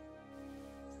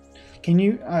 Can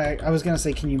you, I was gonna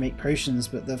say can you make potions,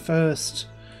 but the first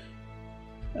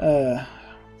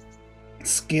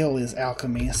skill is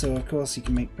alchemy, so of course you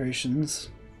can make potions.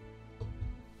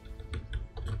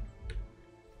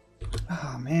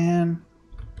 Oh man.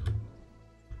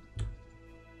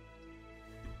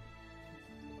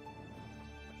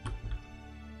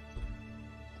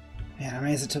 Man, I'm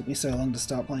amazed it took me so long to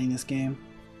start playing this game.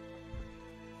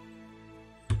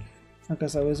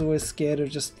 Because I was always scared of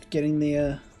just getting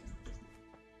the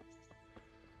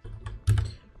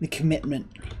commitment.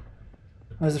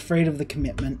 I was afraid of the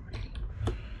commitment.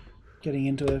 Getting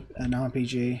into an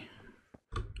RPG.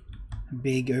 A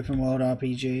big open world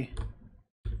RPG.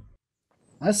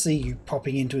 I see you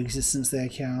popping into existence there,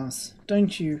 cows.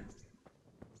 Don't you?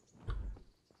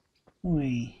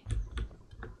 Oi.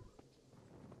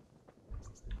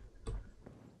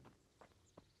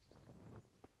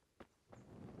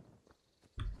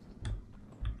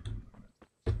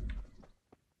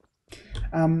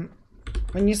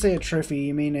 When you say a trophy,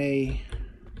 you mean a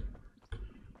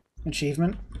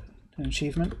achievement? An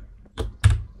achievement?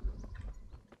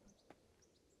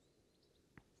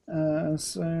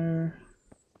 So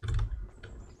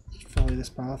follow this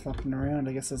path up and around.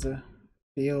 I guess there's a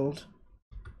field.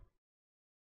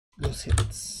 Those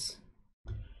hits.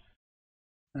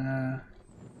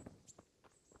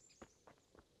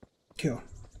 Cool.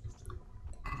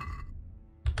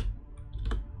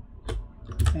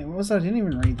 Hey, what was that? I didn't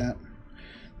even read that.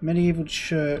 Medieval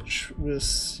church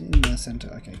was in the center.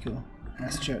 Okay, cool.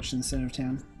 Nice church in the center of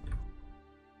town.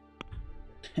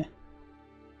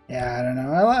 Yeah, I don't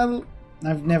know.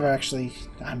 I've never actually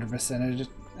 100%ed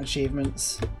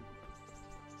achievements.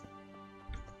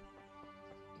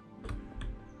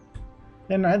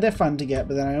 They're fun to get,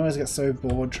 but then I always get so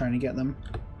bored trying to get them.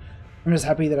 I'm just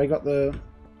happy that I got the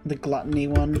gluttony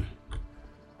one,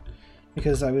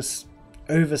 because I was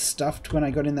overstuffed when I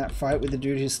got in that fight with the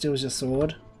dude who steals your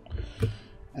sword.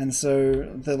 And so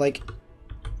the like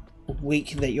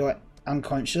week that you're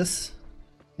unconscious,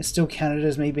 it's still counted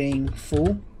as me being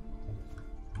full.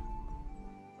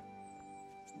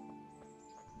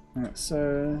 Alright,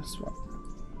 so swap.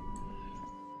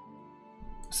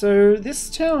 So this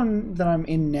town that I'm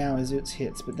in now is its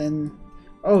hits, but then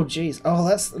oh geez, oh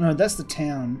that's the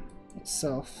town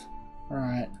itself.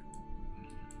 Right.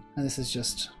 And this is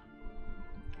just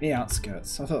the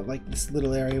outskirts. I thought like this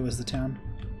little area was the town.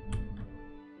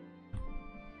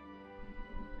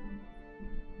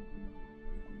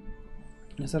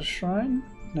 Is that a shrine?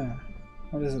 No.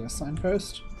 What is it, a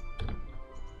signpost?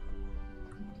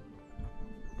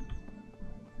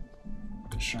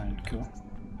 Shrine, cool.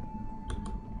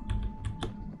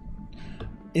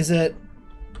 Is it...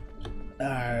 Oh,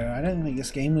 I don't think this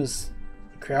game was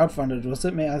crowdfunded, was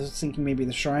it? I was thinking maybe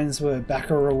the shrines were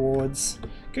backer rewards.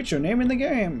 Get your name in the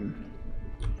game!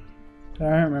 But I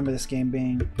don't remember this game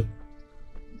being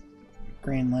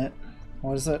greenlit.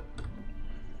 What is it?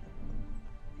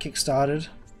 Kickstarted.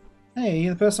 Hey, you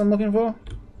the person I'm looking for?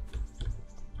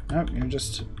 Nope, you're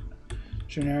just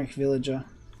generic villager.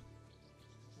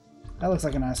 That looks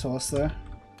like a nice horse though.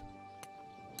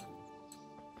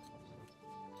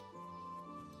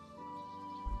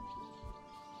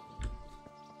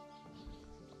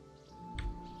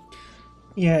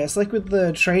 Yeah, it's like with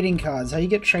the trading cards, how you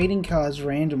get trading cards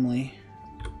randomly.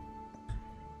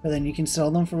 But then you can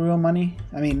sell them for real money.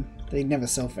 I mean, they never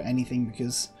sell for anything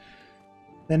because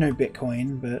they're no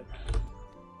Bitcoin, but...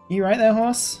 You right there,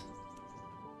 horse?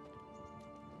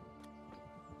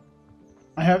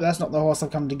 I hope that's not the horse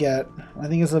I've come to get. I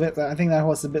think it's a bit. I think that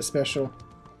horse is a bit special.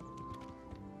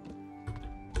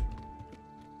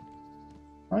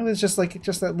 I think there's just like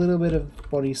that little bit of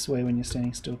body sway when you're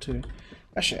standing still too.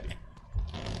 Ah shit.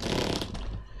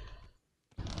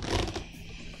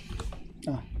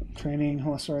 Oh, training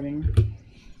horse riding.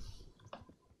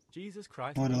 Jesus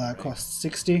Christ. What did that cost?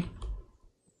 60.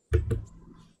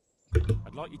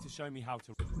 I'd like you to show me how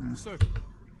to. Sir.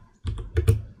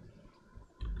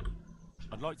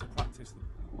 I'd like to practice them.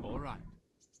 All right.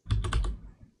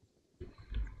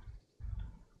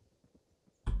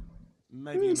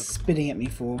 Maybe What are you spitting at me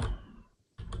for?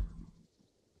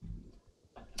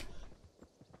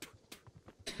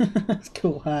 That's a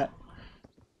cool hat.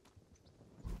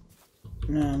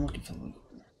 No, I'm looking for.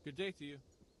 Good day to you.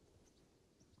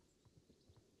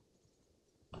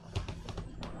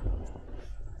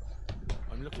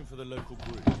 I'm looking for the local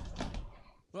brew.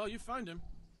 Well, you found him.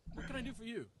 What can I do for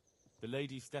you? The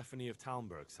lady Stephanie of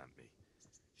Talmberg sent me.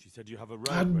 She said you have a road.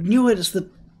 I knew it. It's the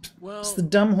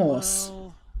dumb horse.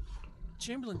 Well,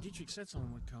 Chamberlain Dietrich said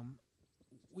someone would come.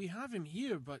 We have him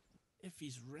here, but if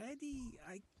he's ready,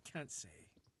 I can't say.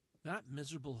 That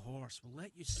miserable horse will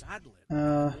let you saddle it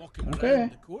and walk him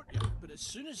around the courtyard, but as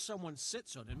soon as someone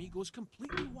sits on him, he goes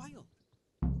completely wild.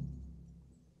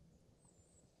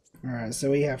 Alright, so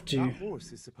we have to... That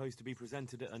horse is supposed to be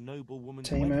presented at a noble woman's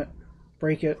tame wedding. it,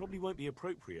 break it. Probably won't be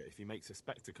appropriate if he makes a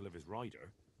spectacle of his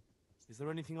rider. Is there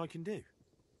anything I can do?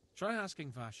 Try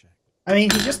asking Vashek. I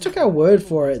mean, he just took our word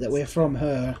for it that we're from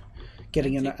her.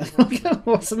 Getting a look at the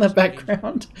horse in the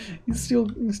background. He's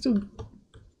still.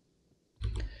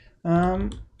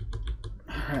 Alright,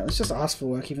 let's just ask for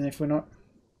work, even if we're not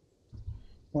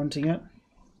wanting it.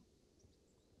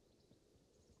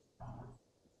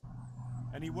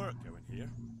 Any work going here?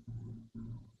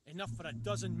 Enough for a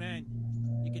dozen men.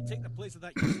 You can take the place of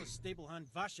that useless stable hand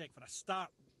Vashek for a start.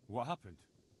 What happened?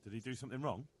 Did he do something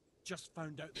wrong? Just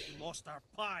found out that he lost our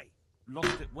pie.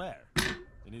 Lost it where?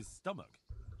 In his stomach?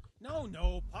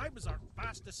 No, Pie was our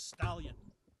fastest stallion.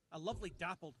 A lovely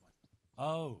dappled one.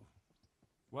 Oh.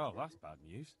 Well, that's bad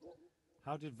news.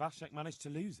 How did Vashek manage to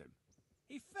lose him?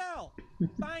 He fell,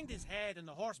 banged his head, and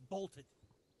the horse bolted.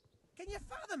 Can you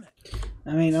fathom it?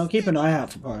 I mean, I'll keep an eye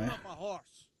out for Pie. Pie. A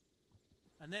horse.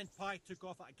 And then Pie took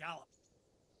off at a gallop.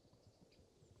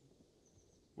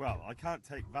 Well, I can't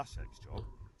take Vashek's job,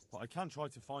 but I can try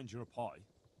to find your pie.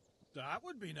 That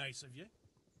would be nice of you.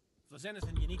 If there's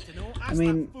anything you need to know, ask I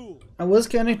mean, that fool. I was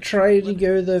gonna try to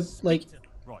go the, like,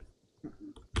 Right.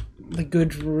 the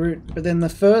good route, but then the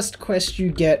first quest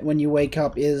you get when you wake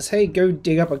up is, hey, go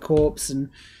dig up a corpse and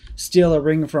steal a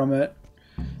ring from it.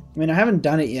 I mean, I haven't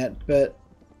done it yet, but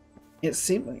it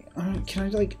seemed like... Oh, can I,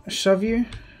 like, shove you?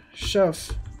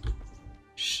 Shove.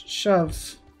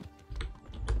 Shove.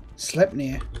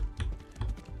 Sleipnir.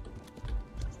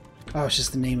 Oh, it's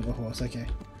just the name of a horse, okay.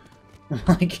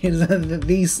 Like, is that the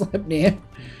Sleipnir?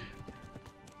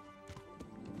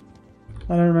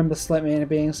 I don't remember Sleipnir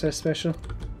being so special.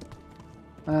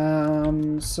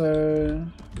 So...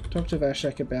 Talk to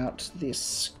Vashek about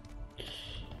this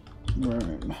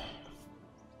room.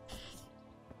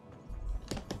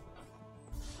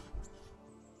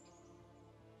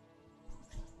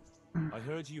 I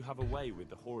heard you have a way with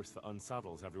the horse that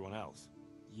unsaddles everyone else.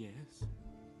 Yes.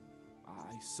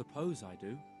 I suppose I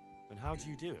do. And how do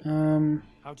you do it?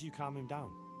 How do you calm him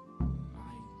down?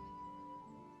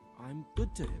 I'm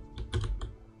good to him.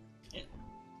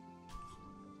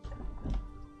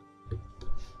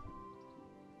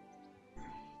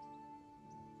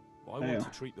 I want to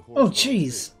treat the horse Oh, well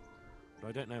jeez. too, but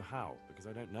I don't know how, because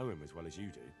I don't know him as well as you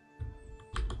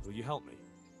do. Will you help me?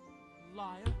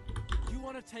 Liar. You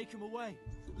want to take him away.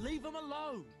 Leave him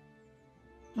alone.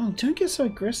 Oh, don't get so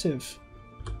aggressive.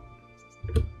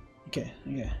 Okay.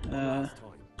 One last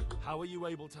time. How are you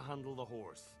able to handle the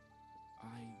horse?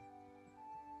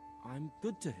 I'm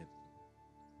good to him.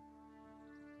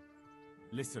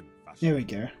 Listen, Vashek. There we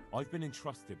go. I've been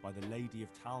entrusted by the Lady of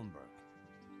Talmberg.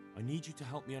 I need you to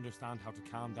help me understand how to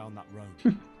calm down that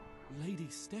roan. Lady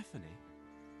Stephanie?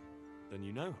 Then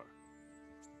you know her.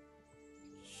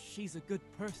 She's a good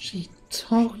person. She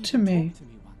talked to me. Talked to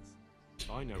me once.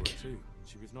 I know her too.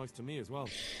 She was nice to me as well.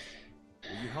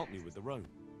 Will you help me with the roan?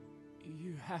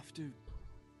 You have to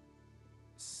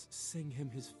sing him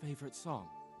his favorite song.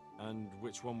 And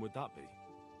which one would that be?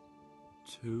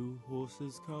 Two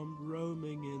horses come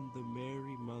roaming in the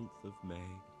merry month of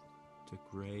May, to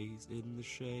graze in the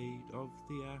shade of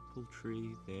the apple tree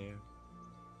there.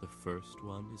 The first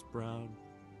one is brown,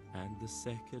 and the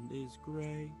second is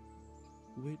grey.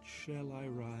 Which shall I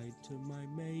ride to my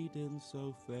maiden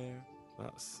so fair?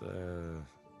 That's,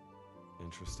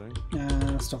 interesting.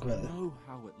 Let's talk about I that. know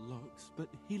how it looks, but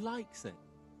he likes it.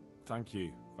 Thank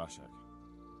you, Vashek.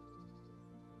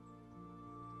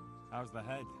 How's the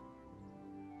head?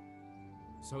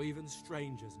 So even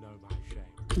strangers know my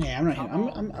shame. Yeah, I'm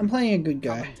not. I'm playing a good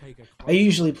guy. I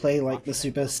usually play like the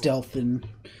super stealth and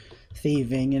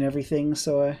thieving and everything,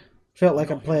 so I felt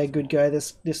like I'd play a good guy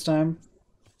this time.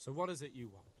 So what is it you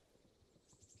want?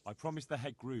 I promised the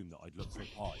head groom that I'd look for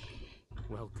pie.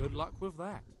 Well, good luck with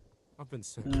that. I've been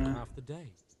searching half the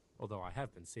day, although I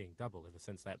have been seeing double ever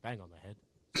since that bang on the head.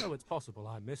 So it's possible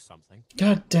I missed something.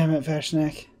 God damn it,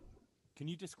 Vashnek. Can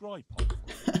you describe pie?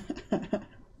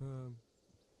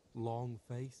 Long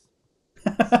face.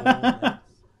 4 legs.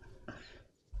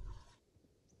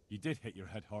 You did hit your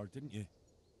head hard, didn't you?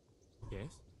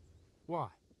 Yes. Why?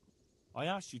 I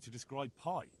asked you to describe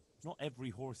Pie, not every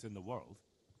horse in the world.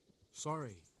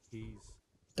 Sorry, he's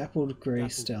Dappled grey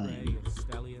stallion. Grey, a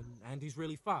stallion, and he's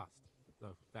really fast.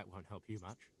 Though that won't help you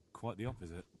much. Quite the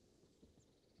opposite.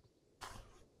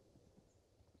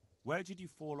 Where did you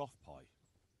fall off, Pie?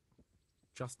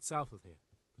 Just south of here,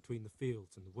 between the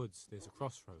fields and the woods, there's a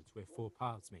crossroads where 4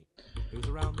 paths meet. It was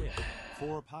around there.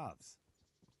 4 paths?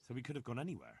 So we could have gone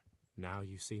anywhere. Now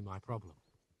you see my problem.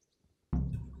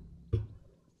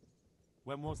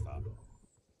 When was that?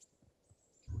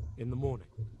 In the morning.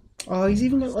 Oh, he's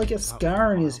even got like a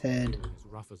scar on his head. As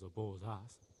rough as a boar's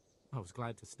ass. I was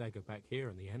glad to stagger back here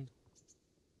in the end.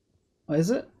 Oh,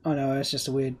 is it? Oh no, it's just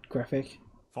a weird graphic.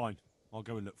 Fine, I'll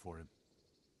go and look for him.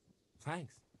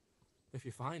 Thanks. If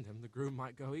you find him, the groom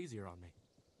might go easier on me.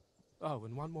 Oh,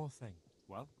 and one more thing.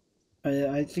 Well?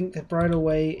 I think the bridle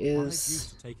way I'm is used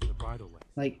to taking the bridle way,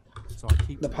 like so I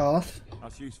keep the path.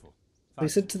 That's useful. They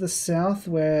said to the south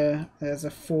where there's a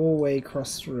 4-way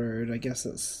crossroad. I guess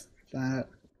it's that.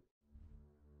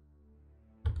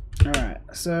 Alright,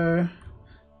 so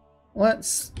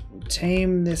let's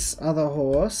tame this other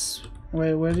horse.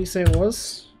 Where did he say it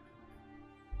was?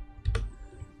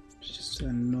 Just to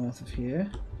the north of here.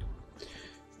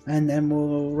 And then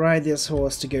we'll ride this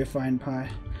horse to go find Pie.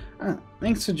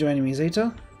 Thanks for joining me,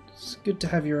 Zeta. It's good to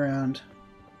have you around.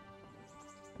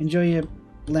 Enjoy your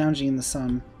lounging in the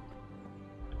sun.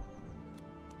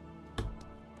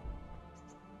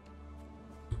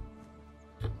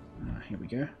 Here we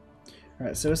go.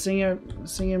 Alright, so we're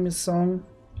singing him his song.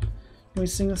 Can we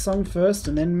sing the song first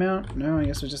and then mount? No, I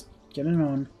guess we're just getting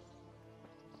on.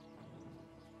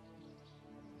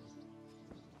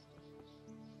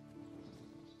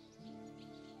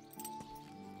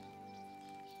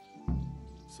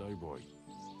 So, boy,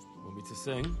 want me to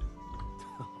sing?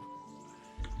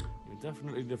 You're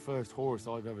definitely the first horse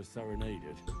I've ever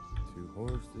serenaded. 2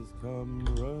 horses come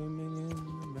roaming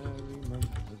in the merry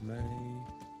month of May,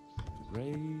 to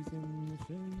graze in the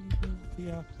shade of the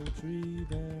apple tree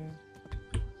there.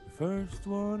 The first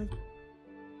one is...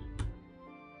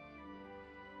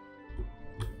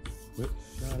 Which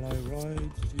shall I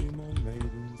ride to my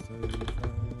maiden so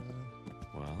fair?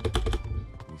 Well,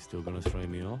 you still gonna stray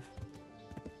me off?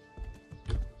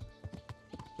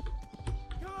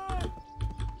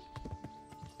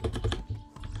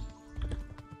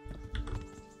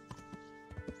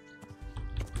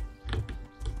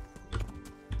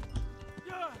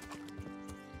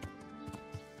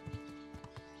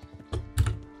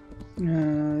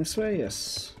 This way,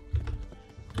 yes.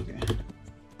 Okay.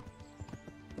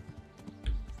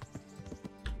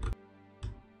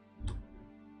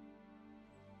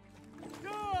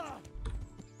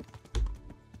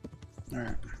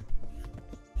 Alright.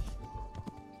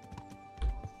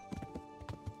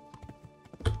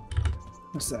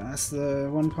 What's that? That's the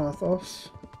one path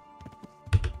off.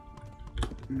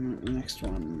 Next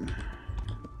one.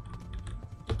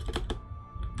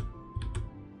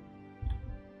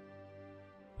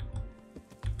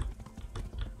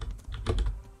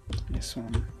 This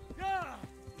one.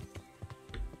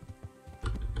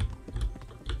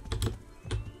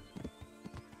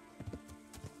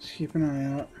 Just keep an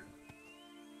eye out.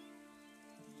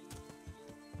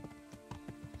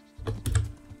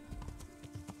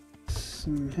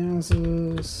 Some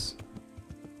houses.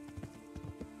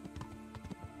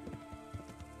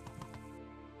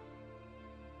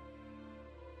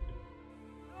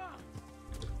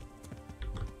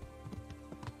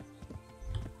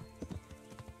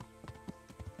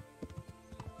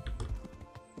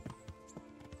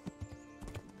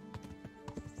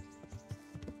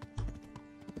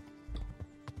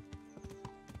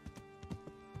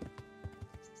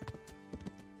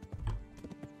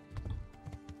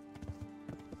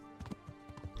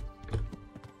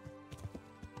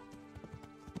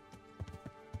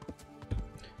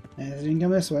 And it didn't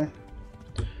come this way.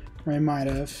 Or I might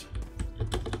have.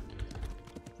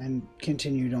 And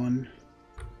continued on.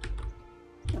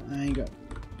 I ain't got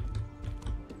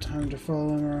time to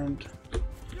follow him around.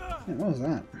 Hey, what was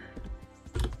that?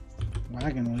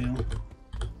 Wagon wheel.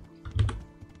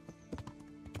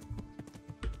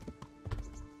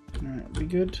 Alright, be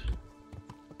good.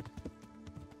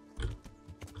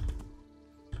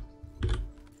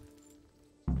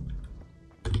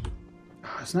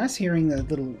 It's nice hearing the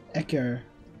little echo.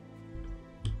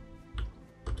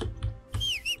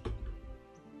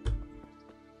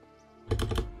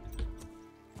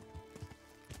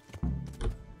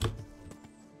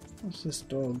 What's this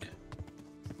dog?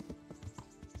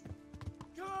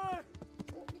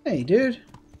 Hey, dude.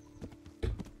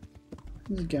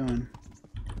 How's it going?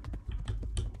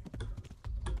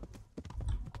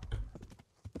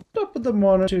 Top of the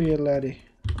morning to you, laddie.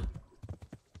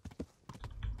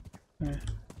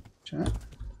 Chat.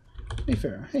 Hey,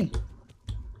 Pharaoh. Hey.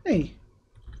 Hey.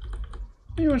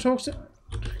 You want to talk to...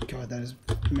 God, that is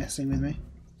messing with me.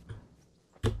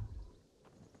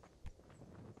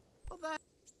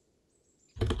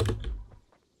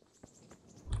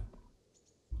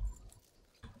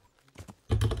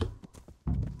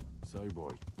 So,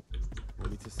 boy,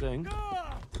 want me to sing?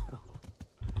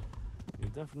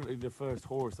 You're definitely the first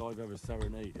horse I've ever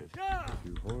serenaded.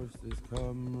 Two horses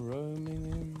come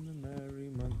roaming in the merry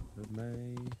month of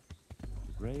May,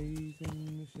 to graze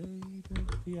in the shade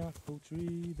of the apple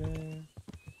tree there.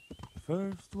 The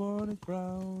first one is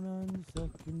brown and the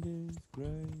second is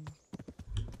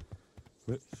grey.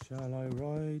 Which shall I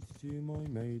ride to my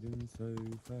maiden so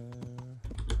fair?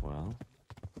 Well,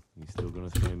 you still gonna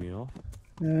throw me off?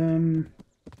 Didn't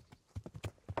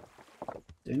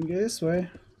go this way.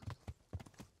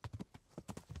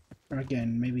 Or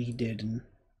again, maybe he did and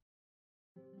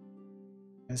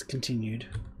has continued.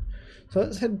 So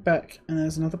let's head back, and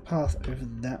there's another path over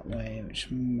that way,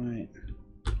 which might...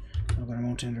 Oh god, I'm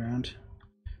all turned around.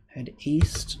 Head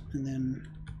east, and then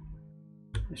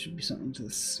there should be something to the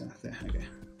south there. Okay.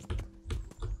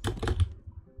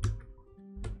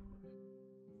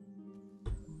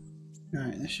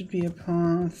 Alright, there should be a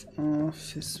path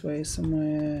off this way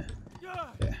somewhere.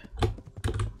 There.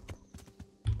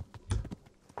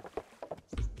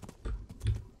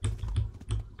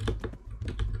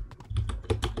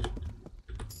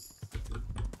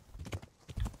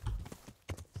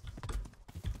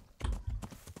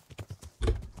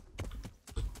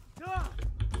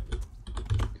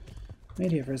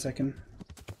 Wait here for a second.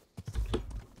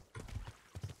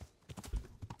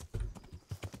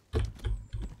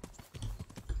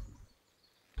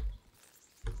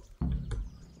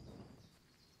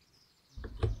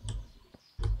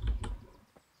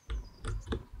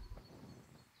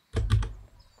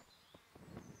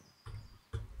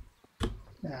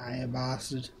 Ah, you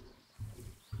bastard.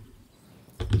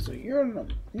 So you're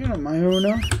not my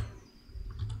owner.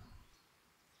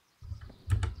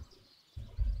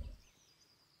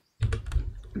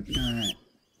 Alright.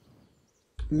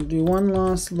 We'll do one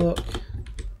last look.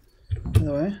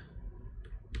 Other way.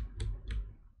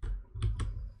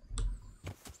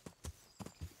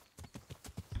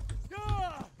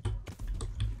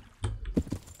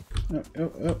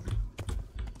 Oh.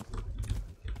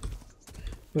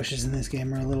 Bushes in this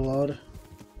game are a little odd.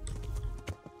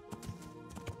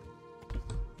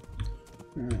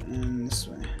 Alright, and this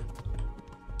way.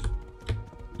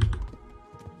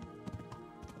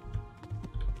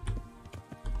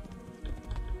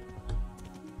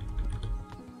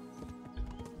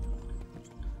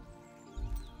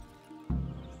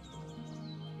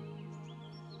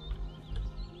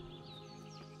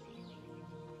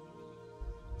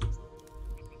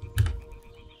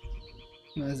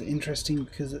 That's interesting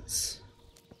because it's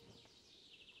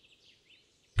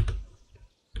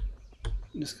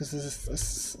just because there's a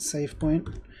save point.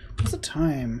 What's the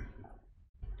time?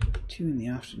 2 in the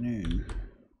afternoon.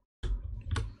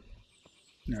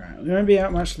 Alright, we won't be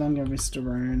out much longer, Mr.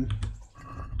 Roan.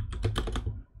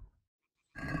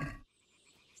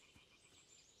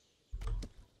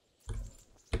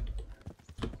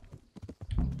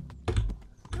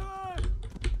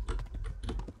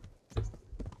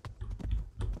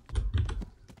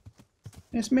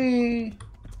 It's me!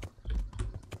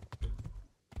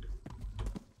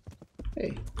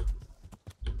 Hey.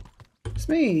 It's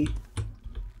me!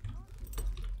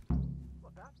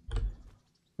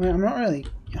 Wait, I'm not really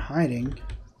hiding.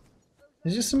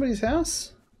 Is this somebody's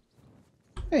house?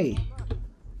 Hey.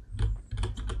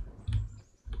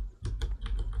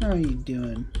 How are you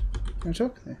doing? Can I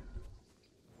talk there?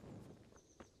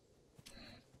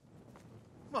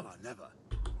 Well, I never.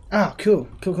 Oh, cool.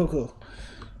 Cool.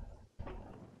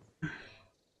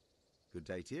 Good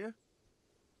day to you.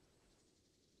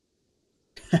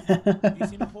 Have you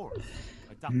seen a horse?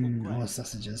 A dappled grey? More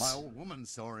sausages. My old woman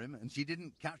saw him, and she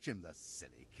didn't catch him, the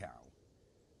silly cow.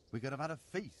 We could have had a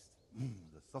feast.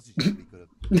 The sausages we could have...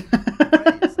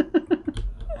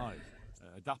 Aye,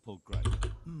 a dappled grey.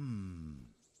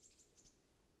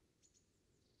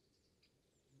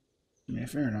 Yeah,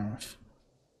 fair enough.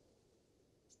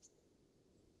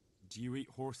 Do you eat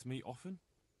horse meat often?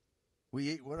 We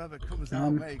eat whatever comes our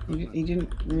way. He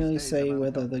didn't really say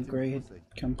whether the grey had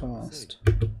come past.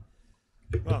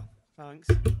 Well, thanks.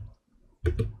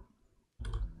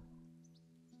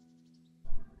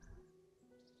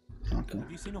 Oh, cool.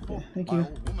 Have you seen a horse? Yeah, thank you.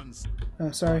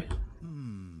 Oh, sorry.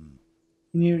 Can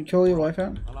you call your wife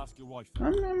out? I'll ask your wife.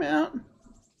 I'm out.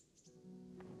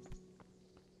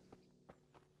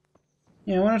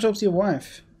 Yeah, I want to talk to your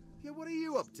wife. Yeah, what are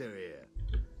you up to here?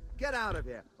 Get out of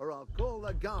here, or I'll call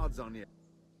the guards on you.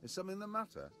 Is something the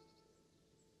matter?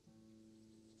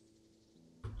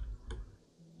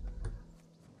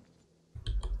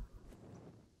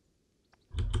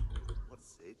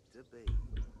 What's it to be?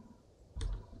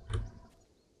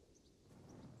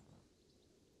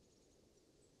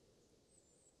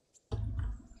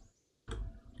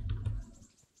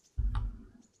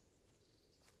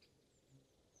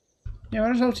 Yeah, I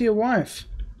want to talk to your wife.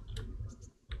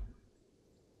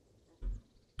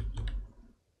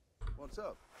 What's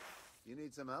up? You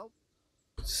need some help?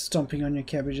 Stomping on your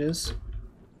cabbages.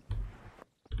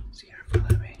 Is he gonna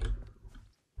follow me?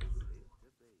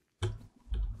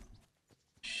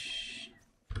 Shh.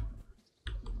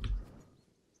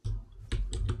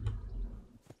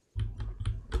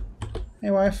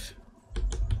 Hey, wife.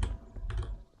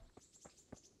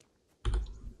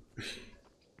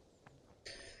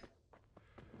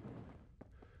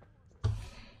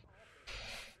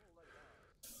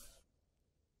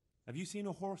 Have you seen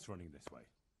a horse running this way?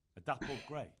 A dappled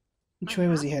grey? Which way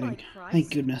was he heading?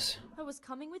 Thank goodness. I was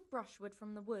coming with brushwood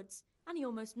from the woods, and he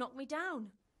almost knocked me down.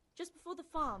 Just before the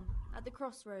farm, at the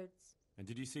crossroads. And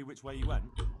did you see which way he went?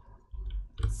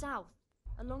 South,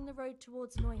 along the road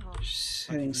towards Neuhof.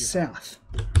 Heading south.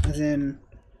 As in,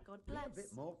 God bless.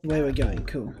 where we're going.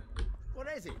 Cool. What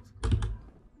is it?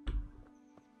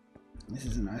 This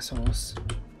is a nice horse.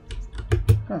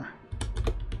 Huh.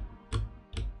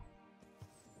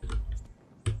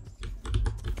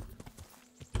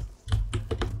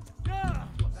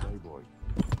 So, boy,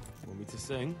 want me to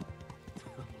sing?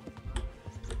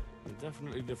 You're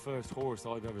definitely the first horse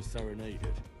I've ever serenaded.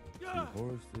 Two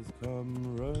horses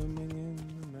come roaming in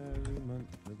the merry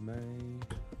month of May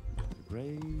to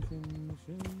graze in the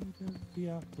shade of the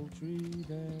apple tree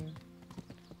there.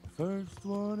 The first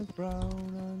one is brown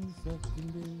and the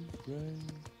second is grey.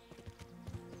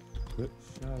 Which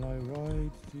shall I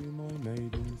ride to my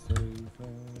maiden so fair?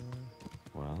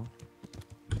 Well,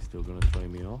 you still gonna throw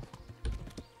me off?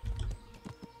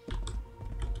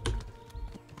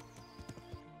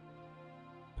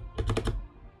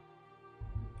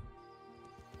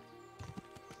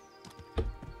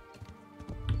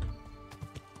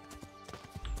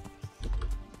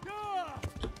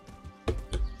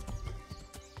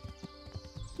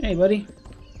 Hey, buddy.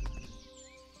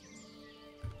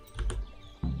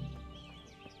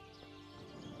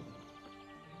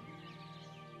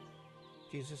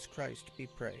 Jesus Christ be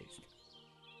praised.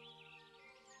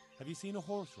 Have you seen a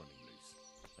horse running loose?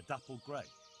 A dappled grey?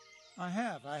 I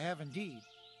have indeed.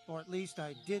 Or at least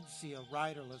I did see a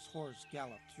riderless horse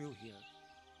gallop through here.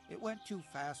 It went too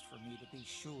fast for me to be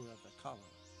sure of the color.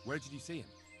 Where did you see him?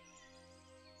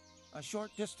 A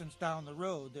short distance down the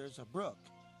road, there's a brook.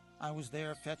 I was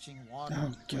there fetching water.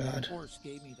 Oh, God. The horse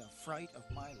gave me the fright of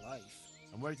my life.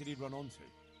 And where did he run onto?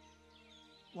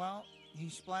 Well, he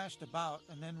splashed about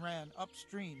and then ran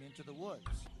upstream into the woods.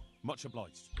 Much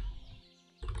obliged.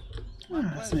 My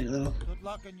that's a neat pleasure. little Good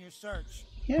luck in your search.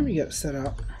 camera you got set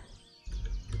up.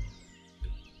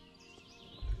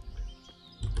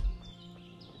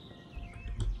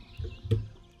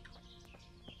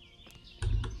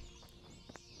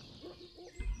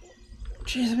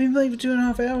 Jeez, I've been playing for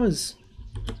 2.5 hours.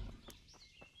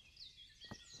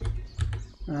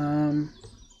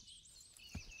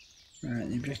 Alright,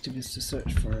 the objective is to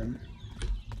search for him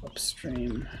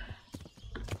upstream.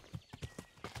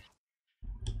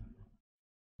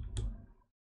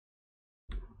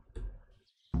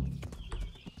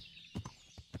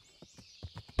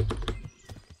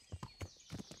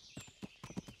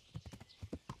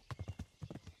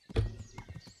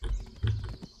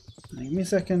 Give me a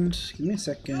second. Give me a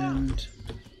second.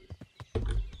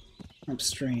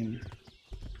 Upstream.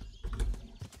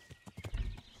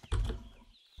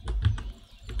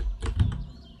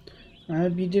 I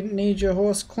hope you didn't need your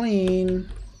horse clean.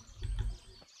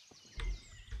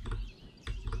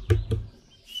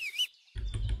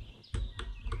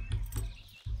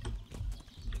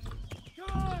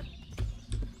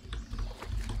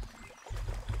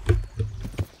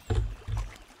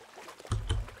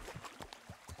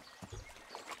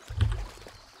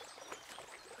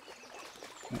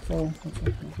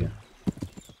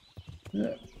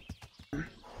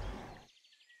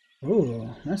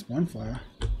 Oh, nice bonfire.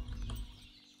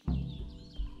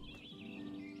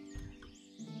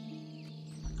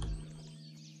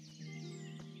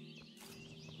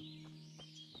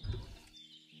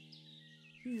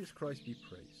 Jesus Christ be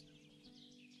praised.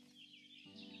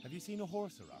 Have you seen a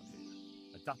horse around here?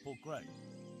 A dappled grey?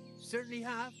 Certainly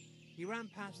have. He ran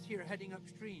past here heading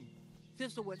upstream.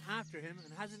 Thistle went after him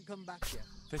and hasn't come back yet.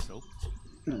 Thistle?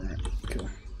 Alright, cool.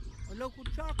 A local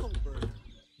charcoal burner.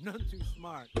 None too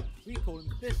smart. We call him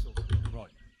Thistle.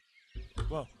 Right.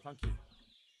 Well, thank you.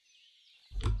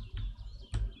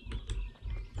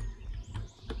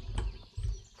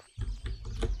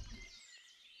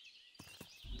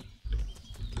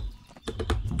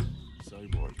 So,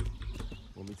 boy,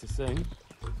 want me to sing?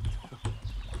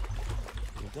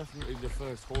 You're definitely the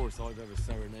first horse I've ever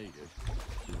serenaded.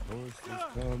 The horses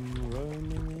come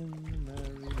roaming in the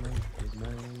merry month of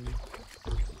May,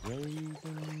 graze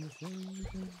in the shade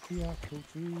of the apple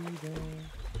tree there.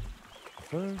 The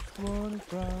first one is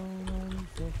brown and the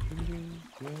second is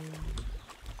grey.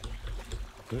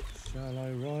 But shall I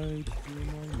ride to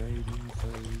my maiden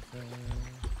so fair?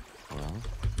 Well,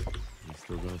 you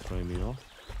still gonna throw me off?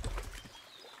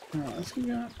 Alright, let's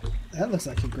go. That looks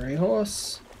like a grey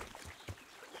horse.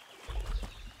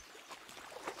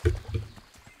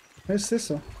 Where's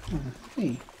Thistle? Oh,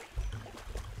 hey.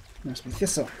 Must be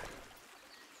Thistle.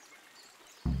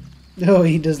 Oh,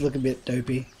 he does look a bit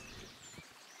dopey.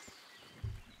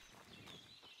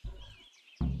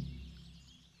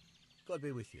 God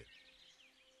be with you.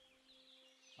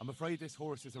 I'm afraid this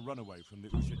horse is a runaway from the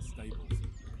Ushit stables.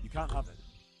 You can't have it.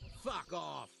 Fuck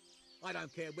off! I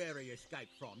don't care where he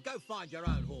escaped from. Go find your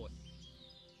own horse.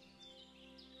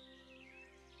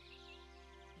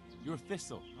 You're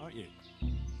Thistle, aren't you?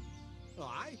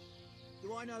 Aye?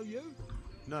 Do I know you?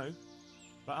 No.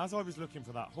 But as I was looking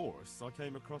for that horse, I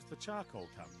came across the charcoal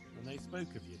camp, and they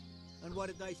spoke of you. And what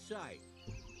did they say?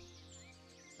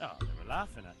 Oh, they were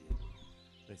laughing at you.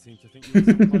 They seemed to think you were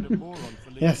some kind of moron for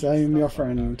leaving. Yes, I am your stuff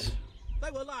like friend. that.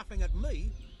 They were laughing at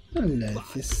me. Hello,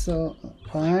 Thistle.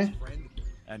 Hi.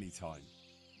 Anytime.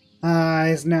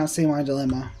 I now see my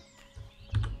dilemma.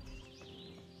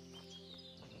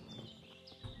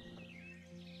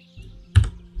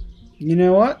 You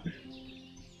know what?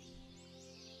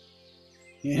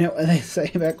 You know what they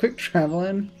say about quick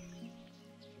traveling?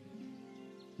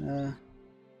 Nah,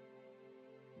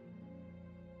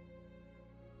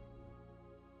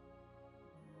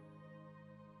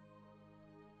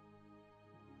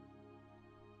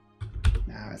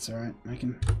 it's alright. I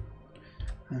can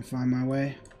find my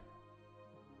way.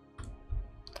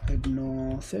 Head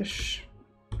northish.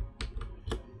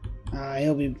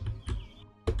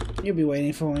 You'll be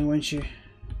waiting for me, won't you?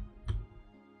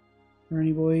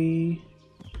 Runny boy.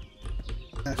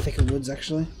 Thicker woods,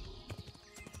 actually.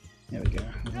 There we go.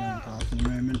 We're on the path in a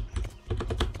moment.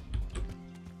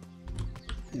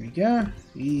 There we go.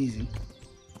 Easy.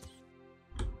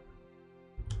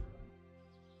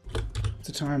 What's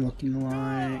the time looking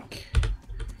like?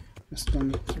 Just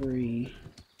on 3.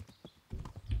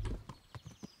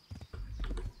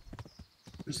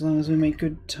 As long as we make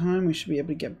good time, we should be able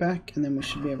to get back, and then we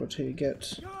should be able to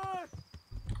get...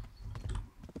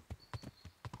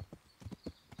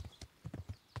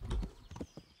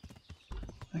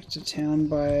 Back to town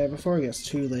before it gets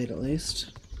too late, at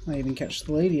least. I even catch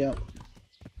the lady up.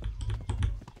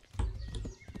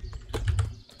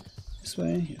 This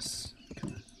way, yes.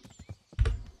 Come on.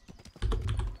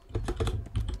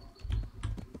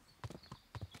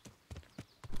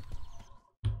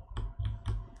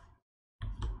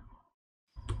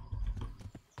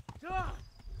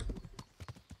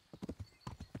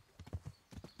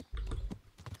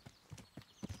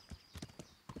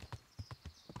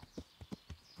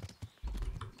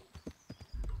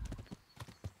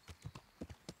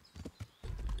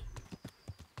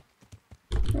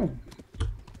 Oh.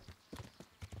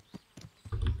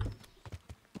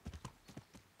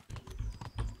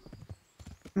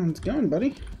 How's it going,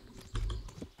 buddy?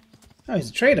 Oh, he's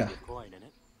a trader.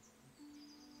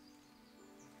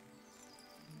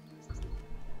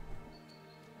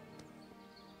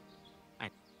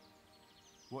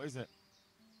 What is it?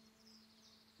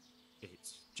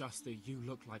 It's just that you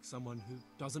look like someone who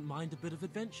doesn't mind a bit of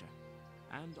adventure.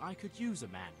 And I could use a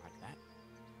man like that.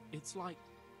 It's like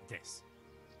this.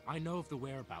 I know of the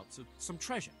whereabouts of some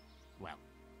treasure. Well,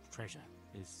 treasure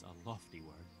is a lofty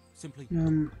word. Simply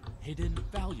hidden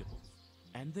valuables.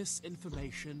 And this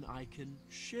information I can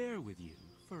share with you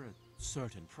for a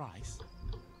certain price.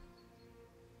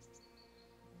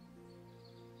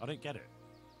 I don't get it.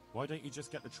 Why don't you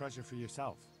just get the treasure for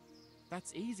yourself?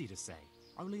 That's easy to say,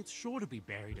 only it's sure to be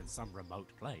buried in some remote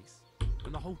place.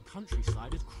 And the whole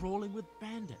countryside is crawling with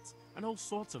bandits and all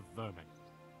sorts of vermin.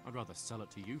 I'd rather sell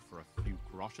it to you for a few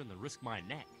groschen than risk my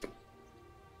neck.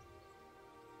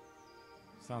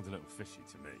 Sounds a little fishy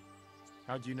to me.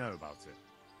 How do you know about it?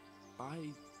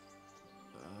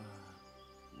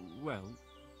 Well,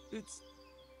 it's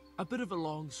a bit of a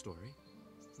long story.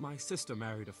 My sister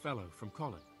married a fellow from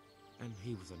Colin, and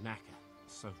he was a knacker,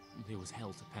 so there was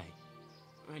hell to pay.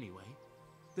 Anyway,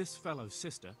 this fellow's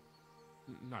sister...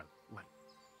 No, wait,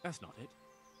 that's not it.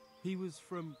 He was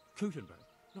from Clutenberg,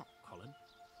 not Colin.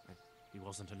 And he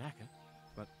wasn't a knacker,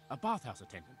 but a bathhouse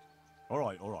attendant. All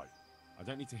right. I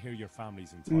don't need to hear your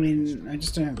family's entire history. I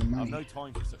just don't have the money. I've no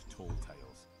time for such tall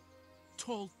tales.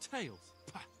 Tall tales?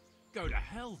 Pah, go to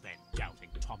hell then, doubting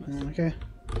Thomas. Okay.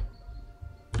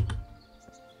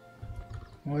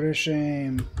 What a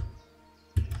shame.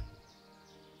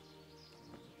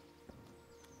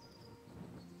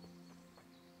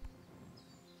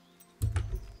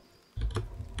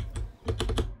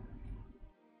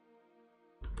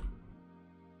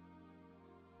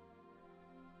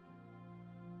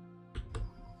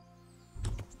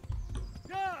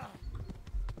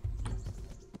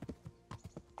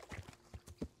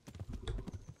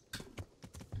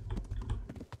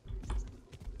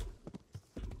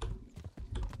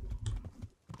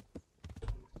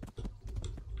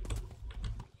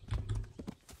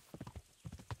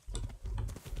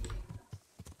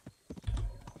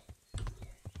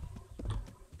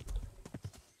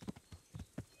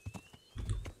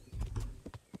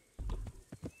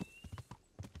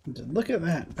 Look at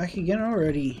that, back again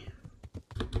already.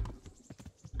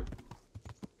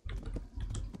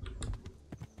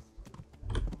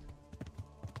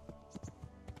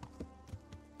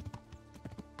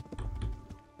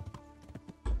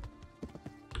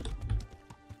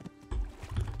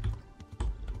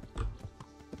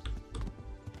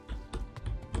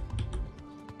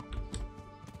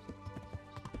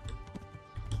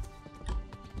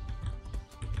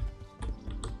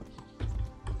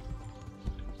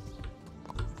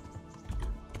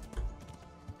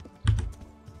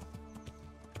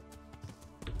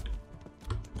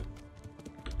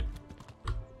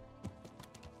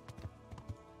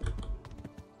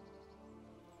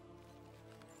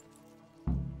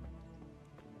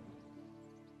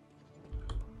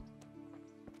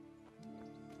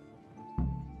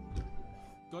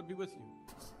 God be with you.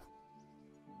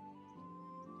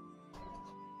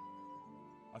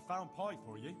 I found pie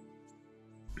for you.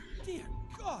 Dear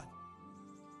God!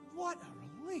 What a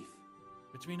relief!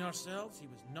 Between ourselves, he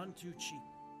was none too cheap.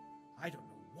 I don't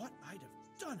know what I'd have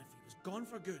done if he was gone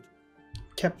for good.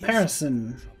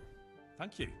 Comparison.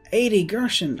 Thank you. 80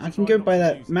 groschen. I can go buy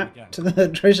that map to the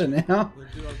treasure now.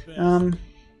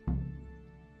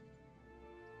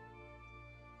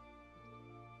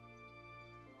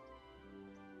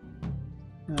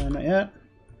 Not yet.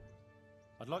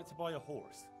 I'd like to buy a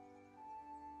horse.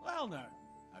 Well now,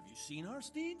 have you seen our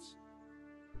steeds?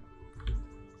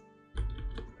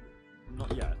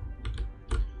 Not yet.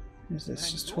 Is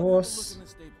this just horse?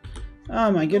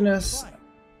 Oh my goodness.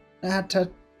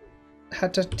 Hatatitla.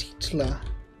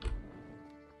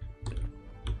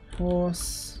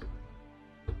 Horse.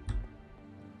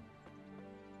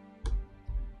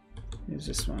 Here's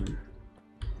this one.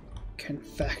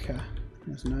 Confecker.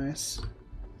 That's nice.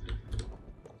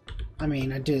 I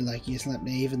mean, I do like you, Sleipnir,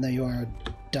 even though you are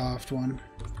a daft one.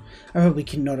 I probably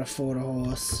cannot afford a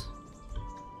horse.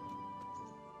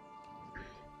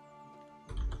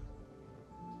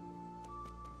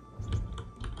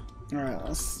 Alright,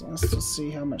 let's just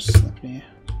see how much Sleipnir.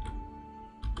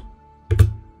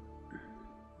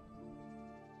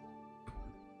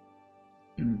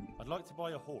 I'd like to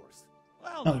buy a horse.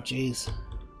 Well, Oh, jeez.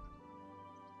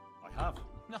 I have.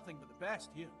 Nothing but the best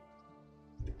here.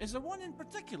 Is there one in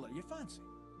particular you fancy?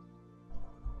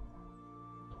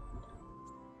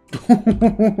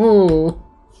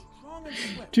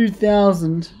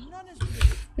 2,000.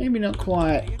 Maybe not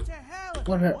quite.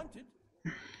 What about...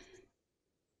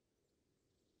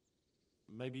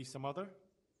 Maybe some other?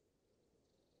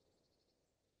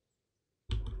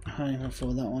 I can't even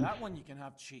afford that one. That one you can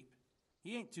have cheap.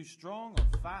 He ain't too strong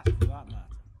or fast for that matter.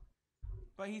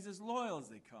 But he's as loyal as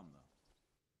they come, though.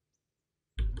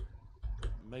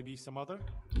 Maybe some other?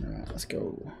 Alright, let's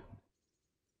go.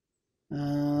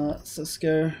 Let's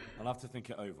go. I'll have to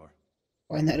think it over.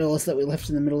 Find that horse that we left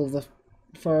in the middle of the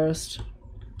forest.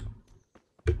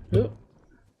 Oop.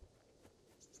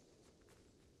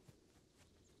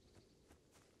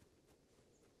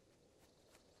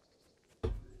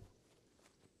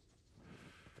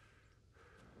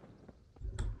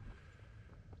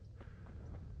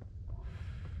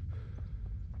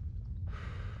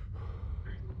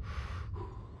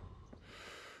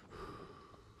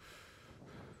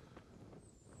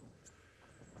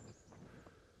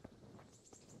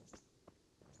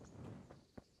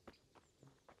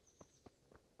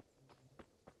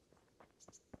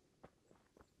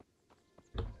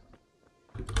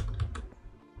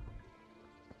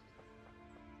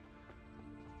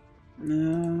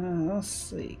 Let's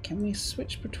see, can we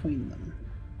switch between them?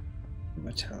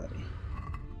 Vitality.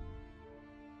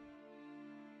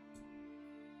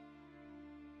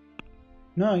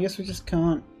 No, I guess we just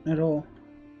can't at all.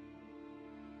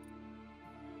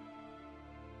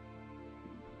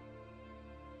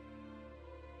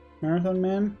 Marathon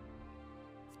Man?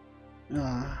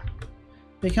 Ah.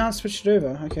 They can't switch it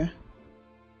over, okay.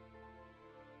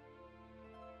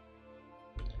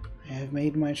 I have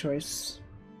made my choice.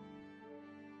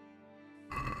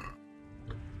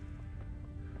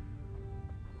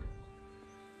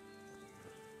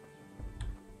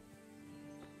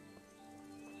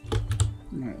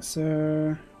 Alright,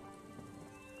 so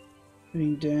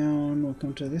heading down, we'll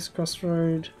come to this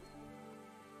crossroad.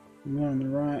 One on the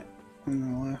right, one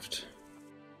on the left,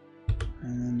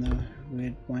 and then the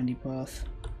weird windy path.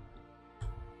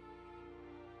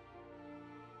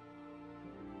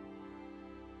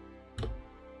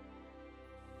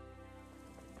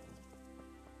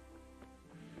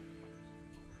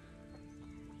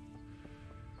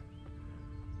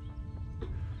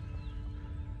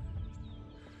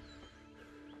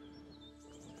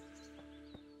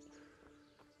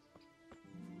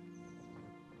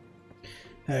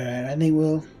 Alright, I think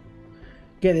we'll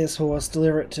get this horse,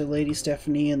 deliver it to Lady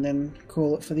Stephanie, and then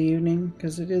call it for the evening,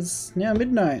 because it is now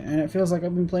midnight, and it feels like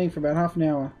I've been playing for about half an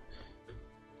hour.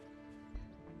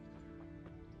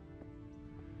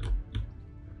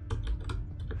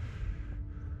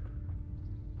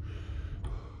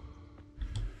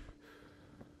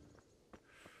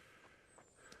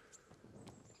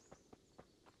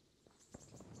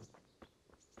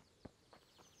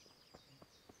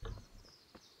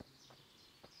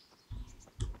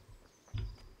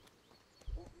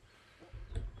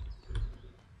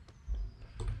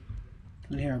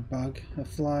 I hear a bug, a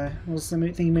fly. I was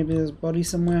thinking maybe there's a body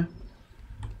somewhere.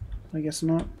 I guess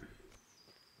not.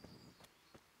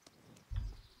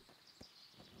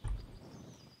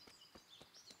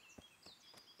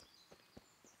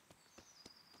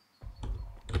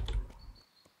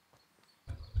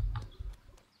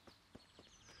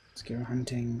 Let's go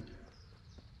hunting.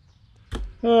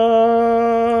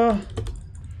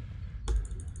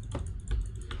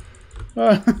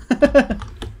 Alright,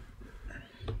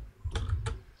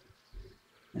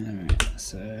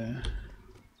 so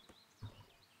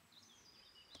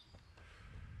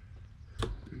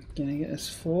gonna get this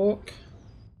fork.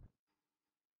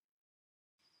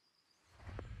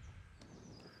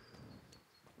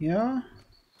 Yeah.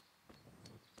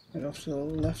 Head off to the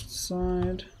left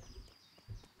side.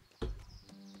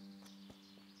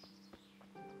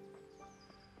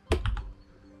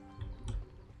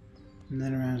 And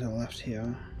then around to the left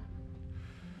here.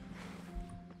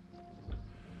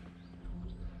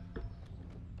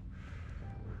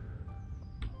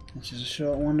 It's just a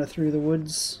short wander through the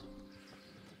woods.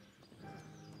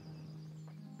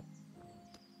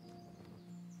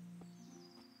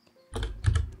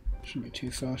 Shouldn't be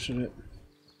too far, should it?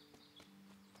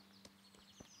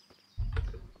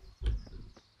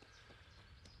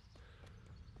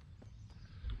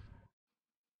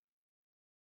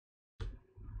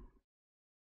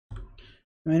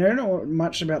 I mean, I don't know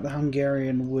much about the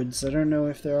Hungarian woods. I don't know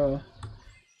if there are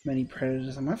many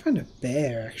predators. I might find a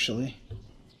bear, actually.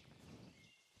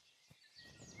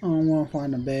 I want to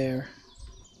find a bear.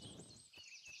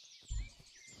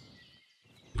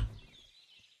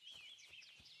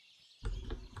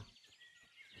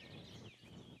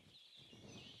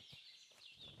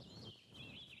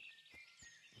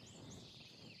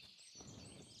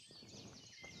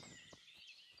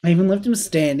 I even left him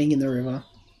standing in the river.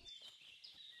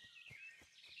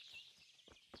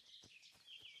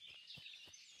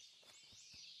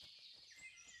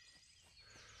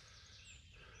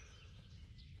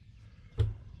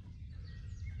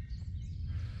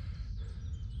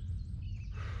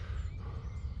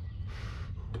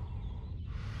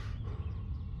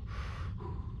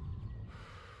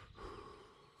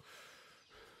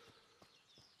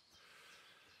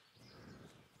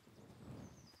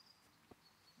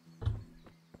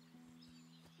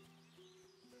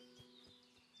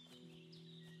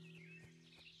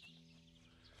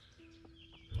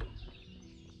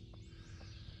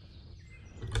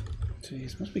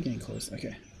 Jeez, must be getting close.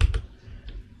 Okay.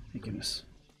 Thank goodness.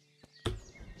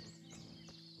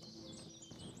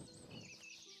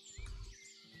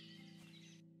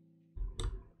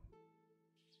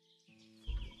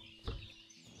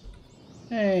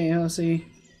 Hey, Horsey.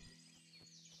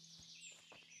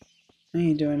 How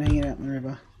you doing hanging out in the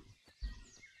river?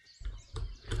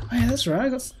 Oh yeah, that's right.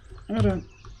 I got a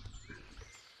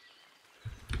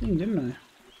thing, didn't I?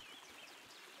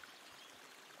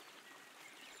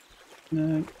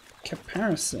 No,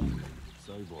 caparison.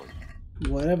 So boy.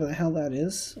 Whatever the hell that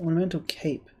is. Ornamental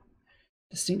cape.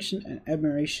 Distinction and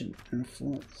admiration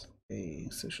influence a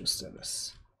social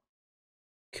status.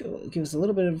 Cool. It gives a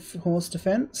little bit of horse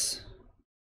defense.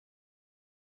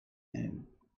 And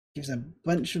gives a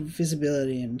bunch of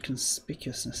visibility and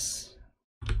conspicuousness.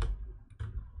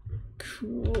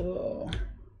 Cool.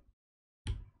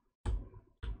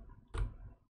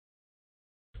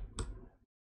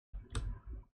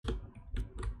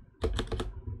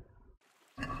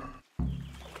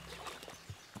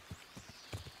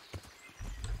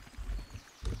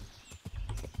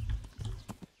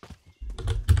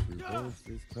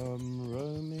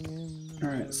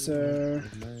 Alright, so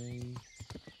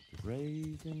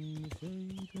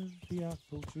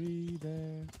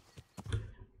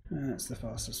that's the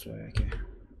fastest way, okay.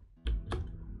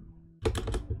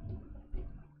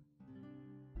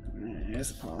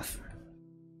 There's the path.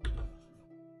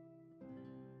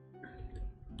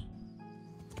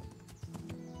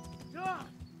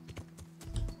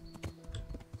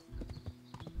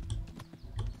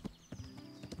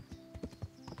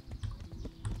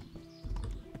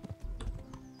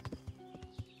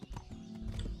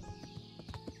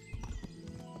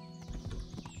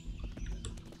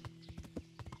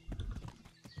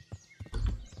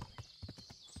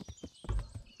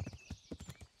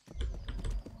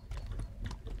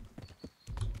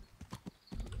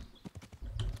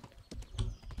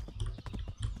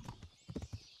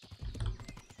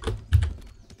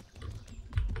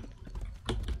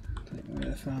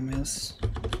 Where the farm is.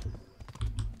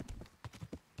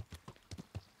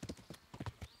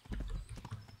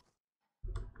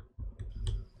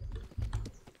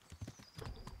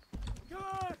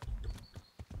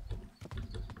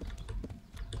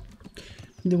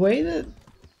 The way that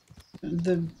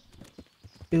the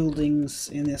buildings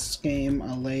in this game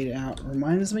are laid out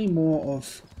reminds me more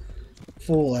of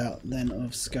Fallout than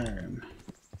of Skyrim.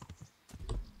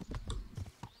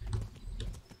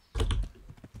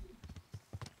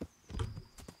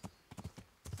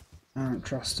 I don't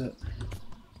trust it.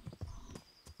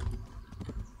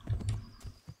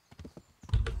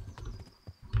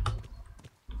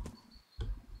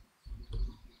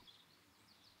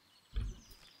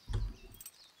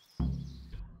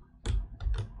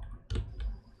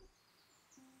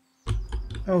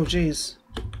 Oh, jeez.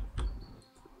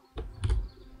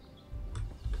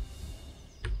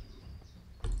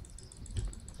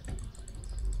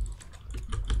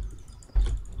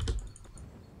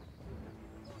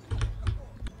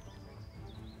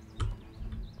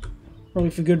 Probably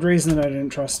for good reason that I didn't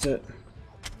trust it.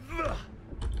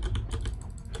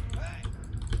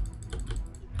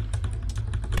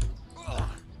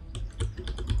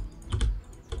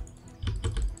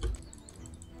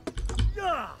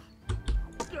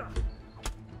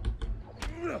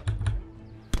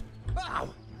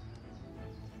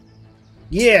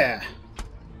 Yeah.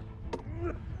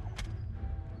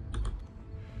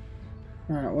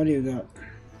 Alright, what do you got?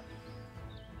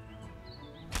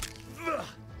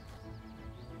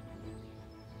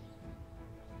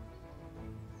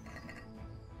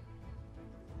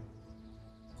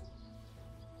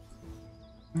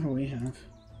 What do we have?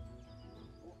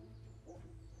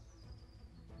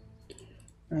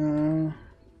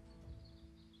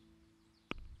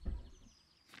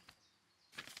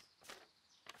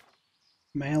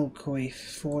 Male coif,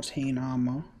 14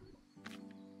 armor.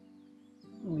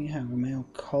 We have a male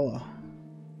collar.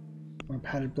 Or a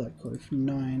padded black coif,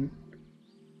 9.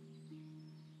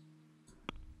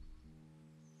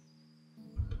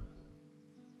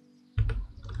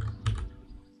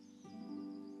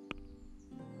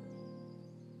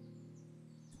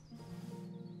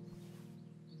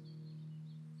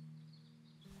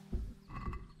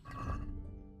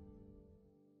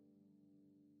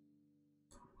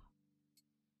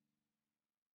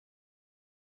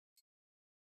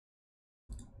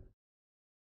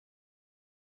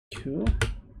 Cool.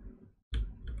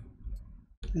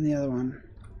 And the other one.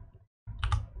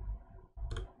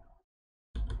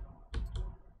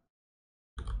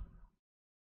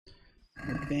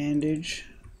 A bandage.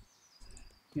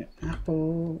 Yeah,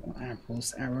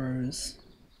 apples, arrows.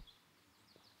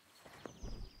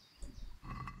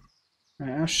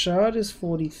 Right, our shard is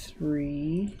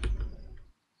 43.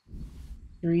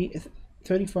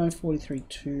 35, 43,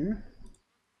 2.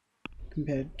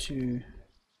 Compared to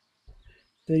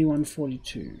 31,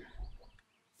 42.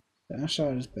 Our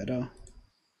shard is better.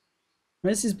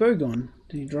 Where's his bow gone?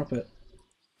 Did he drop it?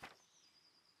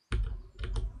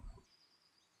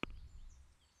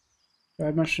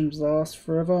 Dried mushrooms last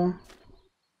forever.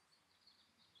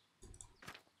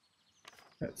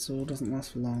 Pretzel doesn't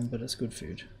last for long, but it's good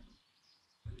food.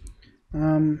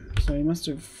 So he must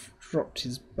have dropped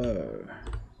his bow.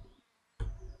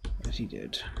 But he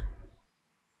did.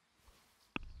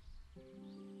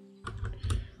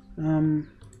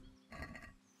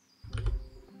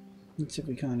 Let's see if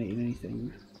we can't eat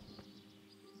anything.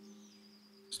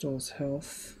 Stores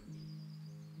health.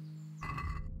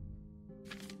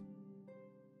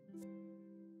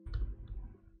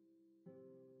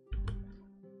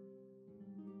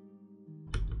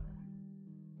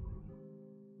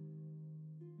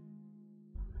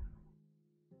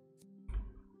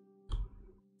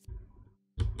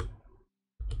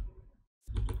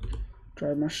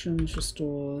 Dried mushrooms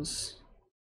restores.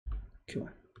 Cool.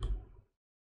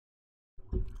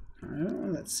 I don't know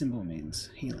what that symbol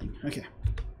means. Healing. Okay.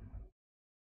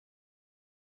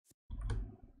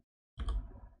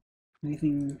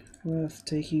 Anything worth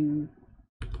taking?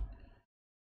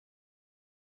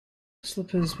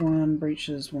 Slippers 1,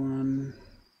 breeches 1.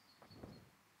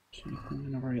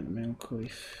 I've already got the male coif.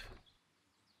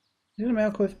 Is it a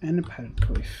male coif and a padded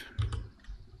coif?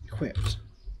 Equipped.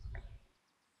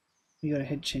 We got a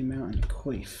head chain mount and a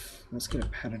coif. Let's get a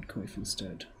padded coif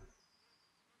instead.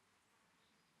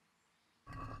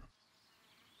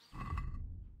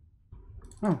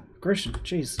 Oh, Grecian.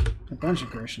 Jeez, a bunch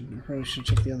of Grecian. I probably should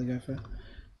check the other guy for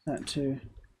that too.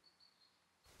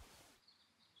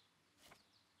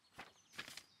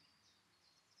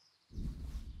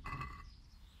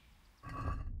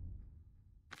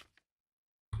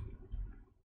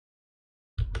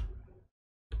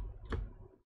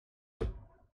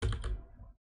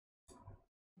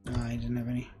 I didn't have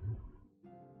any.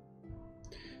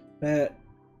 But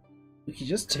we could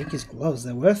just take his gloves.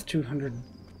 They're worth 200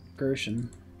 Grecian.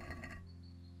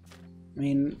 I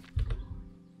mean,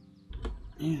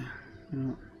 yeah.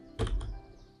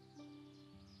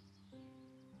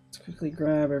 Let's quickly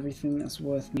grab everything that's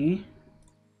worth me.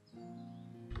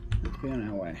 Let's be on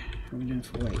our way. What are we doing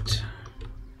for weight?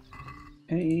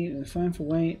 Okay, we're fine for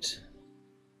weight.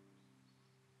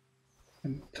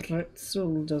 And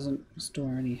pretzel doesn't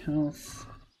restore any health.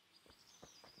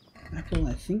 Apple,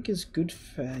 I think, is good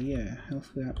for, yeah,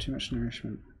 health without too much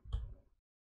nourishment.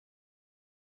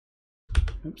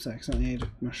 Oops, I accidentally ate a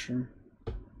mushroom.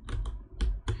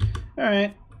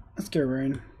 Alright, let's go,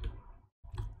 Rune.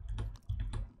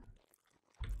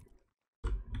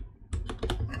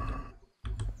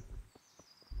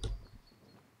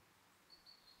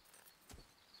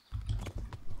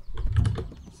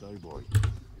 So, boy,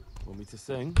 want me to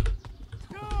sing?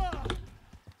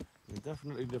 You're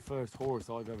definitely the first horse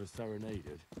I've ever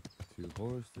serenaded. 2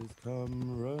 horses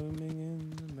come roaming in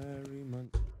the merry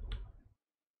month,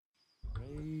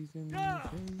 grazing in the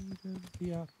shade of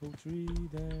the apple tree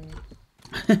there.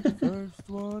 First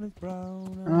one is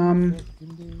brown and the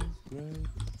second is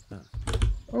grey.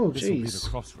 Oh, this will be the jeez.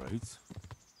 crossroads.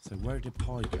 So where did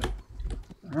Pie go?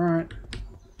 Alright.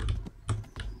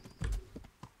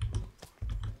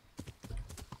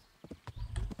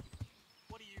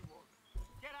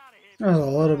 That was a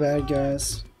lot of bad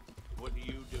guys. What are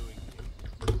you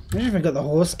doing? Imagine if I got the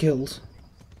horse killed.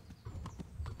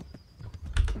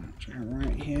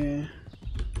 Right here.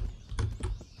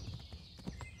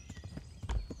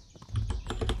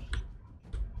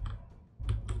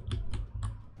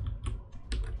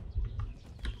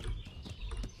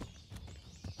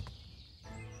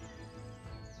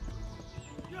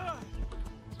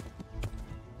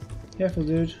 Careful,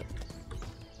 dude.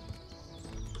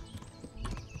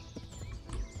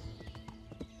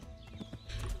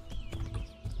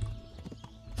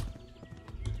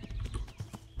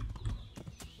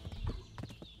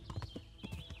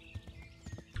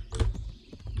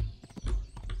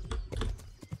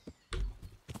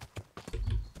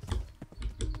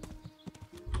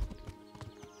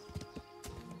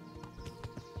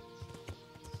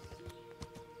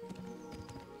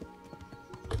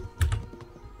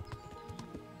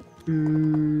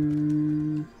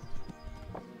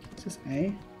 Is this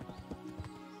A?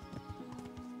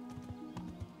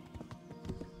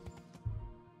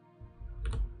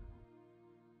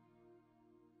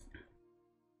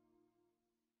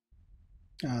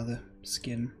 Ah, the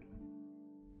skin.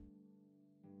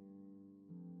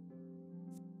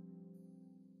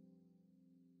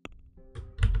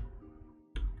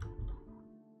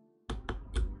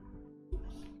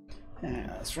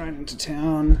 Yeah, let's ride into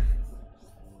town.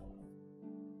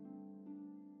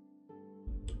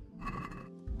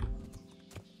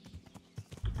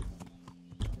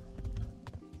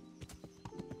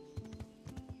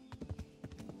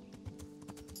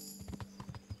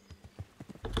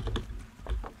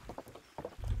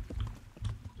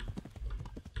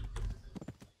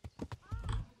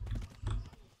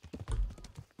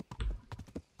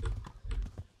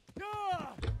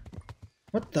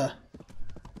 What the?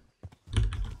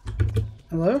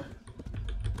 Hello?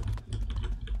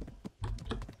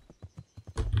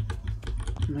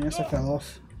 I guess I fell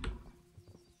off.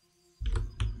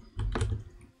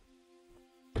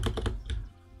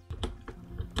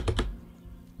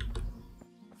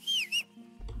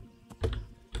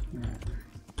 Right.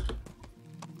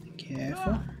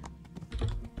 Careful.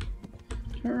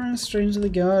 Don't run straight into the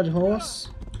guard, horse.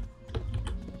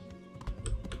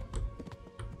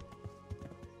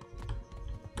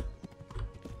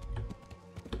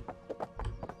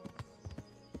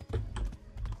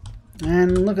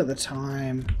 And look at the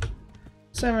time.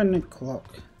 7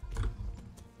 o'clock.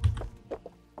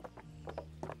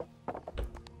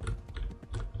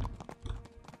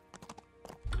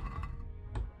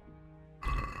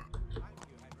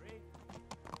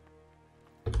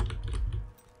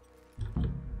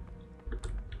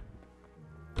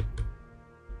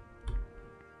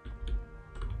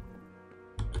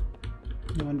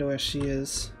 I wonder where she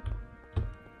is.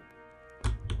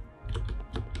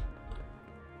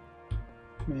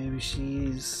 Maybe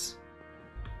she's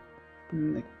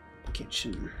in the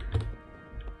kitchen.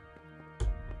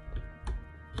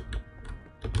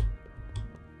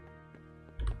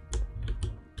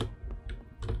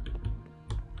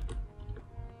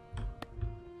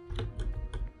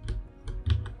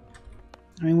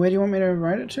 I mean, where do you want me to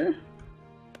write it to?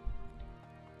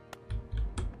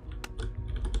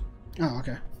 Oh,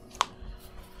 okay.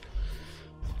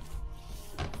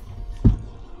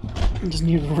 I just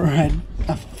need to ride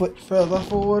a foot further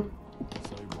forward.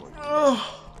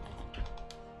 Oh.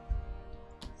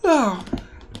 Oh.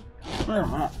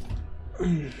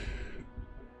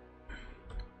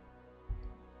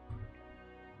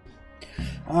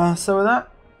 So with that,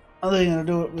 I think I'm gonna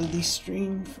do it with the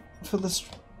stream for this.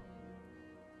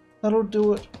 That'll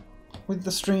do it with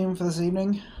the stream for this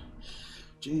evening.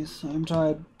 Jeez, I'm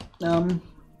tired.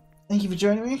 Thank you for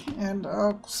joining me, and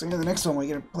I'll see you in the next one.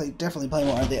 We're gonna definitely play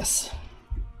more of this.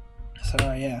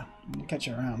 So yeah, catch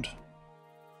you around.